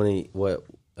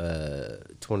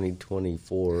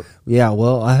 2024. Yeah,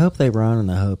 well, I hope they run,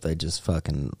 and I hope they just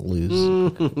fucking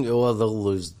lose. Well, they'll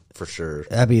lose for sure.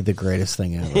 That'd be the greatest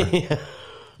thing ever.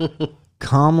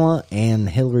 Kamala and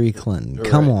Hillary Clinton. Right.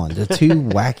 Come on, the two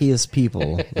wackiest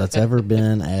people that's ever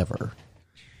been ever.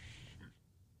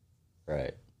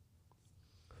 Right.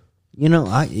 You know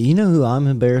who I'm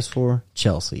embarrassed for?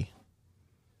 Chelsea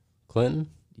Clinton?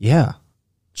 Yeah.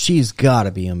 She's got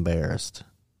to be embarrassed.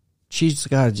 She's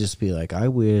got to just be like, I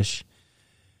wish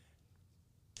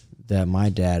that my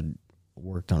dad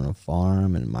worked on a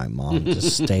farm and my mom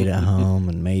just stayed at home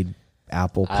and made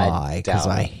apple pie because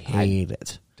I hate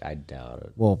it. I doubt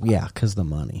it. Well, yeah, because the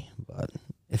money. But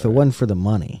if it wasn't for the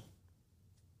money.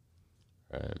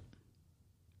 Right.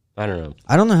 I don't know.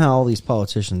 I don't know how all these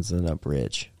politicians end up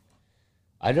rich.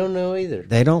 I don't know either.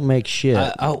 They don't make shit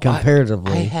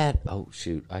comparatively.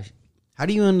 Shoot. How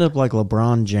do you end up like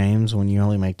LeBron James when you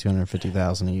only make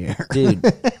 $250,000 a year? Dude,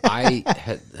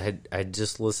 I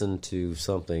just listened to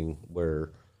something where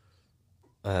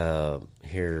it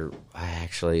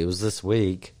was this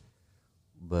week,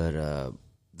 but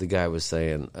the guy was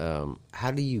saying, how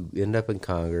do you end up in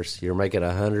Congress? You're making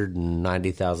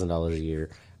 $190,000 a year,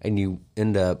 and you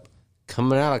end up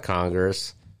coming out of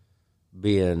Congress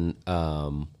being,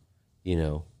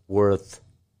 worth.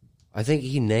 I think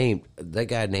that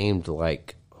guy named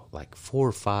like 4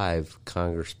 or 5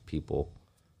 Congress people.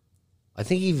 I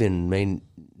think he even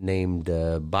named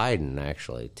Biden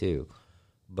actually too.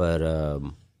 But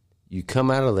you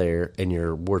come out of there and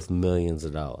you're worth millions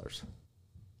of dollars,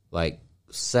 like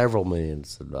several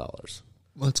millions of dollars.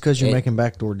 Well, it's because you're making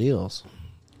backdoor deals.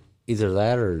 Either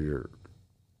that or you're,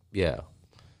 yeah.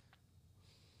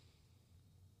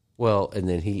 Well, and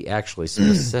then he actually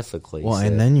specifically Well,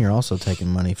 said, and then you're also taking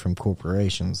money from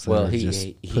corporations that are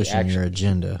just pushing your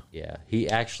agenda. Yeah, he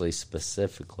actually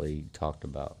specifically talked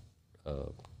about,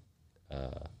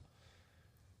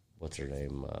 what's her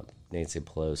name, Nancy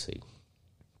Pelosi.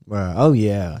 Oh,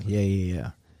 yeah.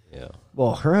 Yeah.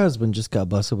 Well, her husband just got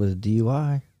busted with a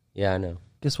DUI. Yeah, I know.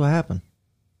 Guess what happened?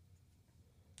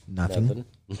 Nothing.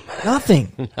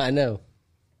 Nothing. I know.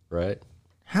 Right?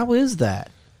 How is that?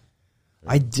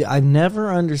 I've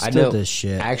never understood this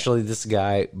shit. Actually, this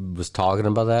guy was talking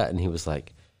about that, and he was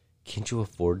like, can't you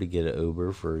afford to get an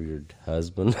Uber for your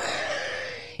husband?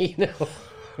 You know?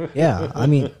 Yeah, I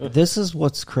mean, this is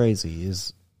what's crazy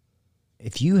is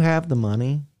if you have the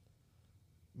money,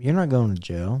 you're not going to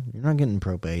jail. You're not getting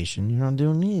probation. You're not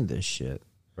doing any of this shit.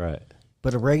 Right.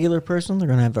 But a regular person, they're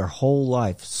going to have their whole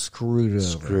life screwed over.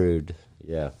 Screwed.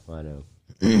 Yeah, I know.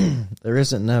 There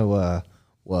isn't no,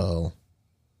 well,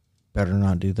 better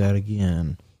not do that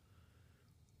again.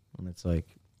 And it's like,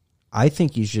 I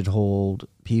think you should hold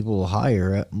people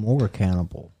higher, more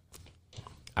accountable.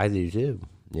 I do too.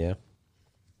 Yeah.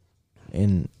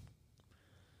 And,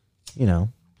 you know,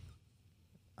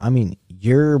 I mean,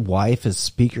 your wife is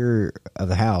Speaker of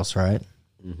the House, right?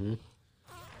 Mm-hmm.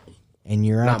 And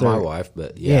you're out there. Not my wife,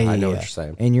 but yeah, I know what you're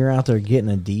saying. And you're out there getting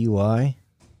a DUI,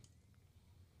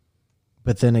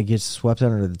 but then it gets swept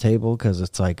under the table because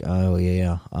it's like, oh,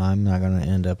 yeah, I'm not going to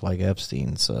end up like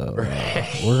Epstein, so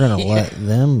we're going to let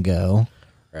them go.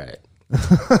 Right.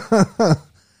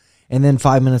 And then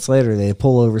 5 minutes later, they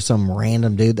pull over some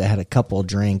random dude that had a couple of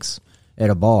drinks at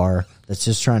a bar that's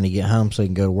just trying to get home so he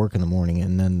can go to work in the morning.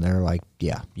 And then they're like,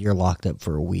 yeah, you're locked up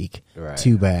for a week. Right.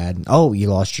 Too bad. Oh, you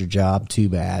lost your job. Too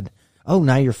bad. Oh,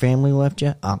 now your family left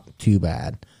you? Too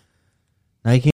bad. Now you can't